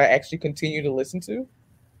songs that I actually continue to listen to.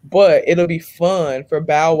 But it'll be fun for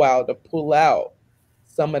Bow Wow to pull out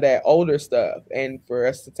some of that older stuff and for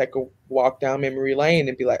us to take a walk down memory lane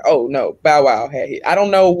and be like, oh no, Bow Wow had hit. I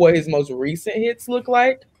don't know what his most recent hits look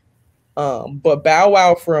like. But Bow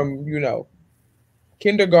Wow from,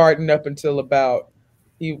 kindergarten up until about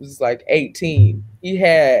he was like 18, he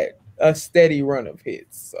had a steady run of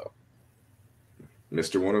hits. So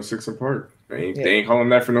Mr. 106 apart. They ain't calling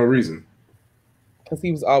that for no reason. Because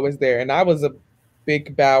he was always there. And I was a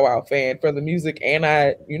big Bow Wow fan for the music, and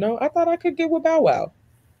I thought I could get with Bow Wow.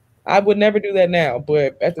 I would never do that now,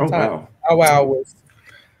 but at the time, wow.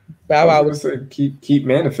 Bow Wow was say, keep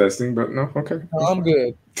manifesting, but no, okay. No, I'm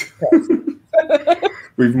good.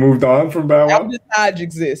 We've moved on from Bow Wow. Aldous Hodge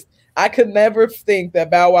exists. I could never think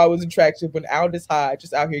that Bow Wow was attractive when Aldous Hodge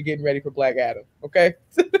is out here getting ready for Black Adam. Okay.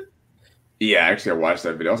 Yeah, actually, I watched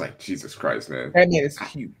that video. I was like, Jesus Christ, man! That man is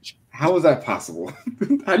huge. How is that possible?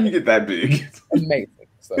 How do you get that big? Amazing.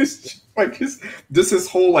 So, his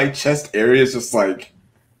whole like chest area is just like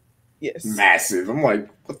massive. I'm like,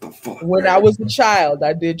 what the fuck? When I was a child,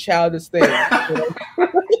 I did childish things.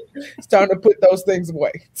 It's time to put those things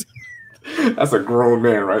away. That's a grown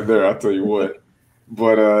man right there. I'll tell you what.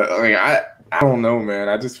 But I don't know, man.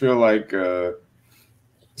 I just feel like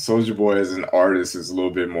Soulja Boy as an artist is a little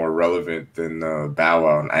bit more relevant than Bow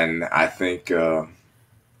Wow, and I think I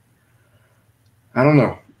don't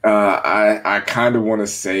know. I kind of want to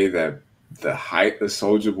say that the height of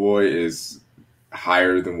Soulja Boy is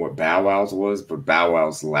higher than what Bow Wow's was, but Bow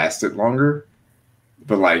Wow's lasted longer.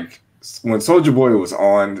 But like when Soulja Boy was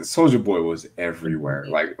on, Soulja Boy was everywhere.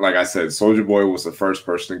 Like I said, Soulja Boy was the first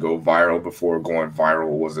person to go viral before going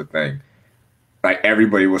viral was a thing. Like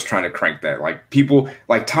everybody was trying to crank that. Like people,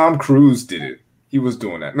 like Tom Cruise did it. He was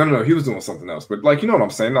doing that. No, he was doing something else. But like, you know what I'm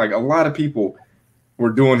saying? Like a lot of people were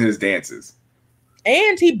doing his dances.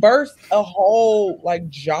 And he birthed a whole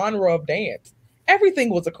like genre of dance. Everything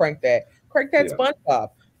was a crank that. Crank that SpongeBob.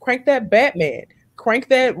 Crank that Batman. Crank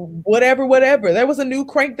that whatever. There was a new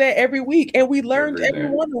crank that every week, and we learned every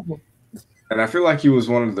one of them. And I feel like he was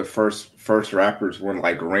one of the first rappers when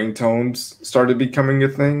like ringtones started becoming a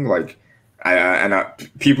thing. Like,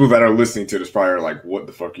 people that are listening to this probably are like, "What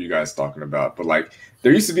the fuck are you guys talking about?" But like,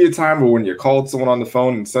 there used to be a time where when you called someone on the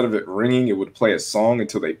phone, instead of it ringing, it would play a song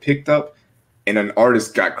until they picked up. And an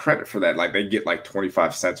artist got credit for that. Like they get like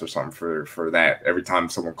 25 cents or something for that every time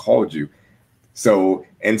someone called you. So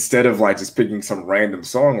instead of like just picking some random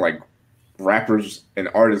song, like rappers and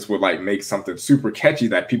artists would like make something super catchy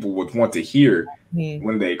that people would want to hear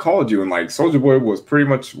when they called you. And like Soulja Boy was pretty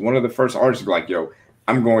much one of the first artists to be like, yo,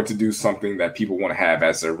 I'm going to do something that people want to have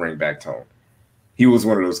as their ringback tone. He was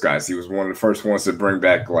one of those guys. He was one of the first ones to bring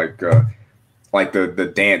back like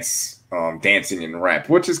the dancing in rap,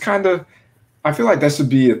 which is kind of, I feel like that should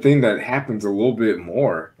be a thing that happens a little bit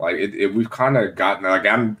more. Like we've kind of gotten like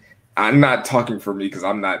I'm not talking for me because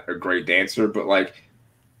I'm not a great dancer, but like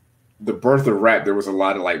the birth of rap, there was a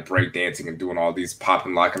lot of like break dancing and doing all these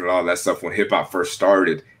popping, locking, and all that stuff when hip hop first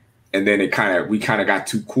started, and then we kind of got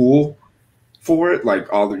too cool for it.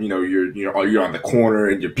 Like all the you're on the corner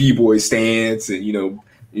and your b-boy stance and in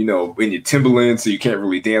your Timberlands, so you can't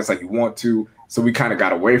really dance like you want to. So we kind of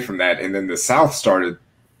got away from that, and then the South started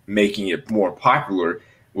making it more popular,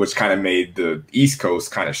 which kind of made the East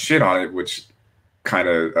Coast kind of shit on it, which kind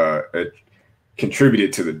of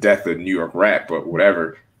contributed to the death of New York rap, but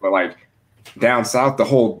whatever. But like down south, the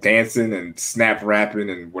whole dancing and snap rapping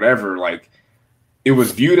and whatever, like it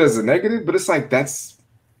was viewed as a negative, but it's like that's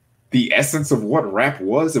the essence of what rap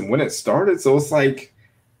was and when it started. So it's like,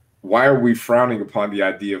 why are we frowning upon the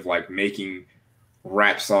idea of like making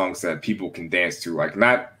rap songs that people can dance to? Like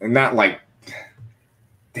not like,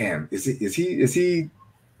 damn, is he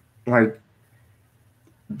like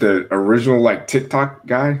the original like TikTok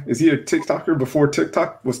guy? Is he a TikToker before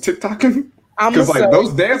TikTok was TikToking? Because like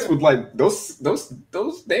those dance with like those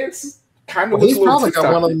dance kind of. He's probably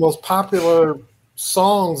got one of the most popular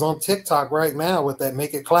songs on TikTok right now with that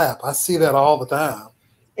 "Make It Clap." I see that all the time.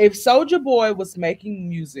 If Soulja Boy was making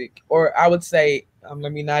music, or I would say,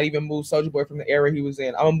 let me not even move Soulja Boy from the era he was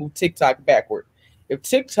in. I'm gonna move TikTok backward. If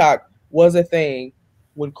TikTok was a thing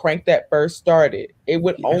when Crank That first started, it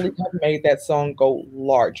would only have made that song go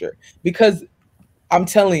larger. Because I'm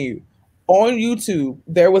telling you, on YouTube,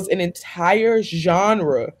 there was an entire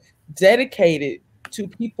genre dedicated to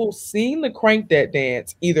people seeing the Crank That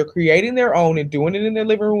dance, either creating their own and doing it in their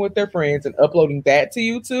living room with their friends and uploading that to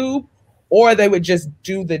YouTube, or they would just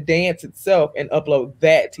do the dance itself and upload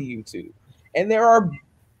that to YouTube. And there are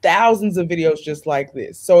thousands of videos just like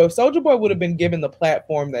this. So if Soulja Boy would have been given the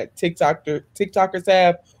platform that TikTokers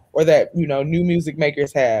have, or that, you know, new music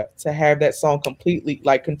makers have, to have that song completely,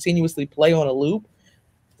 like, continuously play on a loop,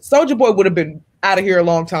 Soulja Boy would have been out of here a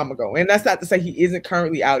long time ago. And that's not to say he isn't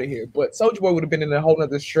currently out of here, but Soulja Boy would have been in a whole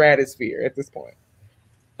other stratosphere at this point.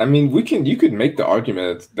 I mean, you could make the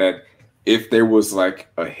argument that if there was like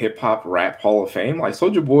a hip hop rap Hall of Fame, like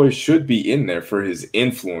Soulja Boy should be in there for his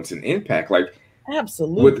influence and impact. Like,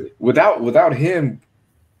 absolutely. Without him,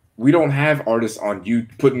 we don't have artists on you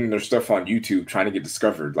putting their stuff on YouTube trying to get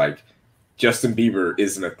discovered. Like, Justin Bieber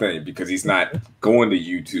isn't a thing because he's not going to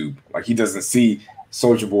YouTube. Like, he doesn't see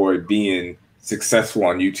Soulja Boy being successful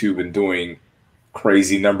on YouTube and doing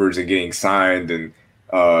crazy numbers and getting signed and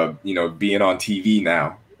you know, being on TV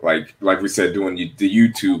now. Like we said, doing the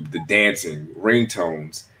YouTube, the dancing,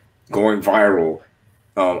 ringtones, going viral,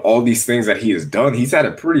 all these things that he has done. He's had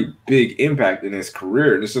a pretty big impact in his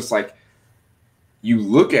career, and it's just like you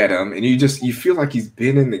look at him and you feel like he's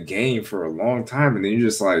been in the game for a long time, and then you're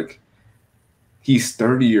just like, he's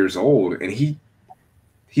 30 years old, and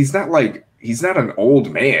he's not an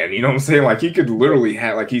old man, you know what I'm saying? Like, he could literally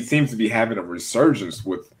have, like, he seems to be having a resurgence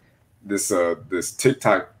with this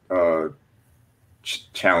TikTok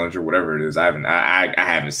challenge or whatever it is. I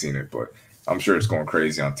haven't seen it, but I'm sure it's going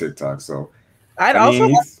crazy on TikTok. So I'd also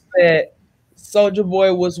like that Soulja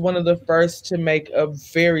Boy was one of the first to make a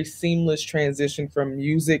very seamless transition from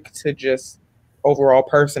music to just overall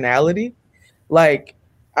personality. Like,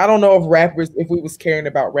 I don't know if we was caring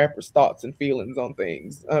about rappers' thoughts and feelings on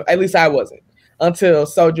things. At least I wasn't, until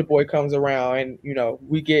Soulja Boy comes around, and, you know,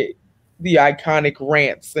 we get the iconic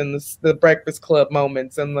rants and the Breakfast Club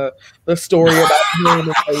moments and the story about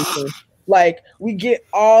communication. Like, we get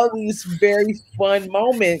all these very fun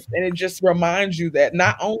moments, and it just reminds you that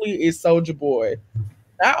not only is Soulja Boy,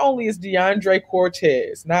 not only is DeAndre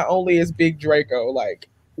Cortez, not only is Big Draco, like,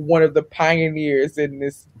 one of the pioneers in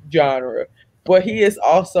this genre, but he is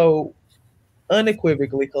also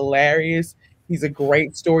unequivocally hilarious. He's a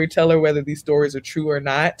great storyteller, whether these stories are true or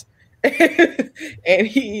not. And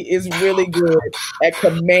he is really good at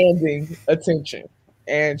commanding attention.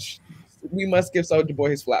 And we must give Soulja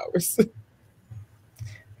Boy his flowers.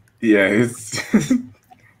 Yeah,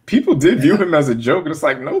 people did view him as a joke, and it's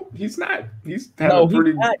like, nope, he's not. He's had a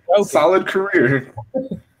pretty solid career.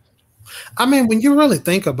 I mean, when you really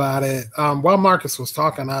think about it, while Marcus was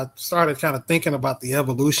talking, I started kind of thinking about the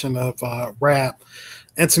evolution of rap.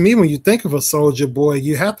 And to me, when you think of a Soulja Boy,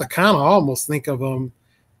 you have to kind of almost think of him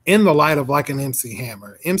in the light of like an MC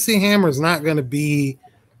Hammer. MC Hammer is not going to be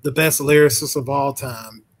the best lyricist of all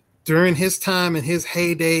time. During his time, in his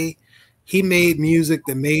heyday, he made music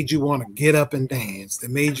that made you want to get up and dance,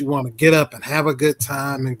 that made you want to get up and have a good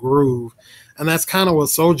time and groove. And that's kind of what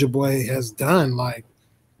Soulja Boy has done. Like,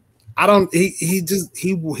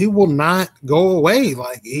 he will not go away.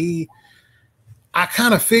 Like, I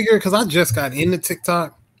kind of figured, because I just got into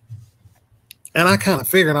TikTok, and I kind of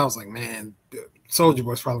figured, I was like, man, Soulja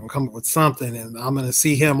Boy's probably gonna come up with something, and I'm gonna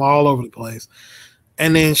see him all over the place.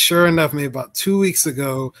 And then, sure enough, maybe about 2 weeks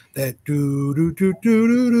ago, that do do do do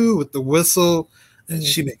do do with the whistle, and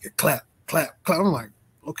she make it clap, clap, clap. I'm like,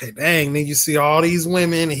 okay, dang. Then you see all these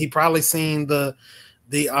women, and he probably seen the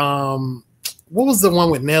what was the one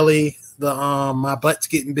with Nelly? The my butt's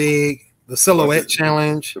getting big. The silhouette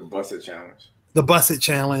challenge. The busted challenge. The busted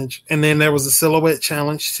challenge, and then there was a silhouette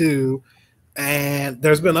challenge too. And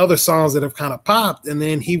there's been other songs that have kind of popped, and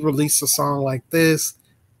then he released a song like this,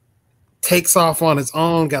 takes off on his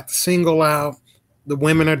own, got the single out, the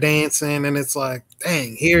women are dancing, and it's like,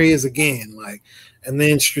 dang, here he is again. Like, and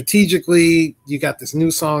then strategically, you got this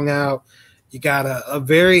new song out, you got a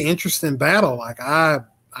very interesting battle. Like, I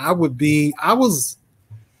was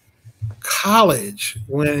college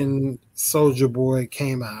when Soulja Boy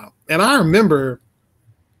came out, and I remember,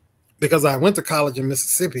 because I went to college in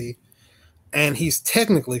Mississippi, and he's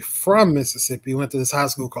technically from Mississippi. He went to this high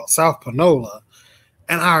school called South Panola.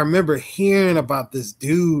 And I remember hearing about this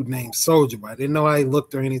dude named Soulja Boy. I didn't know how he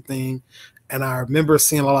looked or anything. And I remember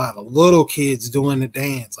seeing a lot of little kids doing the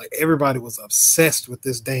dance. Like, everybody was obsessed with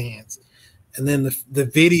this dance. And then the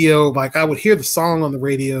video, like, I would hear the song on the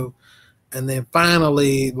radio. And then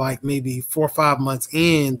finally, like maybe 4 or 5 months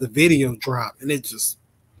in, the video dropped. And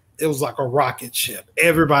it was like a rocket ship.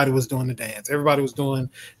 Everybody was doing the dance. Everybody was doing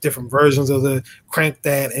different versions of the Crank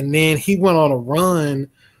That. And then he went on a run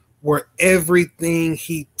where everything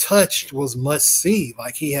he touched was must see.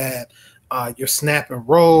 Like he had Your Snap and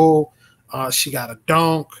Roll, She Got a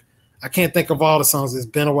Donk. I can't think of all the songs. It's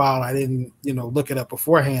been a while. I didn't, look it up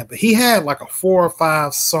beforehand. But he had like a 4 or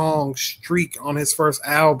 5 song streak on his first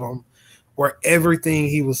album where everything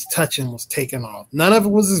he was touching was taken off. None of it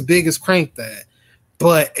was as big as Crank That,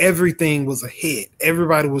 but everything was a hit.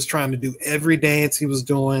 Everybody was trying to do every dance he was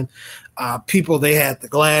doing. People, they had the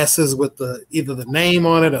glasses with either the name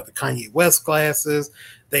on it or the Kanye West glasses.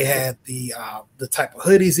 They had the type of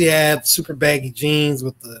hoodies he had, super baggy jeans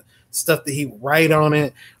with the stuff that he would write on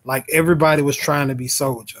it. Like everybody was trying to be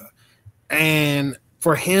Soulja. And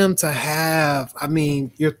for him to have,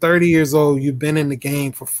 you're 30 years old, you've been in the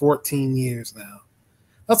game for 14 years now.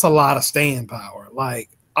 That's a lot of staying power. Like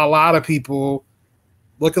a lot of people,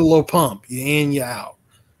 look at Lil Pump, you're in, you're out.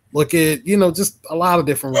 Look at, just a lot of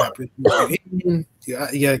different rappers.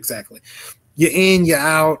 Yeah, exactly. You're in, you're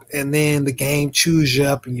out, and then the game chews you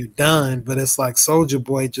up and you're done. But it's like Soulja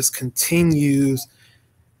Boy just continues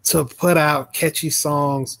to put out catchy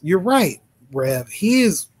songs. You're right, Rev. He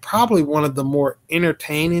is probably one of the more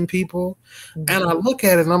entertaining people. Mm-hmm. And I look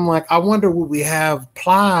at it and I'm like, I wonder would we have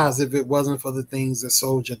Plies if it wasn't for the things that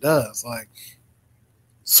Soulja does. Like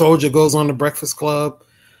Soulja goes on the Breakfast Club,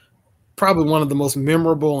 probably one of the most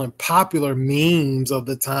memorable and popular memes of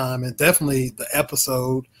the time, and definitely the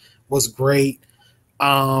episode was great.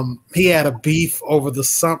 He had a beef over the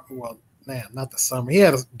summer. Well, not the summer. He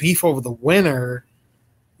had a beef over the winter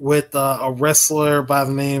with a wrestler by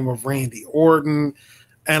the name of Randy Orton.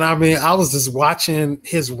 And I was just watching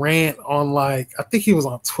his rant on I think he was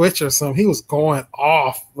on Twitch or something. He was going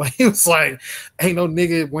off. Like he was like, ain't no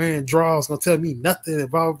nigga wearing drawers gonna tell me nothing and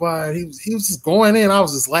blah, blah, blah. He was just going in. I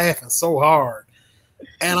was just laughing so hard.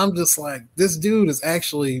 And I'm just like, this dude is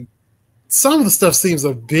actually, some of the stuff seems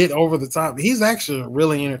a bit over the top. He's actually a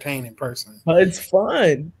really entertaining person. It's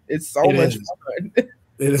fun. It's so much fun.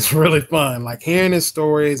 It is really fun, like hearing his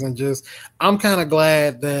stories, and just I'm kind of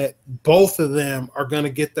glad that both of them are going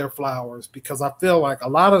to get their flowers, because I feel like a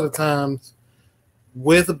lot of the times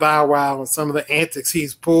with Bow Wow and some of the antics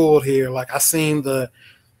he's pulled here, like I seen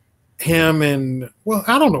him and, well,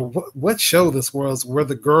 I don't know what show this was, where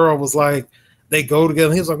the girl was like, they go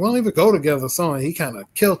together. He was like, we don't even go together. So he kind of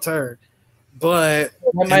killed her. But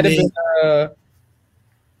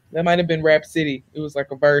that might have been Rap City. It was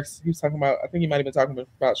like a verse. He was talking about, I think he might have been talking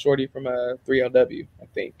about Shorty from 3LW, I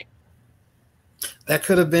think. That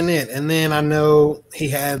could have been it. And then I know he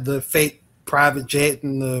had the fake private jet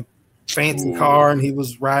and the fancy car, and he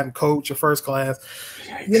was riding coach or first class.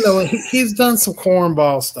 He's done some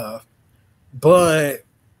cornball stuff. But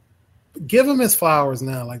give him his flowers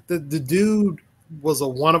now. Like the dude was a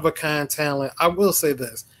one-of-a-kind talent. I will say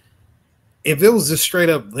this. If it was just straight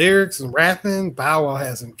up lyrics and rapping, Bow Wow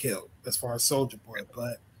has him killed as far as Soulja Boy.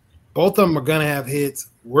 But both of them are going to have hits.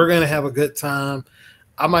 We're going to have a good time.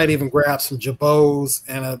 I might even grab some Jabos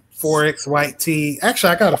and a 4X white tee.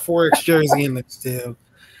 Actually, I got a 4X jersey in there still.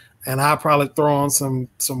 And I'll probably throw on some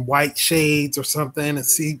white shades or something and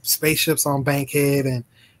see spaceships on Bankhead. And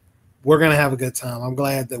we're going to have a good time. I'm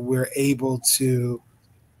glad that we're able to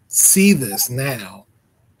see this now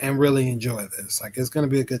and really enjoy this. Like, it's going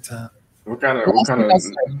to be a good time. What kind of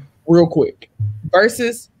real quick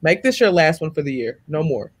versus, make this your last one for the year, no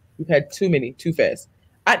more. We've had too many, too fast.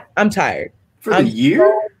 I'm tired for the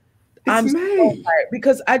year. I'm so tired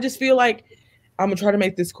because I just feel like I'm gonna try to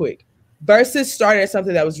make this quick. Versus started as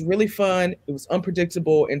something that was really fun. It was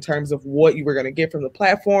unpredictable in terms of what you were gonna get from the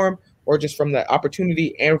platform or just from the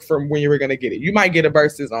opportunity and from when you were gonna get it. You might get a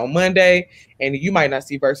versus on Monday, and you might not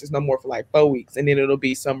see versus no more for like 4 weeks, and then it'll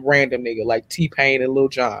be some random nigga like T-Pain and Lil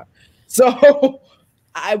Jon. So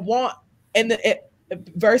I want, and the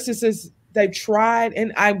versus is, they've tried,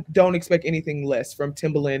 and I don't expect anything less from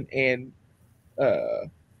Timbaland and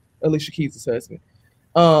Alicia Keys' husband.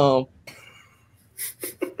 And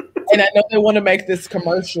I know they want to make this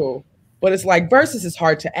commercial, but it's like versus is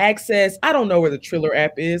hard to access. I don't know where the Triller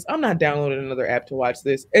app is. I'm not downloading another app to watch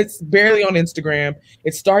this. It's barely on Instagram.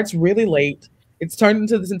 It starts really late. It's turned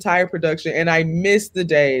into this entire production, and I miss the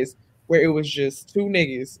days where it was just two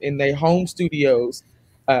niggas in their home studios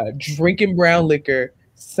drinking brown liquor,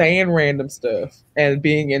 saying random stuff, and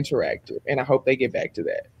being interactive. And I hope they get back to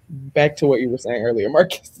that. Back to what you were saying earlier,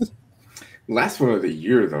 Marcus. Last one of the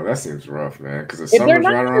year, though, that seems rough, man, because the summer's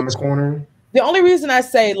right around the corner. The only reason I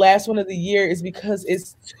say last one of the year is because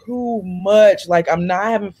it's too much. Like, I'm not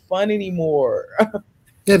having fun anymore.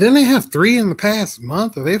 Yeah, didn't they have 3 in the past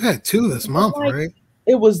month? Or they've had 2 this month, right?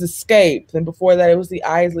 It was Escape. And before that, it was the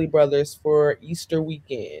Isley Brothers for Easter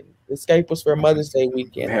weekend. Escape was for Mother's Day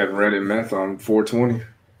weekend. They had Red and Meth on 420.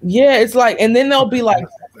 Yeah, it's like, and then there'll be like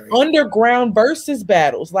underground versus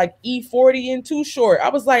battles, like E40 and Too Short. I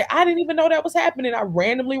was like, I didn't even know that was happening. I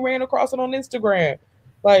randomly ran across it on Instagram.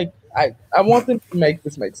 Like, I want them to make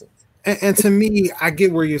this make sense. And to me, I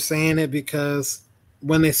get where you're saying it, because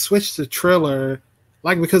when they switched to Triller,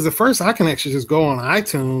 like, because at first I can actually just go on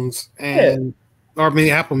iTunes and or maybe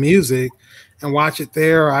Apple Music and watch it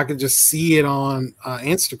there, or I could just see it on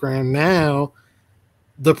Instagram. Now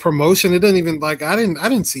the promotion, it doesn't even, like, I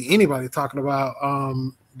didn't see anybody talking about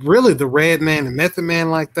really the Red Man and Method Man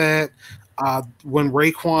like that. When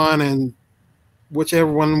Raekwon and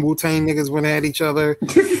whichever one of the Wu-Tang niggas went at each other.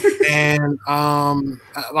 And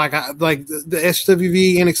like the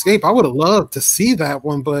SWV and Escape, I would have loved to see that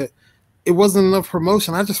one, but it wasn't enough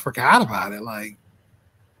promotion. I just forgot about it, like,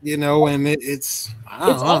 you know. And it's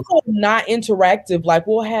also not interactive. Like,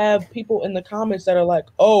 we'll have people in the comments that are like,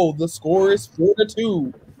 "Oh, the score is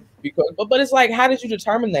 4-2," because, but it's like, how did you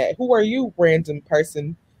determine that? Who are you, random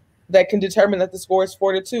person, that can determine that the score is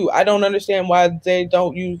 4-2? I don't understand why they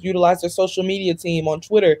don't utilize their social media team on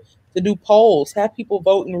Twitter to do polls, have people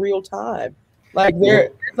vote in real time. Like,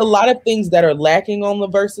 there's a lot of things that are lacking on the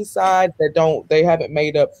versus side that they haven't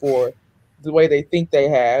made up for the way they think they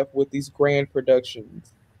have with these grand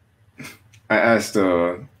productions. I asked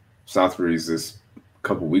Southbreeze this a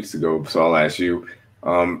couple weeks ago, so I'll ask you,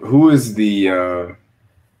 who is the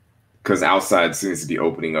because outside seems to be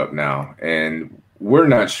opening up now, and we're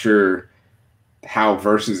not sure how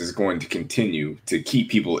Versus is going to continue to keep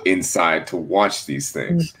people inside to watch these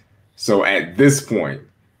things. Mm-hmm. So at this point,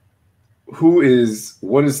 what is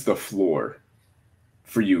the floor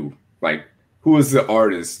for you? Like, who is the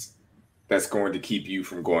artist that's going to keep you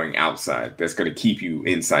from going outside, that's going to keep you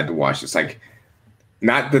inside to watch this? Like,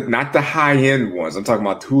 not the high end ones. I'm talking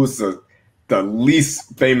about who's the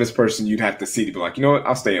least famous person you'd have to see to be like, you know what,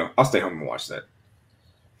 I'll stay home and watch that.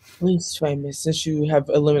 Least famous, since you have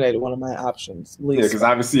eliminated one of my options. Yeah, because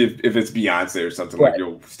obviously if it's Beyonce or something, right, like,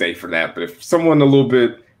 you'll stay for that. But if someone a little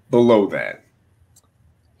bit below that.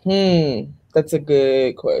 That's a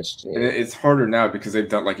good question. And it's harder now because they've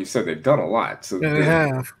done, like you said, they've done a lot. So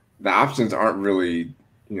the options aren't really,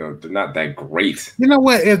 they're not that great. You know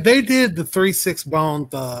what? If they did the 3-6 Bone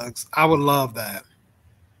Thugs, I would love that.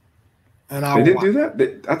 And they didn't do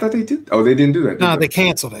that? I thought they did. Oh, they didn't do that. No, they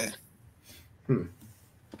canceled it.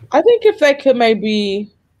 I think if they could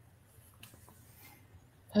maybe,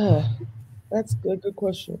 that's a good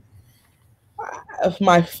question. Of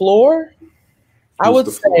my floor, I would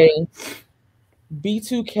say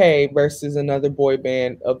B2K versus another boy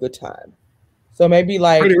band of the time. So maybe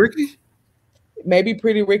like Pretty Ricky? Maybe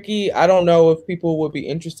Pretty Ricky. I don't know if people would be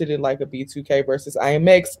interested in like a B2K versus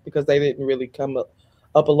IMX because they didn't really come up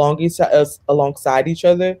alongside each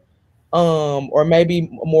other. Or maybe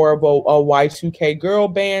more of a Y2K girl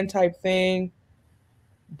band type thing.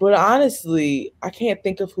 But honestly, I can't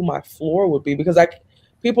think of who my floor would be because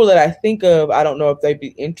people that I think of, I don't know if they'd be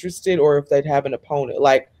interested or if they'd have an opponent.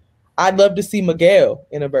 Like, I'd love to see Miguel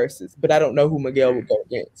in a versus, but I don't know who Miguel would go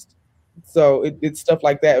against. So it's stuff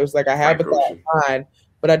like that. It was like, I have a thought in mind,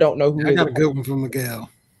 but I don't know who. I got a good one for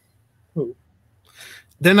Miguel. Who?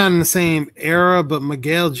 They're not in the same era, but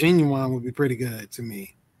Miguel Genuine would be pretty good to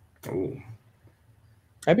me. Oh,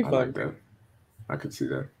 that'd be fun. Like that. I could see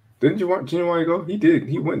that. Didn't Genuine to go? He did.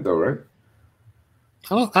 He went though, right?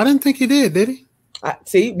 I didn't think he did he?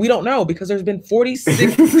 See, we don't know because there's been 46.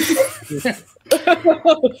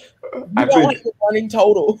 running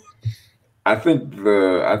total. I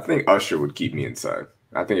think Usher would keep me inside.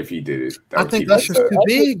 I think if he did it, I think Usher's too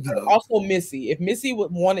big though. Also, Missy. If Missy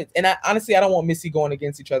would want it, and I don't want Missy going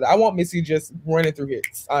against each other. I want Missy just running through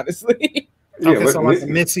hits. Honestly. Yeah, okay, so like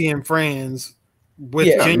Missy and Friends with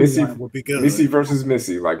Genuine Missy would be good. Missy versus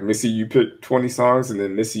Missy. Like, Missy, you pick 20 songs, and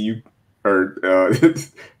then Missy, you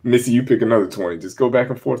pick another 20. Just go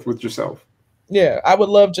back and forth with yourself. Yeah, I would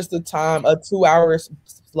love just a 2-hour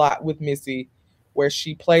slot with Missy where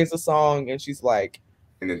she plays a song and she's like,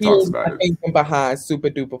 and then talks about it. From behind Super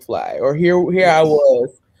Duper Fly, or here I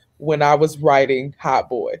was when I was writing Hot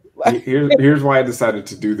Boy. Like, here's why I decided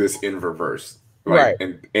to do this in reverse. Like,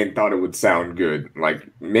 right. and thought it would sound good. Like,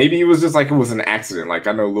 maybe it was just like it was an accident. Like,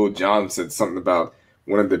 I know Lil Jon said something about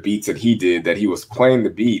one of the beats that he did, that he was playing the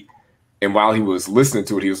beat, and while he was listening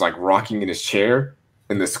to it, he was like rocking in his chair,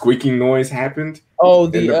 and the squeaking noise happened. Oh,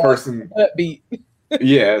 the person beat.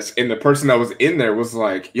 Yes, and the person that was in there was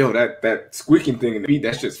like, "Yo, that squeaking thing in the beat,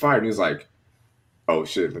 that shit's fire." And he was like, "Oh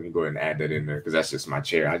shit, let me go ahead and add that in there because that's just my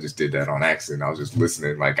chair. I just did that on accident. I was just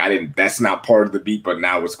listening. Like, I didn't. That's not part of the beat, but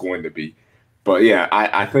now it's going to be." But yeah,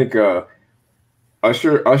 I think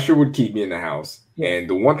Usher would keep me in the house. Yeah. And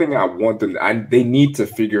the one thing I want them, they need to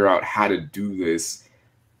figure out how to do this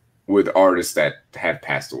with artists that have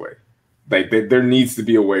passed away. Like there needs to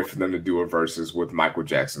be a way for them to do a verses with Michael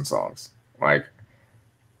Jackson songs. Like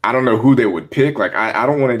I don't know who they would pick. Like I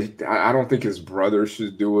don't want to. I don't think his brother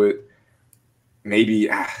should do it. Maybe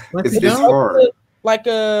it's hard. Like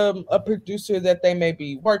a producer that they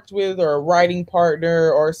maybe worked with, or a writing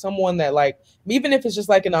partner, or someone that, like, even if it's just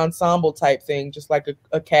like an ensemble type thing, just like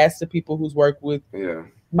a cast of people who's worked with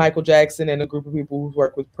Michael Jackson and a group of people who's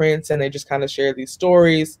worked with Prince, and they just kind of share these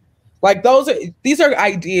stories. Like these are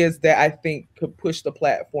ideas that I think could push the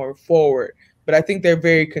platform forward. But I think they're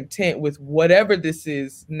very content with whatever this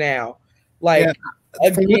is now. Like,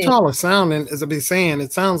 from what y'all are sounding, as I've been saying,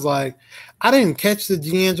 it sounds like I didn't catch the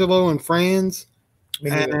D'Angelo and Friends,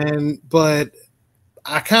 but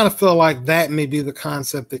I kind of feel like that may be the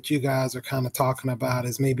concept that you guys are kind of talking about,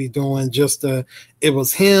 is maybe doing just it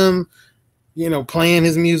was him, playing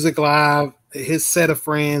his music live, his set of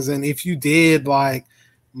friends, and if you did like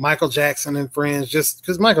Michael Jackson and Friends, just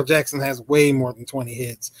because Michael Jackson has way more than 20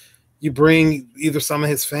 hits. You bring either some of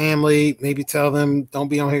his family, maybe tell them don't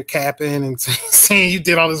be on here capping and saying you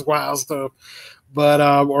did all this wild stuff, but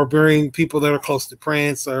or bring people that are close to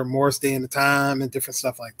Prince or Morris Day and the Time and different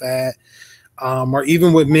stuff like that. Or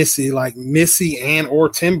even with Missy, like Missy and or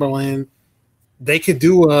Timberland, they could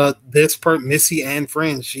do Missy and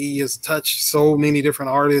Friends. She has touched so many different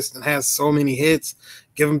artists and has so many hits.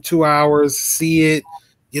 Give them 2 hours, see it,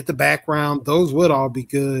 get the background. Those would all be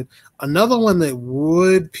good. Another one that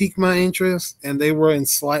would pique my interest, and they were in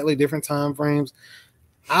slightly different time frames,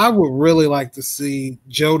 I would really like to see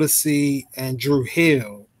Jodeci and Drew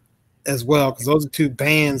Hill as well, because those are two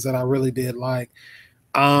bands that I really did like.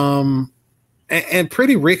 And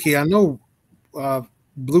Pretty Ricky, I know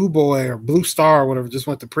Blue Boy or Blue Star or whatever just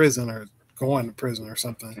went to prison or going to prison or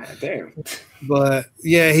something. God damn. But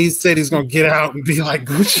yeah, he said he's going to get out and be like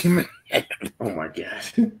Gucci Mane. Oh my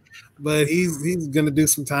God. But he's going to do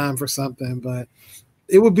some time for something. But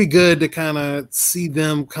it would be good to kind of see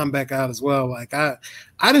them come back out as well. Like I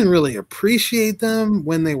didn't really appreciate them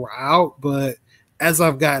when they were out, but as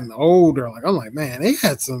I've gotten older, I'm like, man, they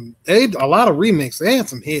had a lot of remixes. They had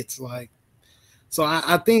some hits. Like, so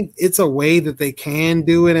I think it's a way that they can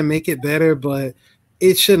do it and make it better, but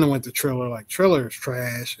it shouldn't have went to Triller. Like, Triller is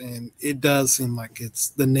trash, and it does seem like it's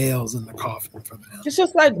the nails in the coffin for them. It's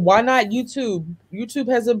just like, why not YouTube?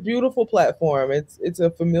 YouTube has a beautiful platform. It's a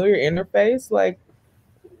familiar interface. Like,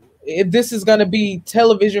 if this is going to be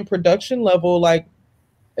television production level, like,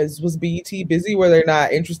 was BET busy where they're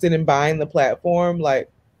not interested in buying the platform? Like,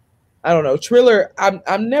 I don't know. Triller,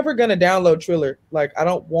 I'm never going to download Triller. Like, I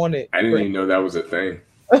don't want it. I didn't even know that was a thing.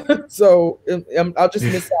 So I'll just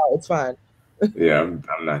miss out. It's fine. Yeah, I'm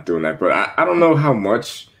not doing that. But I don't know how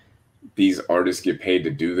much these artists get paid to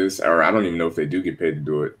do this, or I don't even know if they do get paid to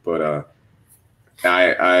do it. But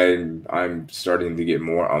I'm starting to get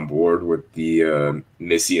more on board with the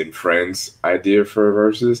Missy and Friends idea for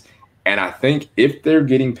verses. And I think if they're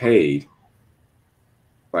getting paid,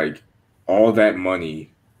 like, all that money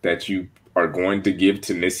that you are going to give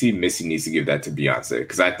to Missy needs to give that to Beyonce.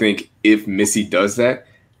 Because I think if Missy does that,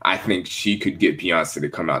 I think she could get Beyonce to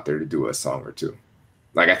come out there to do a song or two.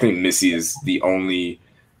 Like, I think Missy is the only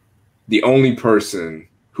person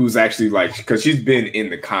who's actually, like, because she's been in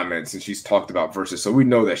the comments and she's talked about verses, so we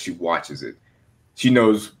know that she watches it. She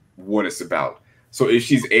knows what it's about. So if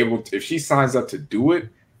she signs up to do it,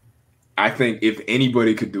 I think if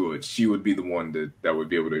anybody could do it, she would be the one that would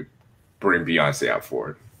be able to bring Beyonce out for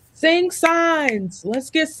it. Sing signs.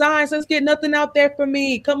 Let's get signs. Let's get nothing out there for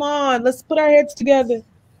me. Come on. Let's put our heads together.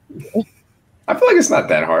 I feel like it's not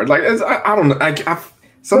that hard. Like, I don't know.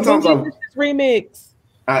 Sometimes remix.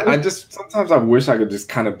 Sometimes I wish I could just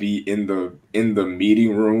kind of be in the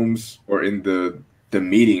meeting rooms or in the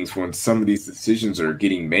meetings when some of these decisions are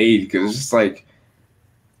getting made, because it's just like,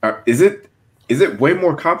 is it way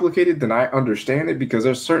more complicated than I understand it? Because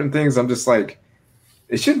there's certain things I'm just like,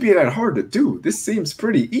 it shouldn't be that hard to do. This seems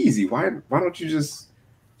pretty easy. Why don't you just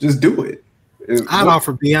do it? I'd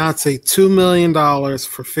offer Beyonce $2 million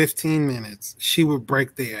for 15 minutes. She would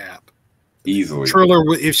break the app easily. Triller,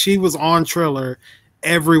 if she was on Triller,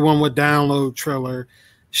 everyone would download Triller.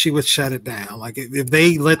 She would shut it down. Like, if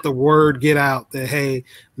they let the word get out that, hey,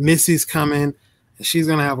 Missy's coming, and she's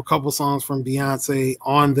gonna have a couple songs from Beyonce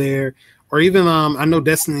on there, or even I know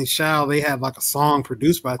Destiny's Child, they had like a song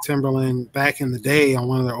produced by Timberland back in the day on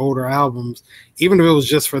one of their older albums. Even if it was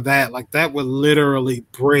just for that, like, that would literally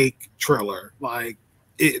break Triller. Like,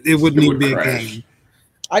 it would need to be a game.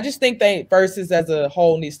 I just think Versus as a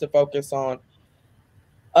whole needs to focus on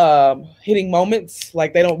hitting moments.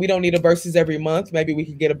 Like we don't need a versus every month. Maybe we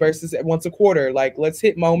could get a versus once a quarter. Like let's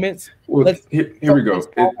hit moments. Well, Let's here we go.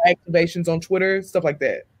 Activations on Twitter, stuff like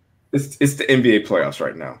that. It's the NBA playoffs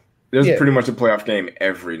right now. There's pretty much a playoff game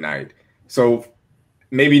every night. So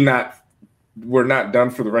maybe not. We're not done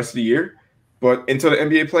for the rest of the year, but until the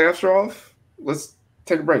NBA playoffs are off, let's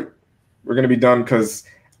take a break. We're gonna be done because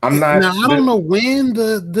I'm not. Now I don't know when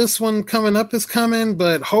this one coming up is coming,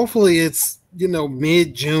 but hopefully it's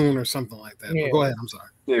mid-June or something like that. Yeah. Go ahead. I'm sorry.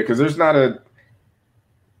 Yeah, because there's not a.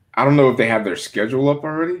 I don't know if they have their schedule up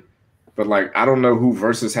already, but like I don't know who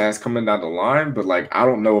versus has coming down the line, but like I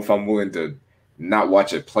don't know if I'm willing to not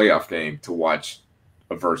watch a playoff game to watch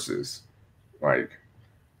a versus. Like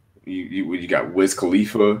you got Wiz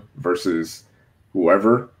Khalifa versus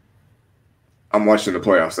whoever. I'm watching the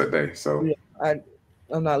playoffs that day, so yeah,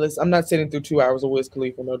 I'm not listening. I'm not sitting through 2 hours of Wiz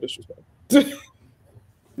Khalifa. No disrespect.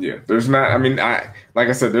 Yeah, there's not. I mean, like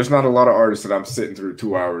I said, there's not a lot of artists that I'm sitting through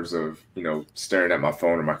 2 hours of staring at my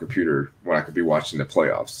phone or my computer when I could be watching the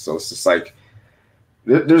playoffs. So it's just like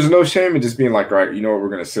there's no shame in just being like, all right, you know what, we're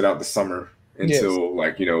gonna sit out the summer until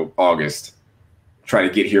August, try to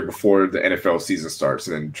get here before the NFL season starts,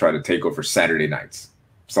 and then try to take over Saturday nights,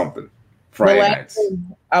 Friday nights.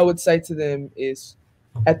 Thing I would say to them is,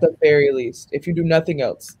 at the very least, if you do nothing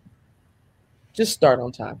else, just start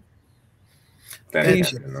on time. That ain't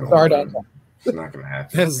happening. Start on time. It's not gonna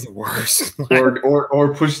happen. That's the worst.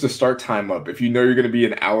 or push the start time up. If you know you're gonna be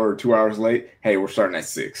an hour or 2 hours late, hey, we're starting at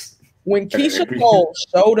 6. When Keisha Cole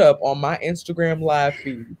showed up on my Instagram live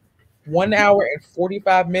feed 1 hour and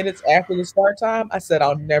 45 minutes after the start time, I said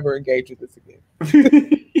I'll never engage with this again.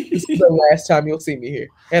 This is the last time you'll see me here,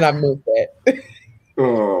 and I meant that.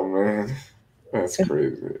 Oh man, that's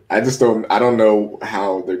crazy. I don't know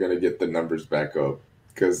how they're gonna get the numbers back up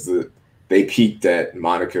because they peaked at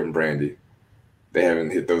Monica and Brandy. They haven't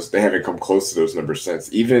hit those. They haven't come close to those numbers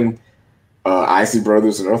since. Even Icy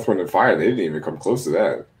Brothers and Earth, Wind and Fire, they didn't even come close to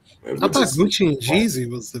that. I thought Gucci and Jeezy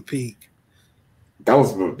was the peak. That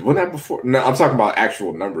wasn't that before? No, I'm talking about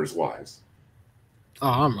actual numbers wise. Oh,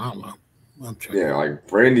 I don't know. I'm checking. Yeah, like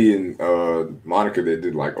Brandy and Monica, they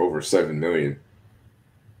did like over 7 million.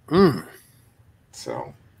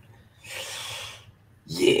 So,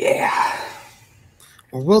 yeah.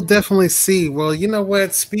 Well, we'll definitely see. Well, you know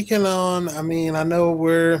what? Speaking on, I mean, I know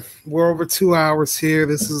we're over 2 hours here.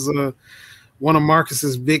 This is one of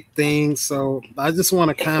Marcus's big things, so I just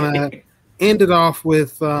want to kind of end it off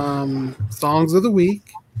with songs of the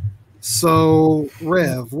week. So,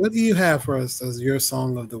 Rev, what do you have for us as your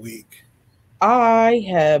song of the week? I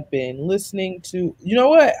have been listening to, you know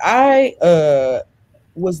what? I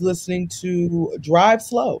was listening to Drive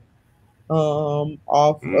Slow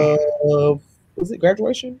off of, was it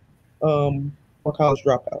Graduation? Or College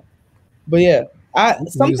Dropout. But yeah,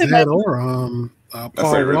 something that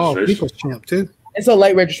Paul Wall, People's Champ too. It's a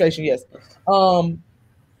late registration, yes.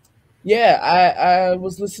 Yeah, I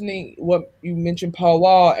was listening what you mentioned Paul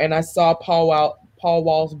Wall, and I saw Paul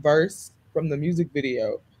Wall's verse from the music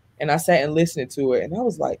video, and I sat and listened to it, and I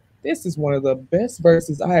was like, this is one of the best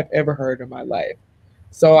verses I have ever heard in my life.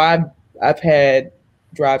 So I've had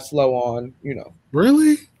Drive Slow on,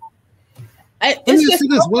 Really? Let me ask you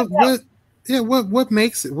this. What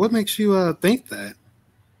makes you think that?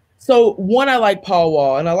 So one, I like Paul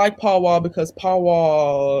Wall, and I like Paul Wall because Paul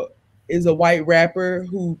Wall is a white rapper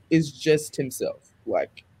who is just himself.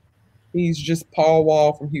 Like, he's just Paul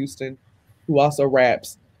Wall from Houston who also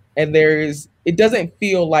raps. And it doesn't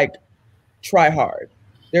feel like try hard.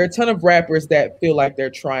 There are a ton of rappers that feel like they're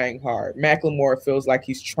trying hard. Macklemore feels like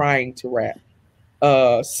he's trying to rap.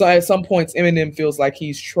 So at some points, Eminem feels like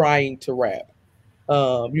he's trying to rap.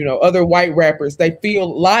 Other white rappers, they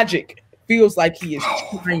feel Logic feels like he is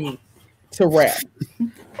trying to rap.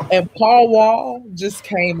 And Paul Wall just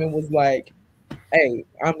came and was like, hey,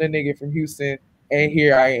 I'm the nigga from Houston, and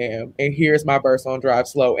here I am, and here's my verse on Drive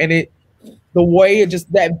Slow. And the way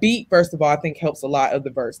that beat, first of all, I think helps a lot of the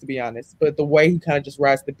verse, to be honest. But the way he kind of just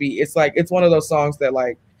rides the beat, it's like, it's one of those songs that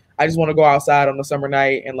like, I just want to go outside on a summer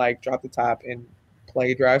night and like drop the top and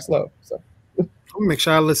play Drive Slow. So I'm gonna make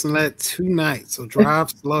sure I listen to that tonight. So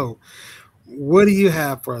Drive Slow. What do you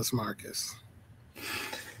have for us, Marcus?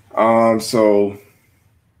 So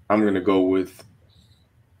I'm gonna go with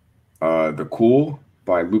The Cool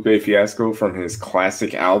by Lupe Fiasco from his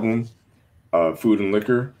classic album, Food and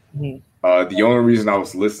Liquor. Mm-hmm. The only reason I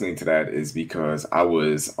was listening to that is because I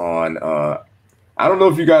was on I don't know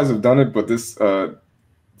if you guys have done it, but this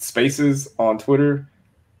Spaces on Twitter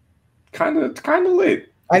kind of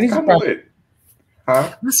lit. I need to lit.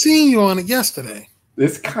 Huh? I seen you on it yesterday.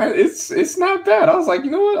 it's not bad. I was like,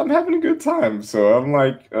 you know what? I'm having a good time. So I'm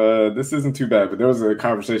like, this isn't too bad. But there was a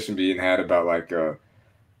conversation being had about like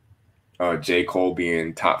J. Cole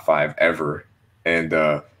being top 5 ever. And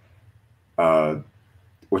uh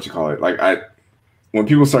what you call it? Like when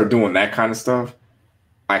people start doing that kind of stuff,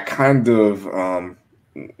 I kind of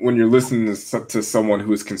when you're listening to someone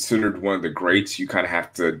who is considered one of the greats, you kind of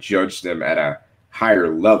have to judge them at a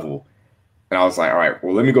higher level. And I was like, all right,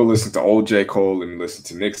 well, let me go listen to old J. Cole. Let me listen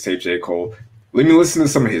to mixtape J. Cole. Let me listen to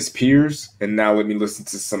some of his peers. And now let me listen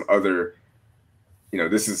to some other,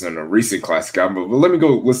 this isn't a recent classic album, but let me go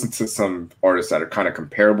listen to some artists that are kind of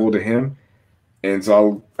comparable to him. And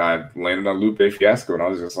so I landed on Lupe Fiasco. And I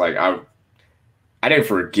was just like, I didn't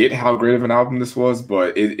forget how great of an album this was,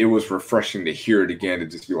 but it was refreshing to hear it again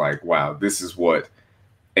and just be like, wow, this is what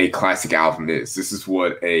a classic album is. This is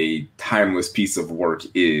what a timeless piece of work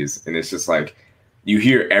is. And it's just like you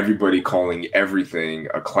hear everybody calling everything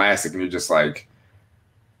a classic, and you're just like,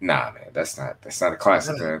 nah, man, that's not a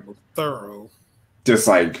classic, man. Thorough. Just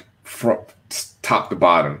like from top to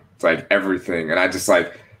bottom. It's like everything. And I just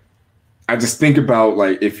think about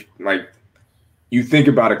like if like you think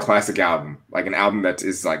about a classic album, like an album that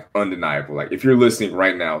is like undeniable. Like if you're listening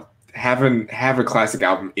right now, have a classic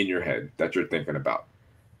album in your head that you're thinking about.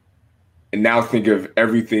 And now think of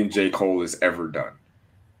everything J. Cole has ever done.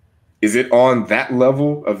 Is it on that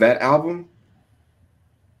level of that album?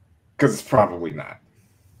 Because it's probably not.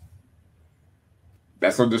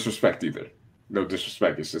 That's no disrespect either. No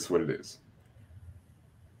disrespect. It's just what it is.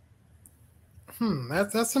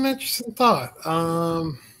 That's an interesting thought.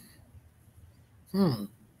 I'm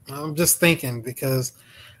just thinking because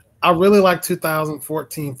I really like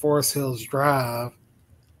 2014 Forest Hills Drive.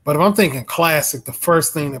 But if I'm thinking classic, the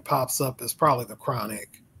first thing that pops up is probably The Chronic.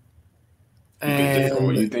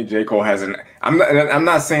 You think J. Cole has an? I'm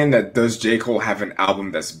not saying that does J. Cole have an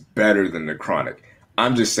album that's better than The Chronic.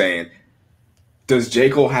 I'm just saying, does J.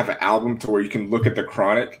 Cole have an album to where you can look at The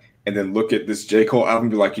Chronic and then look at this J. Cole album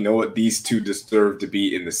and be like, you know what, these two deserve to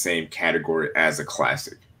be in the same category as a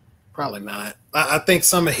classic? Probably not. I think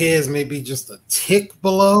some of his may be just a tick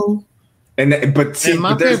below. And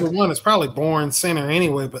my favorite one is probably Born Center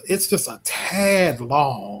anyway, but it's just a tad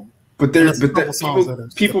long. But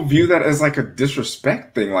people view that as like a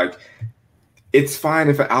disrespect thing. Like, it's fine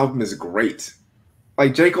if an album is great.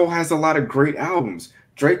 Like, J. Cole has a lot of great albums.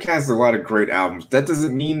 Drake has a lot of great albums. That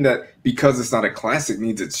doesn't mean that because it's not a classic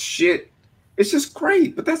means it's shit. It's just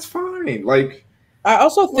great, but that's fine. Like, I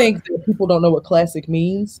also think that people don't know what classic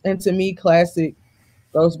means. And to me, classic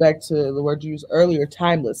goes back to the word you used earlier,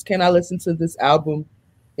 timeless. Can I listen to this album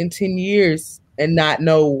in 10 years and not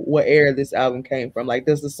know what era this album came from? Like,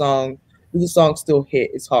 does the song still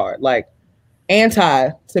hit? It's hard. Like, Anti,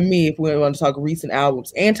 to me, if we want to talk recent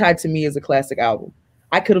albums, Anti to me is a classic album.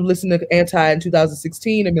 I could have listened to Anti in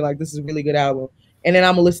 2016 and be like, this is a really good album. And then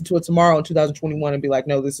I'm going to listen to it tomorrow in 2021 and be like,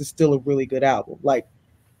 no, this is still a really good album. Like,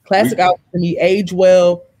 classic albums to me age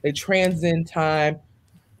well. They transcend time.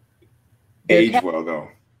 Well, though.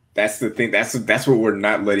 That's the thing. That's what we're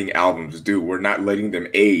not letting albums do. We're not letting them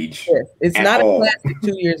age. Yes. It's not a classic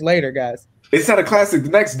 2 years later, guys. It's not a classic the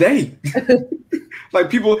next day. Like,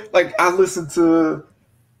 people, like, I listened to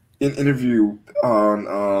an interview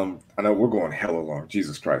on I know we're going hella long,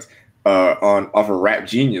 Jesus Christ. Off of Rap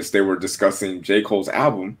Genius, they were discussing J. Cole's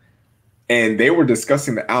album, and they were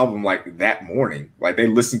discussing the album like that morning. Like, they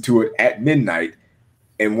listened to it at midnight,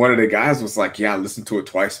 and one of the guys was like, yeah, I listened to it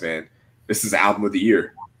twice, man. This is the album of the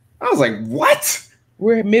year. I was like, what?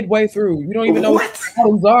 We're midway through. You don't even know what the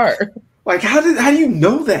albums are. Like, how do you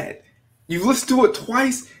know that? You've listened to it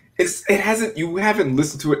twice. You haven't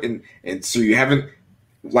listened to it and so you haven't,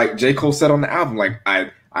 like J. Cole said on the album, like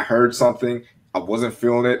I heard something, I wasn't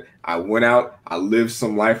feeling it. I went out, I lived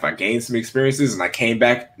some life, I gained some experiences, and I came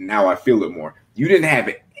back. Now I feel it more. You didn't have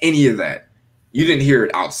any of that. You didn't hear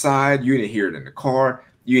it outside. You didn't hear it in the car.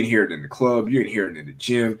 You didn't hear it in the club. You didn't hear it in the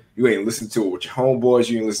gym. You ain't listen to it with your homeboys.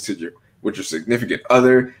 You didn't listen to it with your significant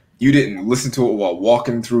other. You didn't listen to it while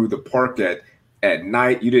walking through the park at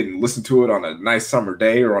night. You didn't listen to it on a nice summer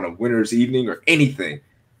day or on a winter's evening or anything.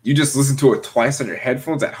 You just listened to it twice on your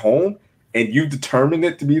headphones at home, and you determined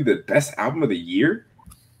it to be the best album of the year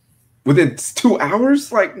within 2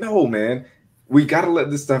 hours? Like, no, man. We got to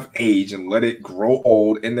let this stuff age and let it grow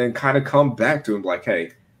old and then kind of come back to it like,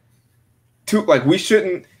 hey, we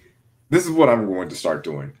shouldn't. This is what I'm going to start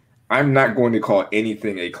doing. I'm not going to call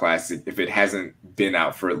anything a classic if it hasn't been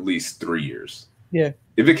out for at least 3 years. Yeah.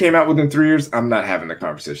 If it came out within 3 years, I'm not having a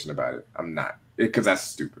conversation about it. I'm not, because that's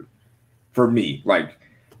stupid. For me, like,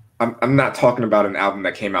 I'm not talking about an album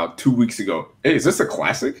that came out 2 weeks ago. Hey, is this a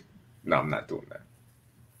classic? No, I'm not doing that.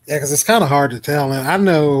 Yeah, because it's kind of hard to tell. And I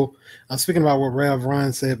know I'm speaking about what Rev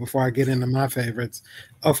Run said before I get into my favorites.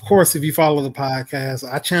 Of course, if you follow the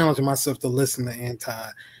podcast, I challenge myself to listen to Anti.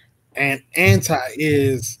 And Anti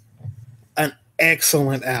is an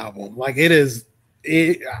excellent album. Like it is,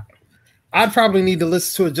 I'd probably need to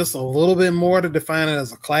listen to it just a little bit more to define it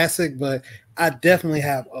as a classic, but I definitely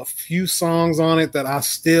have a few songs on it that I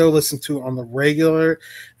still listen to on the regular.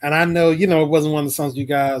 And I know, it wasn't one of the songs you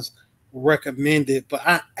guys recommended, but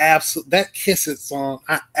I absolutely, that Kiss It song,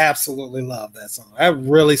 I absolutely love that song. That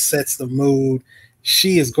really sets the mood.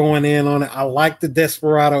 She is going in on it. I like the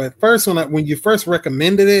Desperado. At first, when you first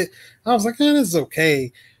recommended it, I was like, this is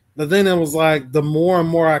okay. But then it was like the more and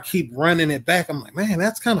more I keep running it back, I'm like, man,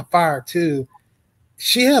 that's kind of fire too.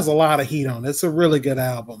 She has a lot of heat on it. It's a really good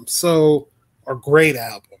album. So, a great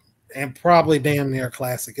album. And probably damn near a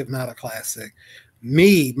classic, if not a classic.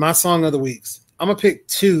 My song of the weeks. I'm going to pick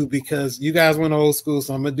two because you guys went old school,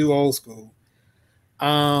 so I'm going to do old school. So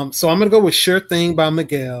I'm going to go with Sure Thing by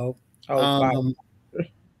Miguel. I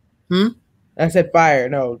said fire.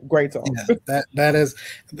 No, great song. Yeah, that is.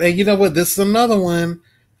 You know what? This is another one.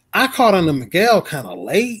 I caught on to Miguel kind of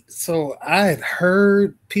late, so I had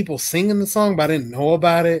heard people singing the song, but I didn't know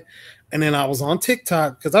about it. And then I was on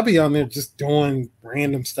TikTok because I'll be on there just doing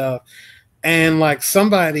random stuff, and like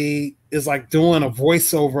somebody is like doing a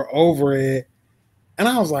voiceover over it, and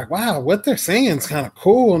I was like, "Wow, what they're saying is kind of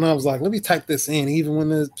cool." And I was like, "Let me type this in, even when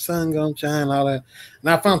the sun gonna shine, all that." And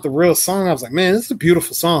I found the real song. I was like, "Man, this is a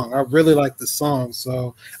beautiful song. I really like this song."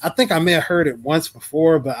 So I think I may have heard it once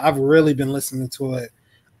before, but I've really been listening to it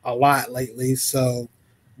a lot lately. So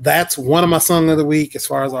that's one of my songs of the week as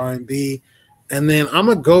far as R&B. And then I'm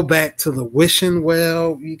gonna go back to the Wishing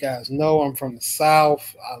Well. You guys know I'm from the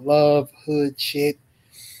South. I love hood shit.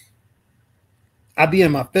 I be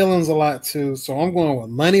in my feelings a lot too, so I'm going with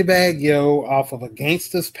Moneybag Yo off of A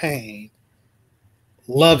Gangsta's Pain.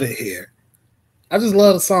 Love it here. I just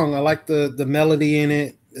love the song. I like the melody in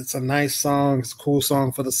it. It's a nice song. It's a cool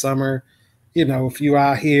song for the summer. If you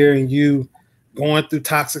out here and you going through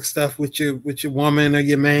toxic stuff with your woman or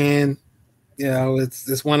your man,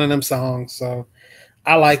 it's one of them songs. So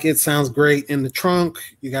I like it. Sounds great in the trunk.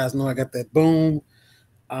 You guys know I got that boom.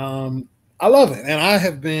 I love it.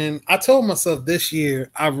 And I told myself this year,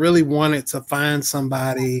 I really wanted to find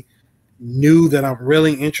somebody new that I'm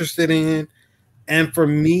really interested in. And for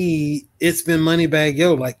me, it's been Moneybag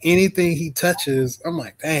Yo. Like anything he touches, I'm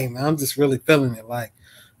like, dang, man, I'm just really feeling it. Like,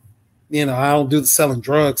 I don't do the selling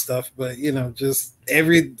drug stuff, but just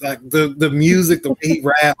the music, the way he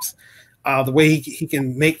raps, the way he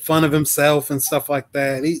can make fun of himself and stuff like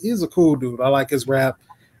that. He's a cool dude. I like his rap,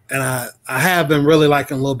 and I have been really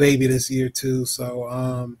liking Lil Baby this year too. So,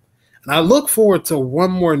 and I look forward to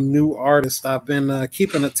one more new artist. I've been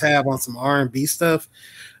keeping a tab on some R&B stuff,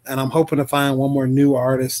 and I'm hoping to find one more new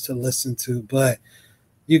artist to listen to. But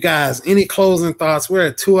you guys, any closing thoughts? We're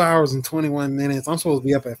at 2 hours and 21 minutes. I'm supposed to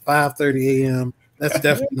be up at 5:30 a.m. That's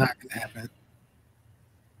definitely not going to happen.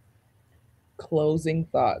 Closing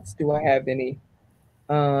thoughts. Do I have any?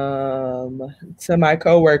 To my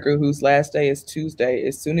coworker whose last day is Tuesday,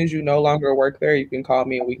 as soon as you no longer work there, you can call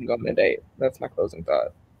me and we can go on a date. That's my closing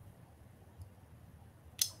thought.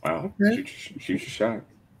 Wow. Okay. Shoot your shot.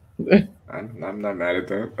 I'm not mad at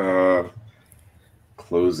that.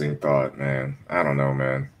 Closing thought, man. I don't know,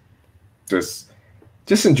 man. Just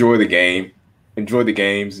enjoy the game. Enjoy the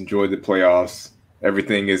games. Enjoy the playoffs.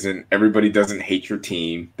 Everybody doesn't hate your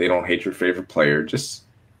team. They don't hate your favorite player. Just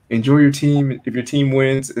enjoy your team. If your team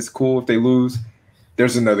wins, it's cool. If they lose,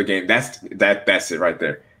 there's another game. That's it right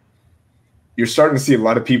there. You're starting to see a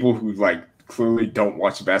lot of people who like clearly don't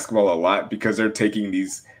watch basketball a lot because they're taking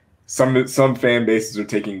these some fan bases are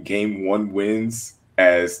taking game one wins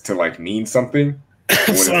as to like mean something.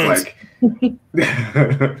 When it's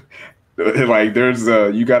like there's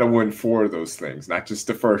you got to win 4 of those things, not just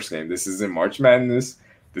the first game. This isn't March Madness.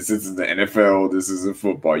 This isn't the NFL. This isn't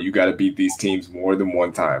football. You got to beat these teams more than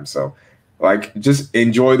one time. So, like, just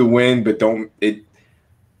enjoy the win, but don't it.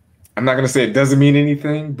 I'm not gonna say it doesn't mean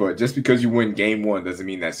anything, but just because you win game 1 doesn't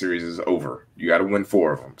mean that series is over. You got to win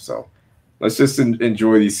 4 of them. So, let's just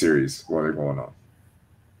enjoy these series while they're going on.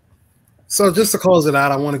 So just to close it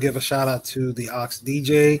out, I want to give a shout out to the Ox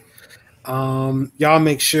DJ. Y'all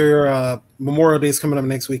make sure Memorial Day is coming up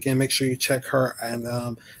next weekend. Make sure you check her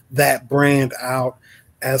and that brand out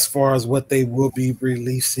as far as what they will be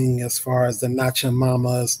releasing as far as the Not Your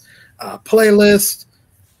Mama's playlist.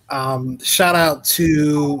 Shout out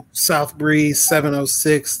to South Breeze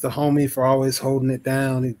 706, the homie, for always holding it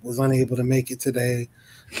down. He was unable to make it today.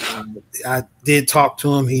 I did talk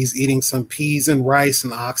to him. He's eating some peas and rice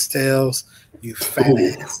and oxtails You fat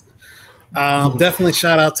ass. Definitely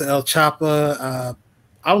shout out to El Chapa.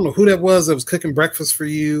 I don't know who that was cooking breakfast for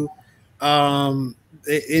you in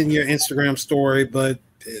your Instagram story, but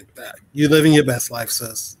you're living your best life,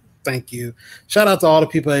 sis. Thank you. Shout out to all the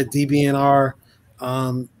people at DBNR,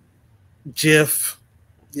 Jiff,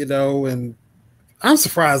 and I'm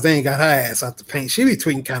surprised they ain't got her ass out the paint. She be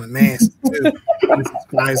tweeting kind of nasty too.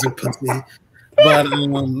 Spicer pussy. But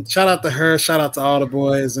shout out to her, shout out to all the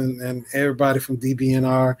boys and everybody from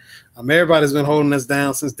DBNR. Everybody's been holding us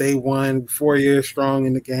down since day one, 4 years strong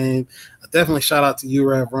in the game. Definitely shout out to you,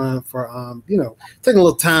 Rev Run, for taking a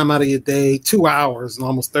little time out of your day, 2 hours and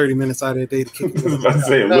almost 30 minutes out of your day to kick it. I was about to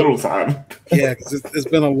say a little time. Yeah, because it's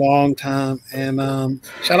been a long time. And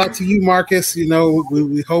shout out to you, Marcus.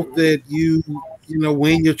 We hope that you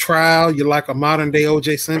win your trial. You're like a modern day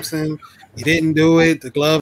OJ Simpson. You didn't do it. The glove